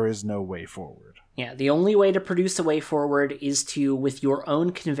there is no way forward. Yeah, the only way to produce a way forward is to, with your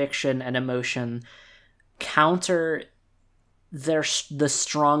own conviction and emotion, counter the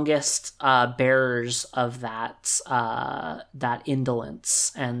strongest bearers of that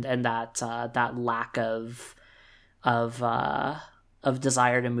indolence and that lack of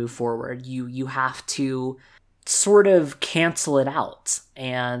desire to move forward. You have to sort of cancel it out,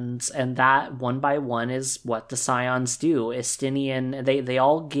 and that one by one is what the Scions do. Estinian, they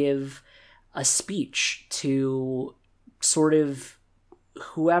all give a speech to sort of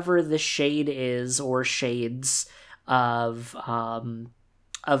whoever the shade is or shades of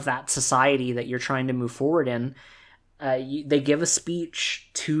that society that you're trying to move forward in. They give a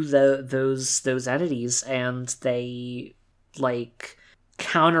speech to those entities, and they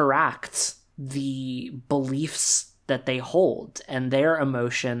counteract the beliefs that they hold, and their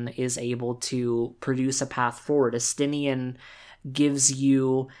emotion is able to produce a path forward. Estinian gives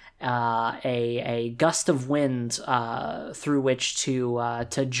you a gust of wind through which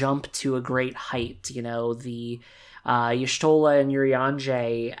to jump to a great height. The Y'shtola and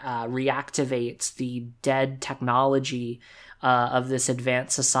Urianger reactivates the dead technology of this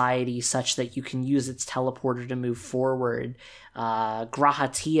advanced society such that you can use its teleporter to move forward.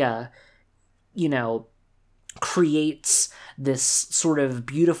 Grahatia, creates this sort of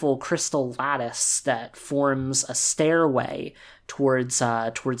beautiful crystal lattice that forms a stairway towards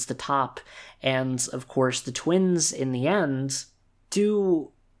the top. And of course, the twins in the end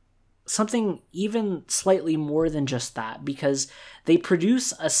do something even slightly more than just that, because they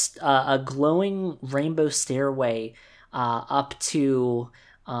produce a glowing rainbow stairway up to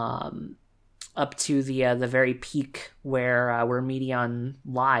the very peak where Medion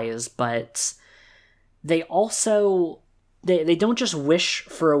lies, but they also they don't just wish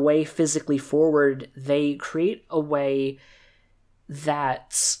for a way physically forward. They create a way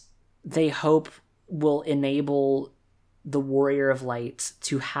that they hope will enable the Warrior of Light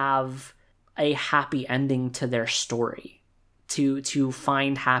to have a happy ending to their story, to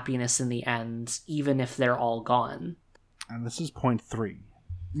find happiness in the end, even if they're all gone. And this is point 3.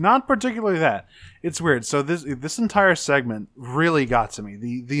 Not particularly that. It's weird. So this entire segment really got to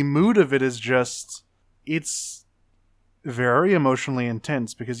me. The mood of it is just, it's very emotionally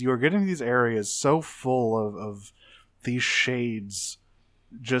intense because you are getting these areas so full of these shades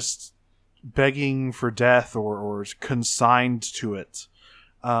just begging for death or consigned to it.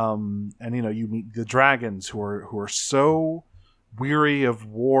 And you meet the dragons who are so weary of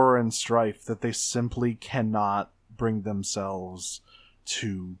war and strife that they simply cannot bring themselves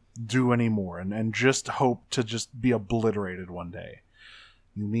to do anymore and just hope to just be obliterated one day.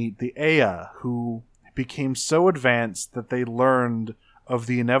 You meet the Aya, who became so advanced that they learned of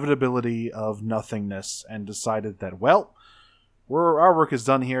the inevitability of nothingness and decided that, well, our work is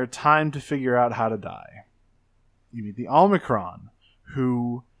done here, time to figure out how to die. You meet the Omicron,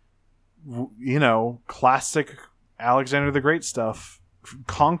 who, classic Alexander the Great stuff,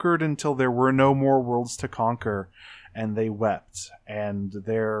 conquered until there were no more worlds to conquer, and they wept. And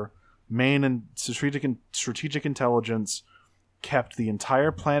their main and strategic intelligence kept the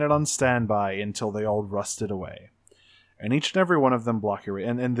entire planet on standby until they all rusted away. And each and every one of them block your way.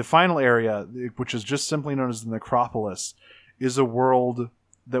 And the final area, which is just simply known as the Necropolis, is a world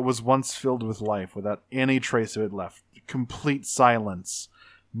that was once filled with life without any trace of it left. Complete silence.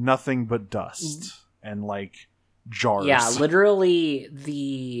 Nothing but dust. And, jars. Yeah, literally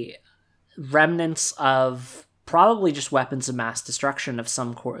the remnants of probably just weapons of mass destruction of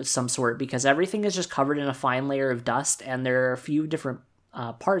some sort, because everything is just covered in a fine layer of dust, and there are a few different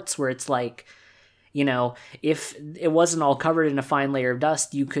parts where it's if it wasn't all covered in a fine layer of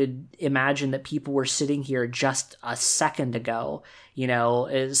dust, you could imagine that people were sitting here just a second ago.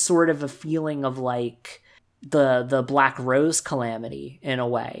 Is sort of a feeling of the Black Rose calamity in a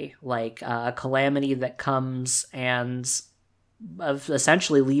way, a calamity that comes and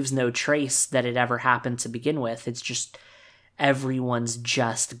essentially leaves no trace that it ever happened to begin with. It's just everyone's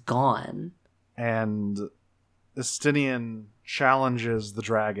just gone. And Estinian challenges the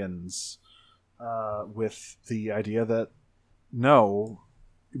dragons with the idea that no,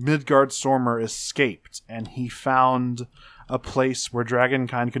 Midgard Stormer escaped, and he found a place where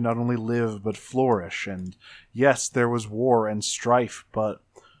dragonkind could not only live but flourish. And yes, there was war and strife, but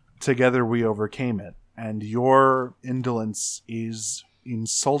together we overcame it. And your indolence is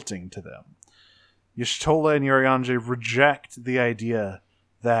insulting to them. Y'shtola and Urianger reject the idea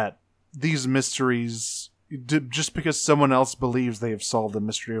that these mysteries, just because someone else believes they have solved the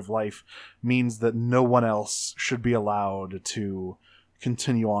mystery of life, means that no one else should be allowed to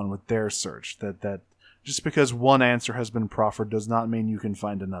continue on with their search. That just because one answer has been proffered does not mean you can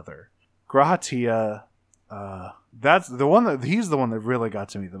find another. Grahatia, he's the one that really got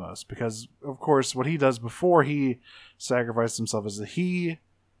to me the most, because of course what he does before he sacrificed himself is that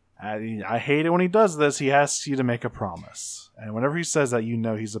I hate it when he does this, he asks you to make a promise. And whenever he says that,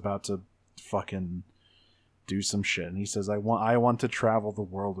 he's about to fucking do some shit. And he says, I want to travel the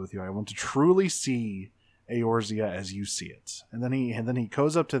world with you. I want to truly see Eorzea as you see it. And then he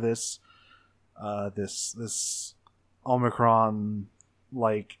goes up to this Omicron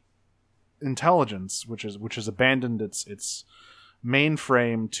intelligence, which has abandoned its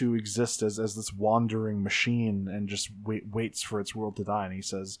mainframe to exist as this wandering machine and just waits for its world to die. And he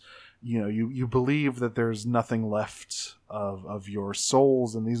says, you believe that there's nothing left of your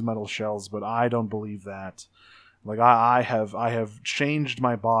souls in these metal shells, but I don't believe that. I have changed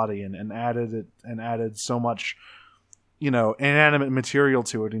my body and added so much inanimate material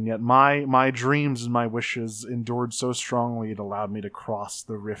to it, and yet my dreams and my wishes endured so strongly it allowed me to cross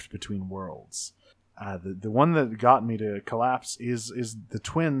the rift between worlds. The one that got me to collapse is the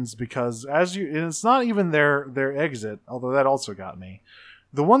twins, because and it's not even their exit, although that also got me.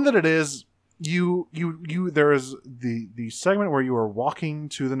 The one that it is, there is the segment where you are walking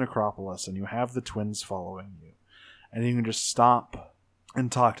to the necropolis and you have the twins following you, and you can just stop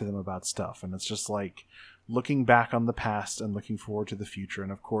and talk to them about stuff, and it's just looking back on the past and looking forward to the future.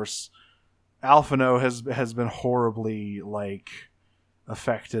 And of course, Alphino has been horribly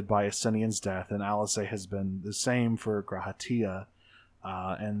affected by Asenian's death, and Alice has been the same for Grahatia.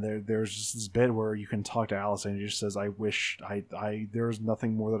 And there's just this bit where you can talk to Alice, and he just says, "I wish there was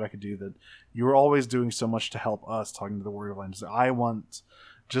nothing more that I could do. That you were always doing so much to help us." Talking to the Warrior of Light, I want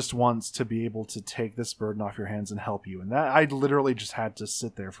just once to be able to take this burden off your hands and help you. And that I literally just had to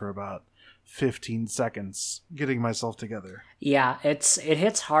sit there for about 15 seconds getting myself together. Yeah, it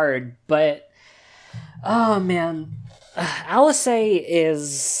hits hard, but oh man, Alice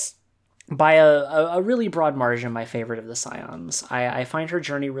is by a really broad margin my favorite of the Scions. I find her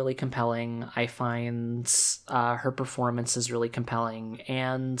journey really compelling. I find her performances really compelling,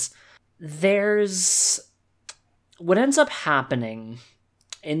 and there's what ends up happening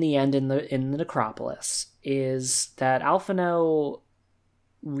in the end in the necropolis is that Alphino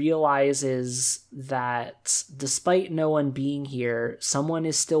realizes that despite no one being here, someone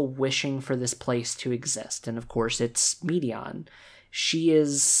is still wishing for this place to exist. And of course, it's Meteon. She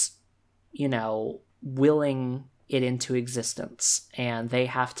is, willing it into existence, and they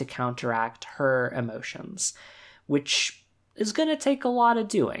have to counteract her emotions, which is going to take a lot of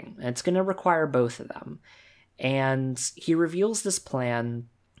doing. It's going to require both of them. And he reveals this plan,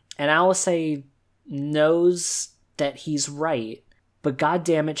 and Alice knows that he's right, but god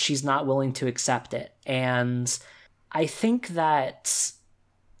damn it, she's not willing to accept it. And I think that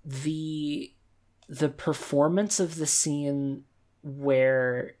the performance of the scene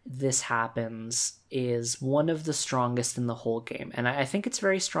where this happens is one of the strongest in the whole game. And I think it's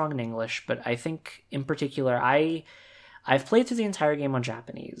very strong in English, but I think in particular, I've played through the entire game on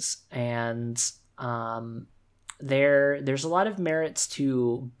Japanese, and there's a lot of merits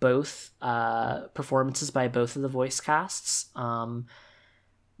to both performances by both of the voice casts,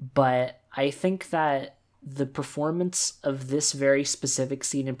 but I think that the performance of this very specific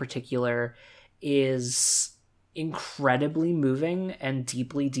scene in particular is incredibly moving and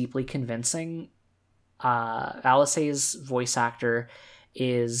deeply, deeply convincing. Alice's voice actor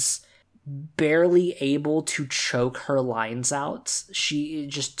is barely able to choke her lines out. She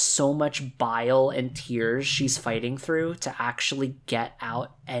just so much bile and tears she's fighting through to actually get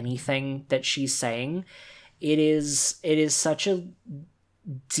out anything that she's saying. It is such a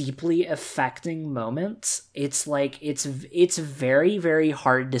deeply affecting moment. It's like it's very, very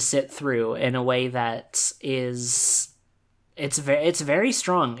hard to sit through in a way that is it's very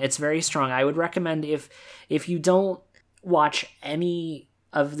strong. It's very strong. I would recommend if you don't watch any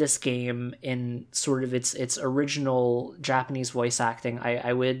of this game in sort of its original Japanese voice acting,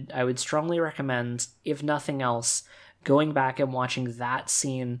 I would strongly recommend, if nothing else, going back and watching that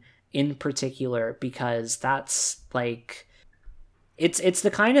scene in particular, because that's like it's the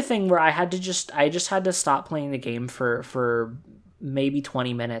kind of thing where I just had to stop playing the game for maybe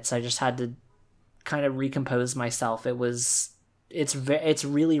 20 minutes. I just had to kind of recompose myself. It's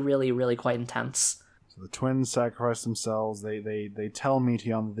really, really, really quite intense. So the twins sacrifice themselves. They tell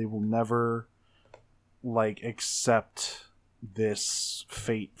Meteon that they will never accept this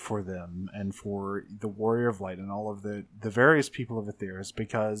fate for them and for the Warrior of Light and all of the various people of Aetheris,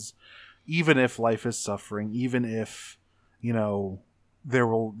 because even if life is suffering, even if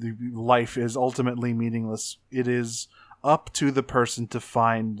life is ultimately meaningless, it is up to the person to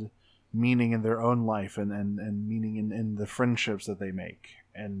find meaning in their own life and meaning in the friendships that they make.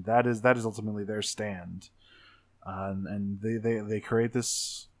 And that is ultimately their stand. And they create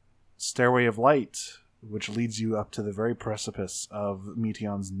this stairway of light, which leads you up to the very precipice of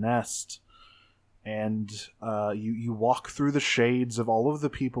Meteon's nest. And you walk through the shades of all of the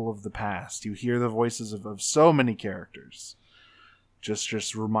people of the past. You hear the voices of so many characters,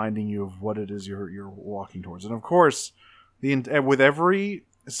 just reminding you of what it is you're walking towards. And of course, with every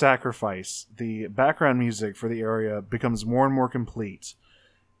sacrifice, the background music for the area becomes more and more complete.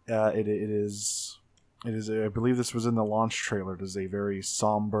 It is I believe this was in the launch trailer. It is a very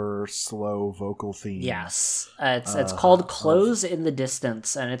somber, slow vocal theme. Yes, it's called "Close in the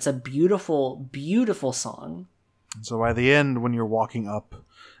Distance," and it's a beautiful, beautiful song. So by the end, when you're walking up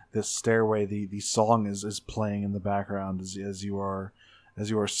this stairway, the song is playing in the background as you are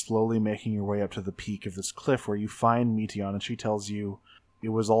slowly making your way up to the peak of this cliff, where you find Meteon, and she tells you, "It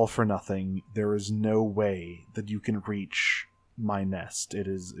was all for nothing. There is no way that you can reach my nest.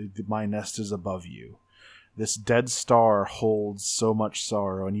 My nest is above you. This dead star holds so much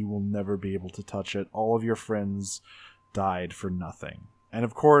sorrow, and you will never be able to touch it. All of your friends died for nothing." And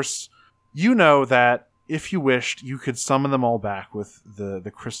of course, you know that if you wished, you could summon them all back with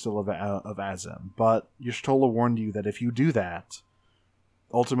the Crystal of Azem. But Y'shtola warned you that if you do that,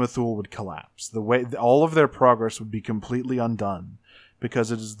 Ultima Thule would collapse. All of their progress would be completely undone,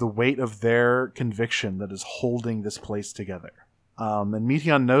 because it is the weight of their conviction that is holding this place together. And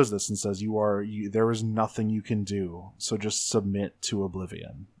Meteon knows this and says, there is nothing you can do, so just submit to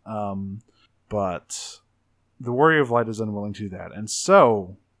oblivion. But the Warrior of Light is unwilling to do that. And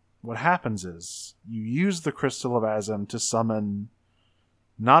so, what happens is, you use the Crystal of Azem to summon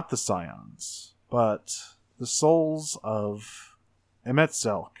not the Scions, but the souls of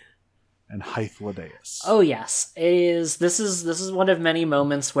Emet-Selch and Hythlodaeus. Oh yes, it is. This is one of many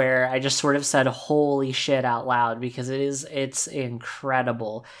moments where I just sort of said "Holy shit" out loud, because it's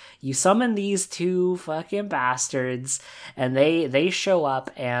incredible. You summon these two fucking bastards, and they show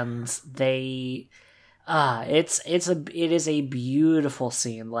up, and it is a beautiful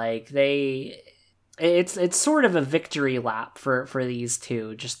scene. Like it's sort of a victory lap for these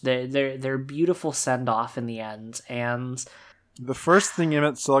two. Just their beautiful send off in the end. And the first thing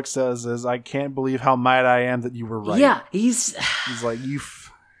Emet-Selch says is, "I can't believe how mad I am that you were right." Yeah, he's like, he's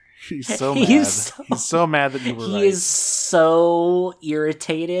so mad. He's so mad that you were right. He is so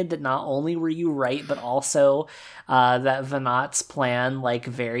irritated that not only were you right, but also that Venat's plan, like,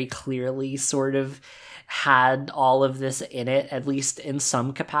 very clearly sort of had all of this in it, at least in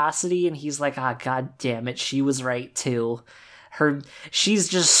some capacity. And he's like, god damn it, she was right too. She's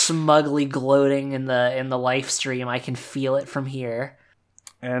just smugly gloating in the live stream. I can feel it from here.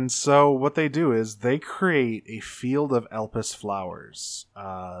 And so what they do is they create a field of Elpis flowers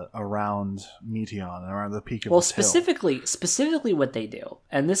around Meteon, around the peak of this hill. Specifically what they do,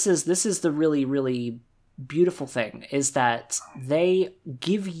 and this is the really, really beautiful thing, is that they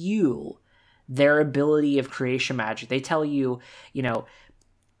give you their ability of creation magic. They tell you,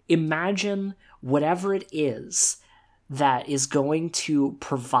 imagine whatever it is that is going to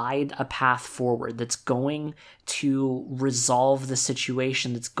provide a path forward, that's going to resolve the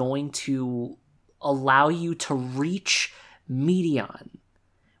situation, that's going to allow you to reach Meteon.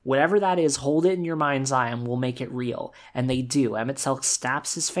 Whatever that is, hold it in your mind's eye and we'll make it real. And they do. Emet-Selch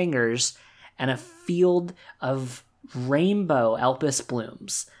snaps his fingers, and a field of rainbow Elpis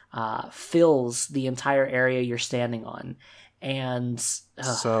blooms fills the entire area you're standing on. And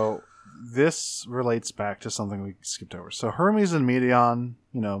so this relates back to something we skipped over. So Hermes and Meteon,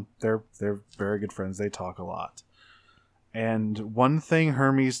 they're very good friends. They talk a lot. And one thing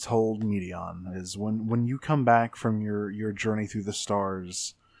Hermes told Meteon is, when you come back from your journey through the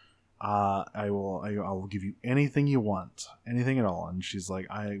stars, I will give you anything you want, anything at all. And she's like,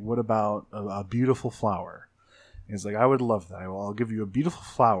 what about a beautiful flower? And he's like, I would love that. I'll give you a beautiful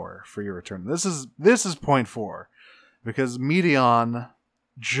flower for your return. This is point 4, because Meteon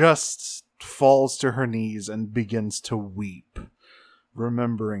just falls to her knees and begins to weep,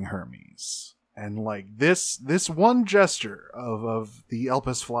 remembering Hermes. And like this one gesture of the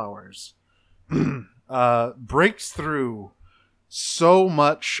Elpis flowers breaks through so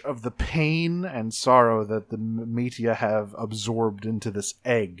much of the pain and sorrow that the Metea have absorbed into this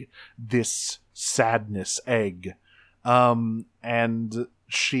egg, this sadness egg. And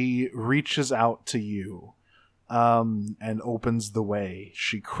she reaches out to you. And opens the way.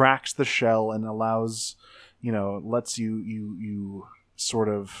 She cracks the shell and allows, lets you sort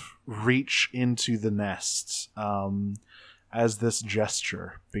of reach into the nest as this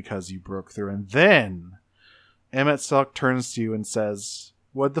gesture, because you broke through. And then Emet-Selch turns to you and says,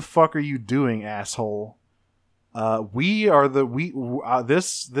 "What the fuck are you doing, asshole? This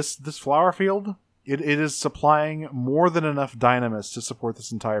flower field. It is supplying more than enough dynamis to support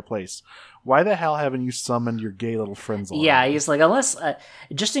this entire place. Why the hell haven't you summoned your gay little friends already?" Yeah, he's like, unless,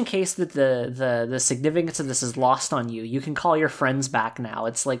 just in case that the significance of this is lost on you, you can call your friends back now.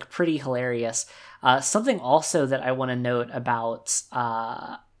 It's like pretty hilarious. Something also that I want to note about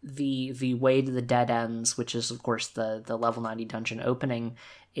the Way to the Dead Ends, which is of course the level 90 dungeon opening,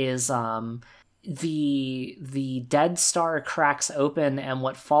 is the Dead Star cracks open, and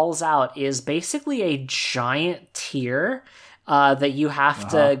what falls out is basically a giant tear that you have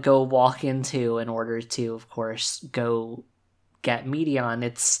to go walk into in order to, of course, go get Meteon.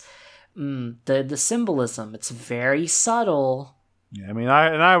 It's the symbolism. It's very subtle. Yeah, I mean,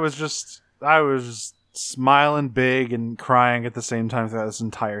 I was smiling big and crying at the same time throughout this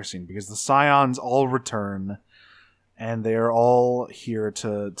entire scene, because the Scions all return, and they are all here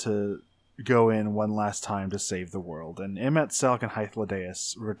to go in one last time to save the world. And Emet-Selch and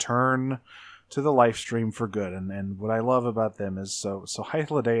Hythlodaeus return to the live stream for good. And what I love about them is, so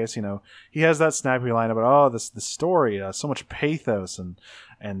Hythlodaeus, he has that snappy line about, the story, so much pathos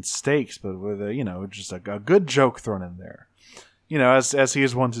and stakes, but with just a good joke thrown in there. As he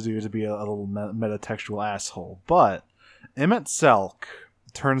is one to do, to be a little metatextual asshole. But Emet-Selch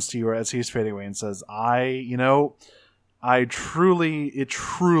turns to you as he's fading away and says, it truly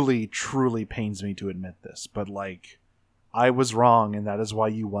pains me to admit this, but like, I was wrong, and that is why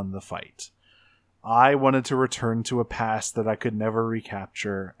you won the fight. I wanted to return to a past that I could never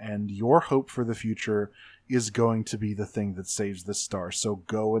recapture, and your hope for the future is going to be the thing that saves this star. So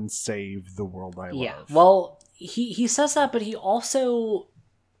go and save the world I love. Well, he says that, but he also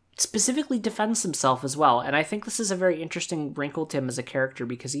specifically defends himself as well. And I think this is a very interesting wrinkle to him as a character,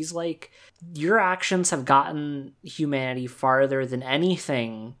 because he's like, your actions have gotten humanity farther than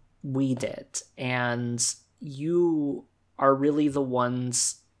anything we did. And you are really the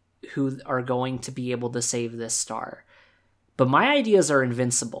ones who are going to be able to save this star. But my ideas are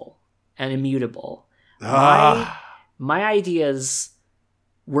invincible and immutable. My ideas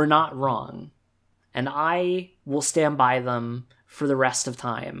were not wrong, and I will stand by them for the rest of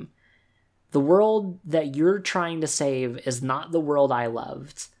time. The world that you're trying to save is not the world I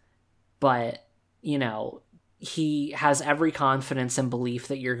loved, but, you know, he has every confidence and belief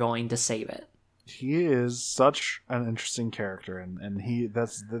that you're going to save it. He is such an interesting character, and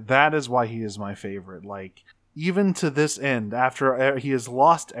that is why he is my favorite. Like, even to this end, after he has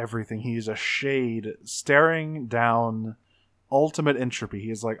lost everything, he is a shade staring down ultimate entropy.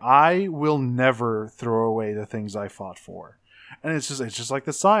 He is like, I will never throw away the things I fought for. And it's just like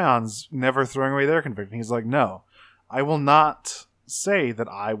the Scions never throwing away their conviction. He's like, no, I will not say that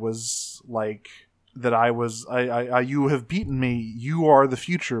I was like, that I was, you have beaten me, you are the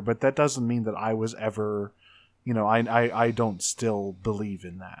future, but that doesn't mean that I was ever, you know, I don't still believe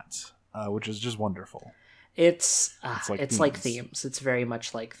in that, which is just wonderful. It's like themes. It's very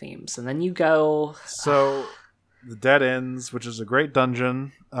much like themes. And then you go... So, the Dead Ends, which is a great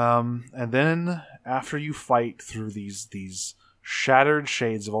dungeon, and then after you fight through these shattered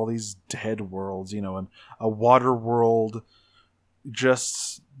shades of all these dead worlds, you know, and a water world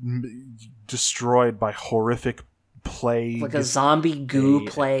just destroyed by horrific plague. Like a zombie goo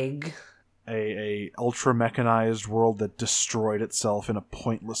plague. A ultra mechanized world that destroyed itself in a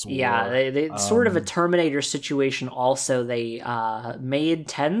pointless war. Yeah, they sort of a Terminator situation. Also, they made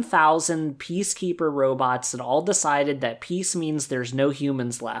 10,000 peacekeeper robots and all decided that peace means there's no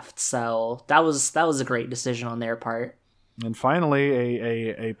humans left. So that was a great decision on their part. And finally,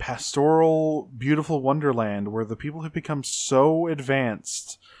 a pastoral, beautiful wonderland where the people have become so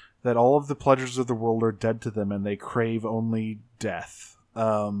advanced that all of the pleasures of the world are dead to them and they crave only death.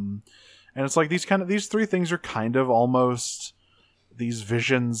 And it's like these three things are kind of almost these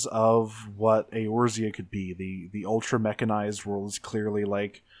visions of what Eorzea could be. The ultra mechanized world is clearly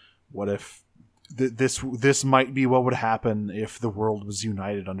like, what if this might be what would happen if the world was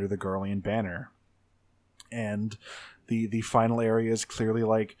united under the Garlean banner. And the final area is clearly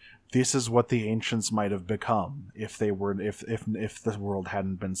like, this is what the ancients might have become if they were if the world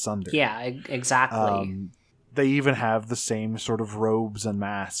hadn't been sundered. Yeah, exactly. They even have the same sort of robes and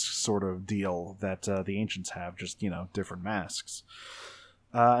masks sort of deal that the ancients have, just, you know, different masks.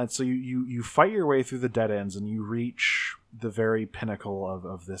 And so you fight your way through the Dead Ends, and you reach the very pinnacle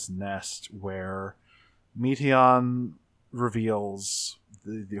of this nest where Meteon reveals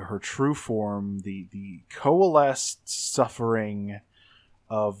her true form, the coalesced suffering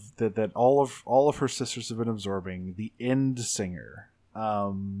of that all of her sisters have been absorbing, the End Singer.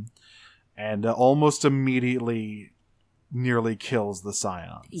 And almost immediately nearly kills the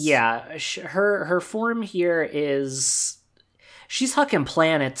Scions. Yeah, her form here is... she's hucking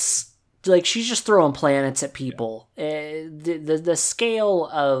planets. Like, she's just throwing planets at people. Yeah. The scale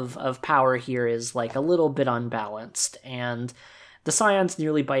of power here is, like, a little bit unbalanced. And the Scions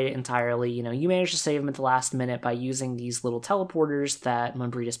nearly bite it entirely. You know, you manage to save them at the last minute by using these little teleporters that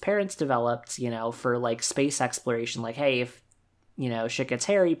Moenbryda's parents developed, you know, for, like, space exploration. Like, hey, if, you know, shit gets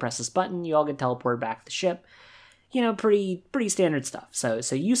hairy, press this button, you all get teleported back to the ship. You know, pretty standard stuff. So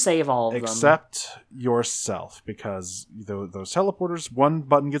you save all of them. Except yourself, because those teleporters, one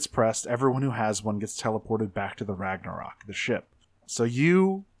button gets pressed, everyone who has one gets teleported back to the Ragnarok, the ship. So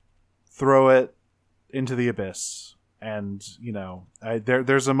you throw it into the abyss, and, you know,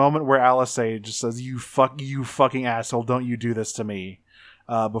 there's a moment where Alizé just says, you fucking asshole, don't you do this to me,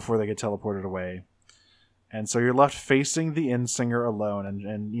 before they get teleported away. And so you're left facing the Endsinger alone,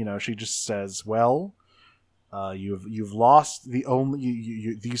 and you know, she just says, well, you've lost the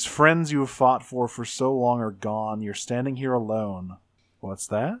only... these friends you have fought for so long are gone. You're standing here alone. What's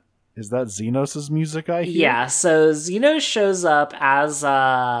that? Is that Xenos' music I hear? Yeah, so Xenos shows up as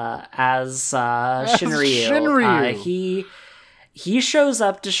Shinryu. Shinryu. He shows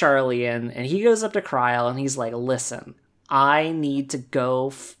up to Charlian, and he goes up to Kryl, and he's like, listen, I need to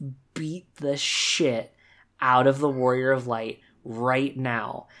go beat the shit out of the Warrior of Light right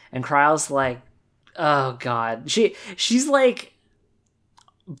now. And Kryl's like, oh god. She's like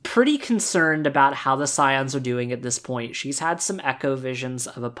pretty concerned about how the Scions are doing at this point. She's had some echo visions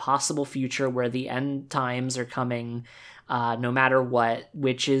of a possible future where the end times are coming no matter what,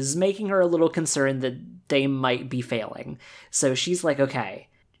 which is making her a little concerned that they might be failing. So she's like, okay,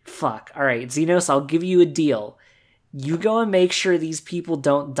 fuck, all right, Xenos, I'll give you a deal. You go and make sure these people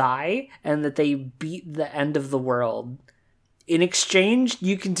don't die and that they beat the end of the world. In exchange,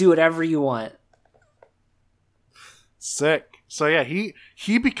 you can do whatever you want. Sick. So yeah,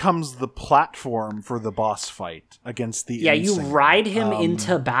 he becomes the platform for the boss fight against the you Insinger. ride him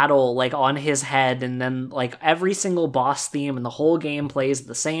into battle like on his head, and then like every single boss theme and the whole game plays at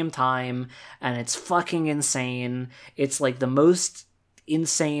the same time, and it's fucking insane. It's like the most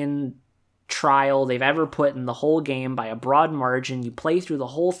insane trial they've ever put in the whole game by a broad margin. You play through the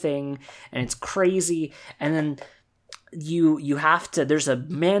whole thing and it's crazy, and then you have to, there's a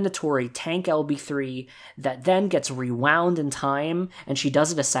mandatory tank LB3 that then gets rewound in time, and she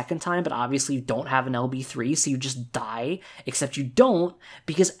does it a second time, but obviously you don't have an LB3, so you just die, except you don't,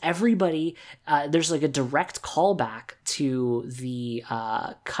 because everybody, there's like a direct callback to the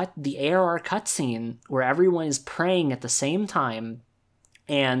ARR cutscene where everyone is praying at the same time,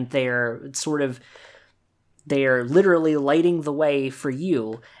 and they're literally lighting the way for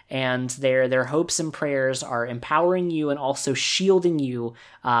you, and their hopes and prayers are empowering you and also shielding you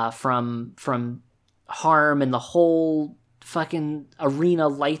from harm, and the whole fucking arena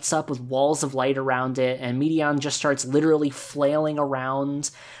lights up with walls of light around it, and Medion just starts literally flailing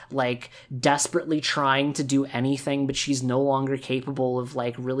around, like desperately trying to do anything, but she's no longer capable of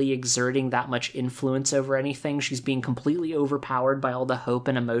like really exerting that much influence over anything. She's being completely overpowered by all the hope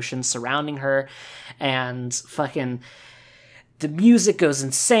and emotion surrounding her, and fucking the music goes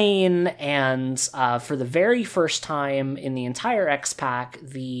insane, and for the very first time in the entire X-Pack,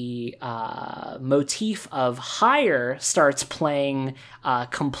 the motif of Higher starts playing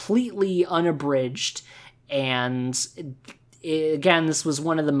completely unabridged, and again, this was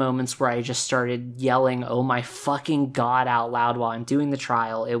one of the moments where I just started yelling, "Oh my fucking god," out loud while I'm doing the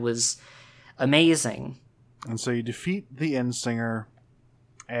trial. It was amazing. And so you defeat the Endsinger,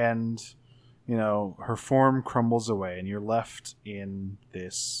 and you know, her form crumbles away, and you're left in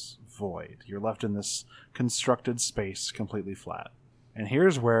this void. You're left in this constructed space, completely flat. And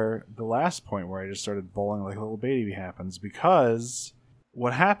here's where the last point where I just started bawling like a little baby happens, because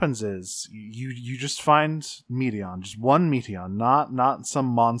what happens is you just find Meteon, just one Meteon, not some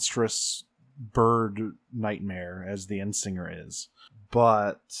monstrous bird nightmare as the Endsinger is,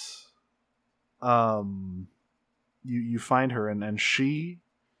 but you find her, and she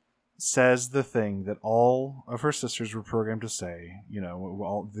says the thing that all of her sisters were programmed to say, you know,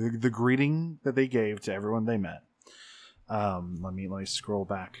 all the greeting that they gave to everyone they met. Let me scroll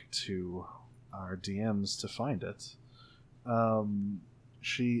back to our DMs to find it.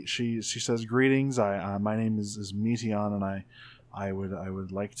 She says, "Greetings. My name is Meteon, and I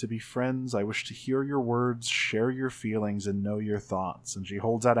would like to be friends. I wish to hear your words, share your feelings, and know your thoughts." And she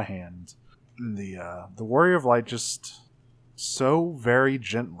holds out a hand. The Warrior of Light just so very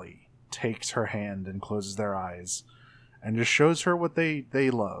gently takes her hand and closes their eyes, and just shows her what they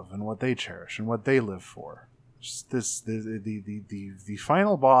love and what they cherish and what they live for. Just the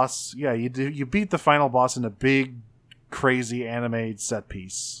final boss. Yeah, you beat the final boss in a big, crazy anime set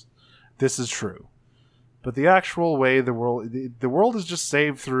piece. This is true, but the actual way the world is just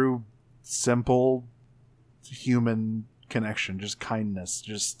saved through simple human connection, just kindness,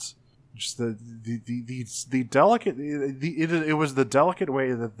 just the delicate. It was the delicate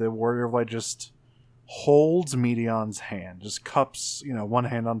way that the Warrior of Light just holds Meteon's hand, just cups, you know, one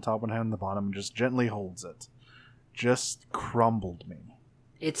hand on top, one hand on the bottom, and just gently holds it. Just crumbled me.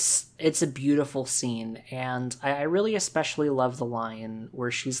 It's a beautiful scene, and I really especially love the line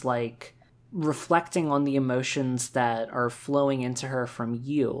where she's like reflecting on the emotions that are flowing into her from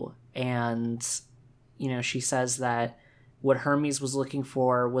you, and you know, she says that what Hermes was looking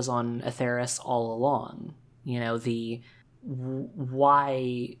for was on Atheris all along. You know, the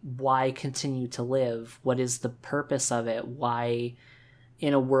why continue to live? What is the purpose of it? Why,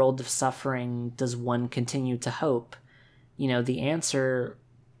 in a world of suffering, does one continue to hope? You know, the answer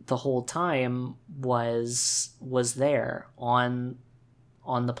the whole time was there on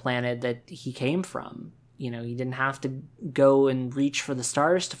the planet that he came from. You know, he didn't have to go and reach for the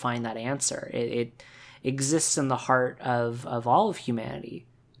stars to find that answer. It exists in the heart of all of humanity.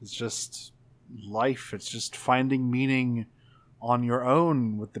 It's just life. It's just finding meaning on your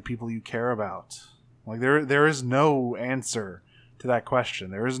own with the people you care about. Like there is no answer to that question.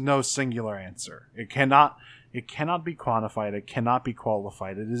 There is no singular answer. It cannot be quantified. It cannot be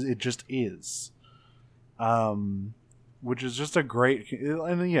qualified. It just is. which is just a great,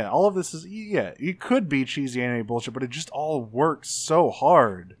 and yeah, all of this is, yeah, it could be cheesy anime bullshit, but it just all works so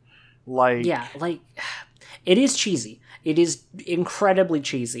hard. Like, yeah, like, it is cheesy. It is incredibly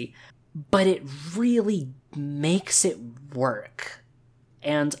cheesy, but it really makes it work.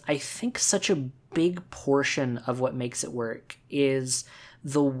 And I think such a big portion of what makes it work is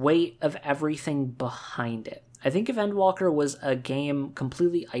the weight of everything behind it. I think if Endwalker was a game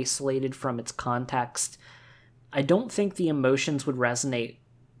completely isolated from its context, I don't think the emotions would resonate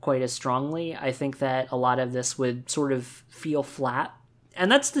quite as strongly. I think that a lot of this would sort of feel flat.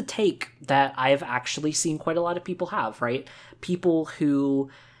 And that's the take that I've actually seen quite a lot of people have, right? People who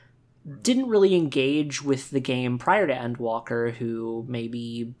didn't really engage with the game prior to Endwalker, who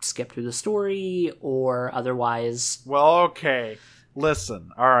maybe skipped through the story or otherwise. well, okay.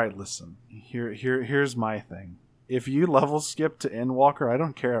 Listen. All right, listen. Here's my thing. If you level skip to Endwalker, I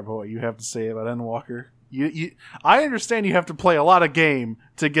don't care about what you have to say about Endwalker. I understand you have to play a lot of game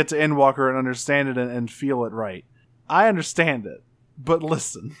to get to Endwalker and understand it and feel it right. I understand it. But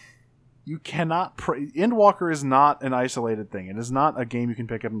listen, you cannot... Endwalker is not an isolated thing. It is not a game you can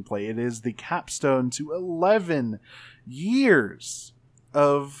pick up and play. It is the capstone to 11 years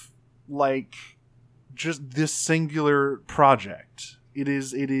of, like, just this singular project. It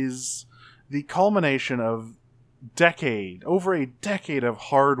is the culmination of over a decade of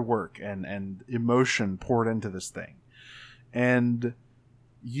hard work and emotion poured into this thing. And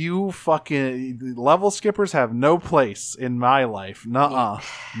you fucking level skippers have no place in my life. Nuh-uh.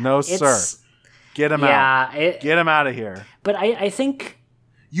 No, sir. Get him out. Get him out of here. But I think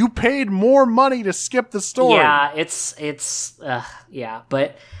you paid more money to skip the story. Yeah, yeah,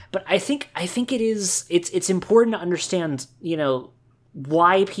 but I think it's important to understand, you know,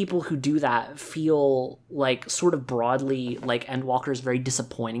 why people who do that feel like sort of broadly like Endwalker is very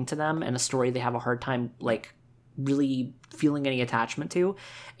disappointing to them and a story they have a hard time like really feeling any attachment to.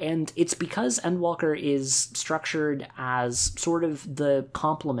 And it's because Endwalker is structured as sort of the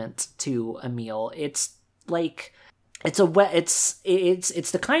complement to Emil. It's like it's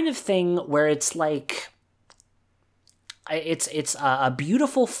the kind of thing where it's like it's a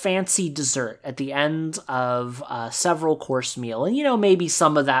beautiful fancy dessert at the end of a several course meal. And, you know, maybe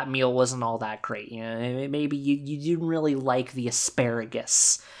some of that meal wasn't all that great. You know, maybe you didn't really like the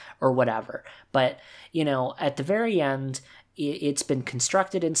asparagus or whatever. But, you know, at the very end, it's been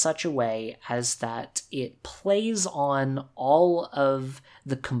constructed in such a way as that it plays on all of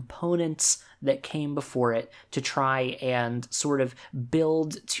the components that came before it to try and sort of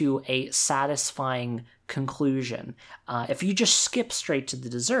build to a satisfying conclusion. If you just skip straight to the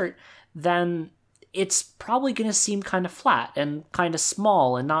dessert, then it's probably going to seem kind of flat and kind of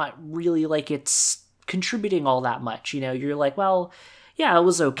small and not really like it's contributing all that much. You know, you're like, well, yeah, it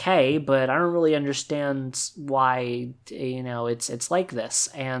was okay, but I don't really understand why, you know, it's like this.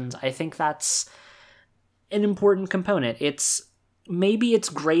 And I think that's an important component. It's maybe its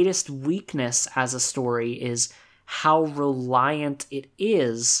greatest weakness as a story is how reliant it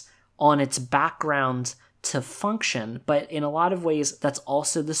is on its background to function, but in a lot of ways, that's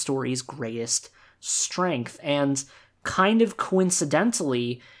also the story's greatest strength. And kind of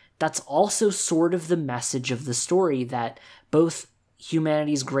coincidentally, that's also sort of the message of the story, that both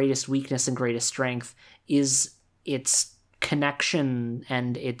humanity's greatest weakness and greatest strength is its connection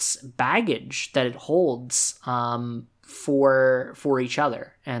and its baggage that it holds for each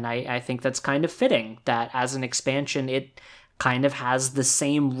other. And I think that's kind of fitting that as an expansion, it kind of has the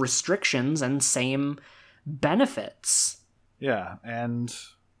same restrictions and same benefits. Yeah, and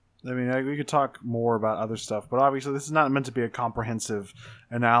I mean, we could talk more about other stuff, but obviously this is not meant to be a comprehensive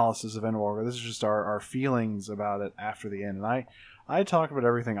analysis of Endwalker. This is just our feelings about it after the end. And I talk about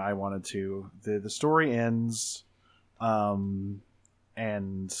everything I wanted to. The story ends, and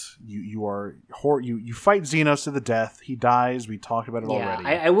you fight Xenos to the death. He dies. We talked about it already.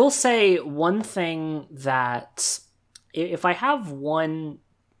 I will say one thing, that if I have one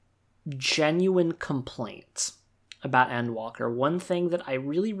genuine complaint about Endwalker, one thing that I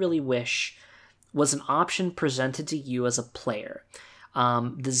really, really wish was an option presented to you as a player.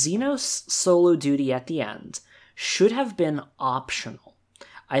 The Xenos solo duty at the end should have been optional.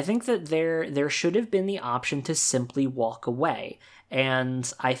 I think that there should have been the option to simply walk away.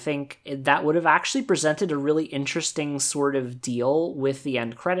 And I think that would have actually presented a really interesting sort of deal with the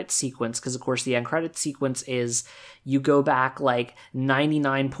end credit sequence, because of course the end credit sequence is you go back like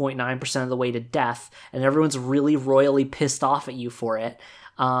 99.9% of the way to death, and everyone's really royally pissed off at you for it.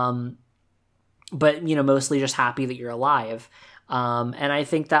 But, you know, mostly just happy that you're alive. And I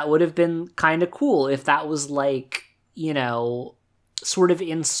think that would have been kind of cool if that was like, you know, sort of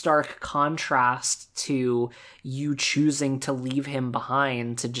in stark contrast to you choosing to leave him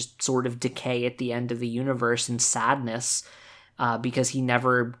behind to just sort of decay at the end of the universe in sadness, because he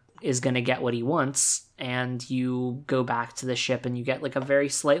never is going to get what he wants, and you go back to the ship and you get like a very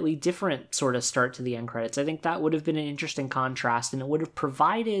slightly different sort of start to the end credits. I think that would have been an interesting contrast, and it would have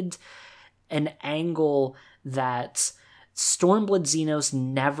provided an angle that Stormblood Xenos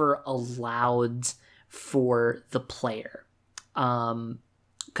never allowed for the player.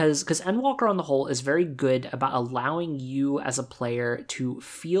 Because Endwalker on the whole is very good about allowing you as a player to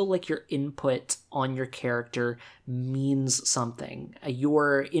feel like your input on your character means something.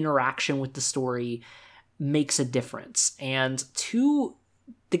 Your interaction with the story makes a difference. And to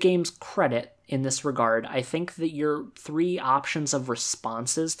the game's credit in this regard, I think that your 3 options of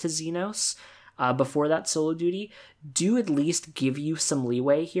responses to Xenos before that solo duty do at least give you some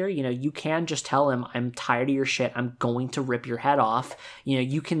leeway here. You know, you can just tell him, I'm tired of your shit, I'm going to rip your head off. You know,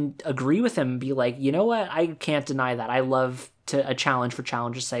 you can agree with him and be like, you know what, I can't deny that, I love a challenge for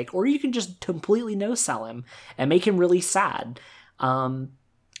challenge's sake. Or you can just completely no-sell him and make him really sad. And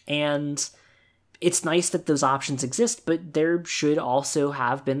it's nice that those options exist, but there should also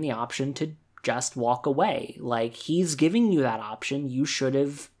have been the option to just walk away. Like, he's giving you that option, you should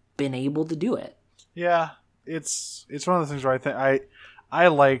have been able to do it. Yeah, it's one of the things where I think I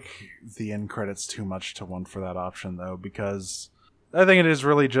like the end credits too much to want for that option, though, because I think it is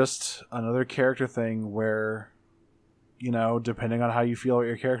really just another character thing where, you know, depending on how you feel about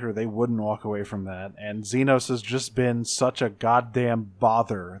your character, they wouldn't walk away from that. And Xenos has just been such a goddamn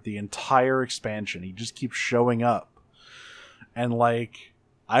bother the entire expansion. He just keeps showing up. And, like,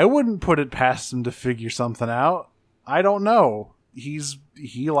 I wouldn't put it past him to figure something out. I don't know.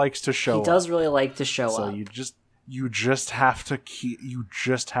 He likes to show up. He does really like to show up. So you just have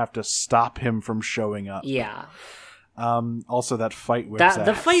to stop him from showing up. Yeah. Also, that fight whips ass.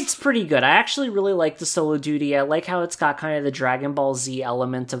 The fight's pretty good. I actually really like the solo duty. I like how it's got kind of the Dragon Ball Z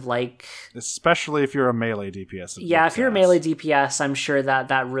element of, like, especially if you're a melee DPS. Yeah, if you're a melee DPS, I'm sure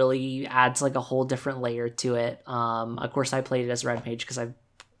that really adds like a whole different layer to it. Of course, I played it as Red Mage because I've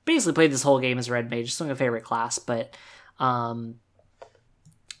basically played this whole game as Red Mage. It's my favorite class, but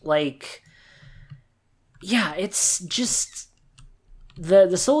like, yeah, it's just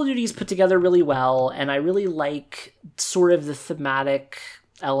the solo duty is put together really well, and I really like sort of the thematic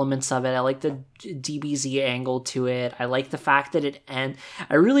elements of it. I like the DBZ angle to it. I like the fact that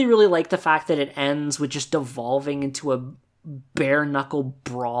I really, really like the fact that it ends with just devolving into a bare knuckle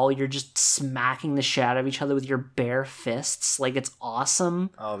brawl. You're just smacking the shit out of each other with your bare fists. Like, it's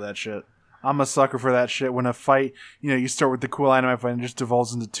awesome. Oh, that shit. I'm a sucker for that shit. When a fight, you know, you start with the cool anime fight and it just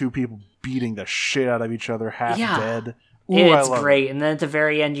devolves into 2 people beating the shit out of each other, half dead. Ooh, it's great. And then at the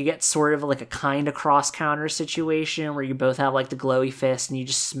very end, you get sort of like a kind of cross-counter situation where you both have like the glowy fist and you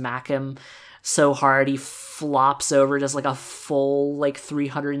just smack him so hard he flops over, does like a full like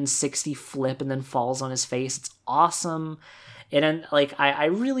 360 flip and then falls on his face. It's awesome. And like, I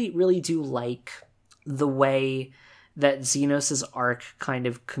really, really do like the way that Xenos' arc kind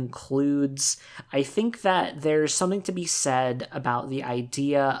of concludes. I think that there's something to be said about the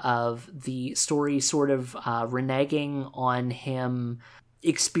idea of the story sort of reneging on him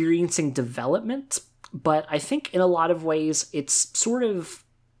experiencing development, but I think in a lot of ways it's sort of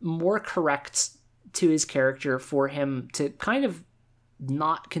more correct to his character for him to kind of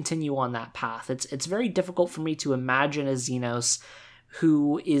not continue on that path. It's very difficult for me to imagine a Xenos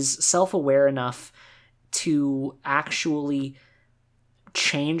who is self-aware enough to actually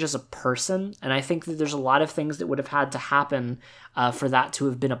change as a person, and I think that there's a lot of things that would have had to happen for that to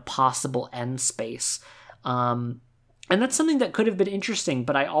have been a possible end space, and that's something that could have been interesting.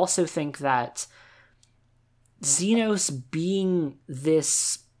 But I also think that Xenos being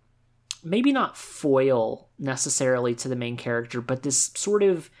this, maybe not foil necessarily to the main character, but this sort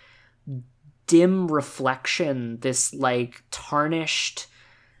of dim reflection, this like tarnished,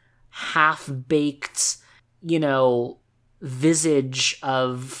 half-baked, you know, visage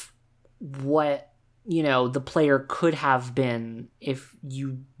of what, you know, the player could have been if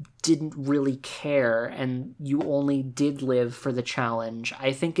you didn't really care and you only did live for the challenge,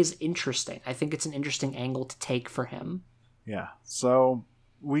 I think is interesting. I think it's an interesting angle to take for him. Yeah, so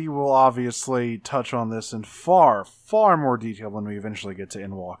we will obviously touch on this in far, far more detail when we eventually get to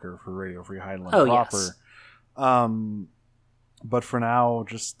Endwalker for Radio Free Highland proper. Yes. But for now,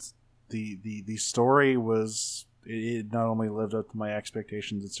 just the story was, it not only lived up to my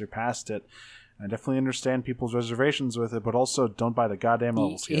expectations, it surpassed it. I definitely understand people's reservations with it, but also don't buy the goddamn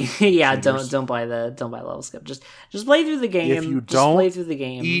level skip. Yeah, don't buy the level skip. Just play through the game. If you don't play through the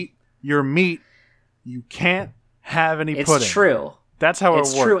game, eat your meat, you can't have any pudding. It's true. That's how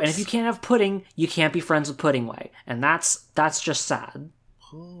it's it works. true. And if you can't have pudding, you can't be friends with Puddingway, and that's just sad.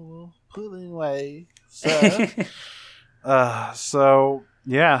 Puddingway. So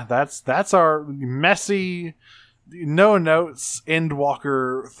yeah, that's our messy, no notes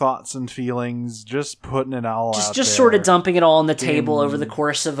Endwalker thoughts and feelings. Just putting it all out. Just there. sort of dumping it all on the table over the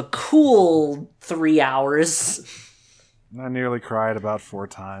course of a cool 3 hours. I nearly cried about 4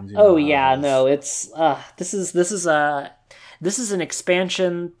 times. Oh yeah, no, it's this is an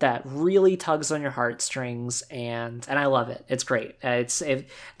expansion that really tugs on your heartstrings, and I love it. It's great.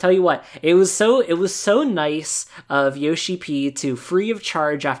 Tell you what, it was so nice of Yoshi P to, free of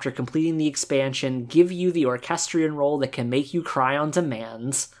charge after completing the expansion, give you the orchestrion role that can make you cry on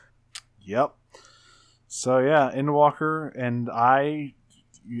demand. Yep. So yeah, Endwalker and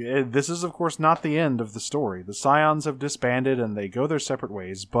this is of course not the end of the story. The Scions have disbanded and they go their separate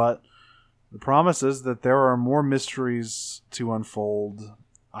ways, but the promise is that there are more mysteries to unfold.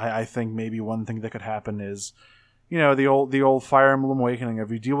 I think maybe one thing that could happen is, the old Fire Emblem Awakening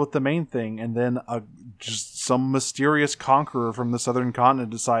of you deal with the main thing and then just some mysterious conqueror from the southern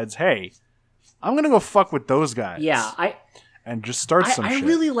continent decides, hey, I'm gonna go fuck with those guys. Yeah, and just start some shit. I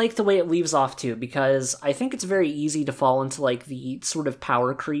really like the way it leaves off, too, because I think it's very easy to fall into, like, the sort of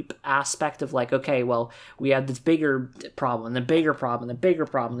power creep aspect of, like, okay, well, we have this bigger problem, the bigger problem, the bigger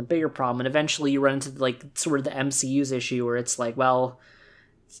problem, the bigger problem, and eventually you run into, like, sort of the MCU's issue where it's like, well,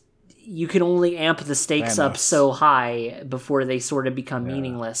 you can only amp the stakes up so high before they sort of become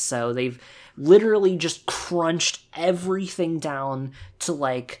meaningless, so they've literally just crunched everything down to,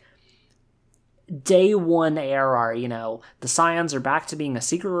 like, day 1 ARR, the Scions are back to being a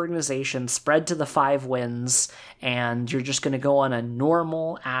secret organization spread to the 5 winds, and you're just going to go on a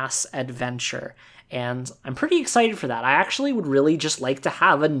normal-ass adventure. And I'm pretty excited for that. I actually would really just like to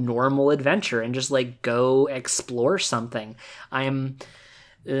have a normal adventure and just, like, go explore something. I'm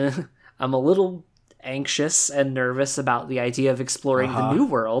a little anxious and nervous about the idea of exploring the New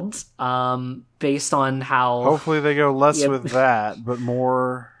World, based on how... Hopefully they go less with that, but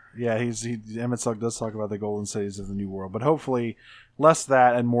more... Yeah, Emmett Silk does talk about the golden cities of the New World, but hopefully less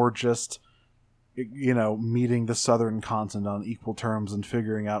that and more just, meeting the southern continent on equal terms and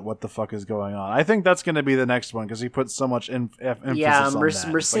figuring out what the fuck is going on. I think that's going to be the next one because he puts so much emphasis on that.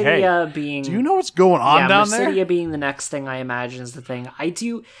 Mercidia being... Do you know what's going on down there? Mercidia being the next thing, I imagine, is the thing.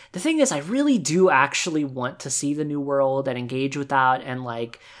 The thing is, I really do actually want to see the New World and engage with that and,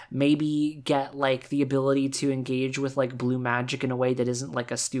 like, maybe get, like, the ability to engage with, like, blue magic in a way that isn't, like,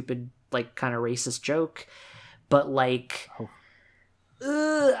 a stupid, like, kind of racist joke. But, like...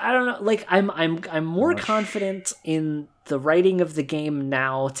 I don't know. Like, I'm more confident in the writing of the game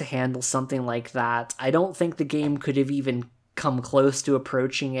now to handle something like that. I don't think the game could have even come close to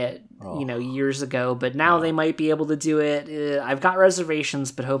approaching it, years ago. But now they might be able to do it. I've got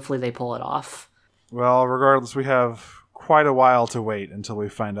reservations, but hopefully they pull it off. Well, regardless, we have quite a while to wait until we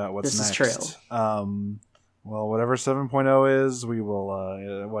find out what's next. This is true. Well, whatever 7.0 is, we will,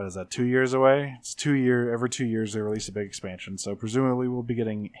 what is that, 2 years away? It's every 2 years they release a big expansion, so presumably we'll be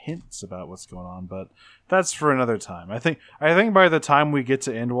getting hints about what's going on, but that's for another time. I think by the time we get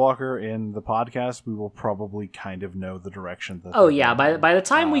to Endwalker in the podcast, we will probably kind of know the direction that... Oh yeah, by the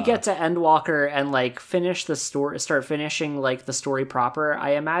time we get to Endwalker and, like, finish the story, start finishing, like, the story proper,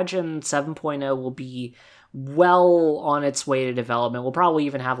 I imagine 7.0 will be well on its way to development. We'll probably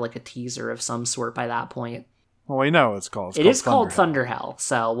even have, like, a teaser of some sort by that point. Well, we know it's called. It is called Thunderhell,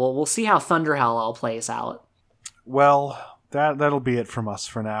 so we'll see how Thunderhell all plays out. Well, that'll be it from us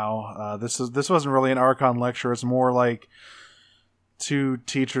for now. This wasn't really an Archon lecture. It's more like 2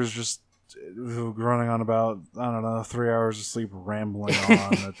 teachers just running on about, I don't know, 3 hours of sleep, rambling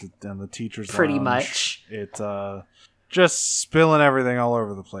on and the teacher's pretty lounge. much. It just spilling everything all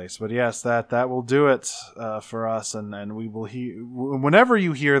over the place. But yes, that will do it for us, and we will whenever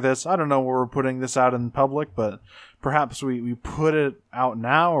you hear this. I don't know where we're putting this out in public, but perhaps we put it out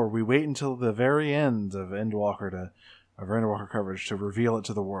now, or we wait until the very end of Endwalker coverage to reveal it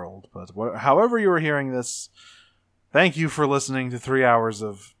to the world. But however you are hearing this, thank you for listening to 3 hours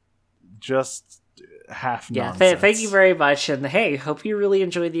of just half nonsense. Yeah, thank you very much, and hey, hope you really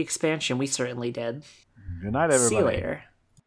enjoyed the expansion. We certainly did. Good night, everybody. See you later.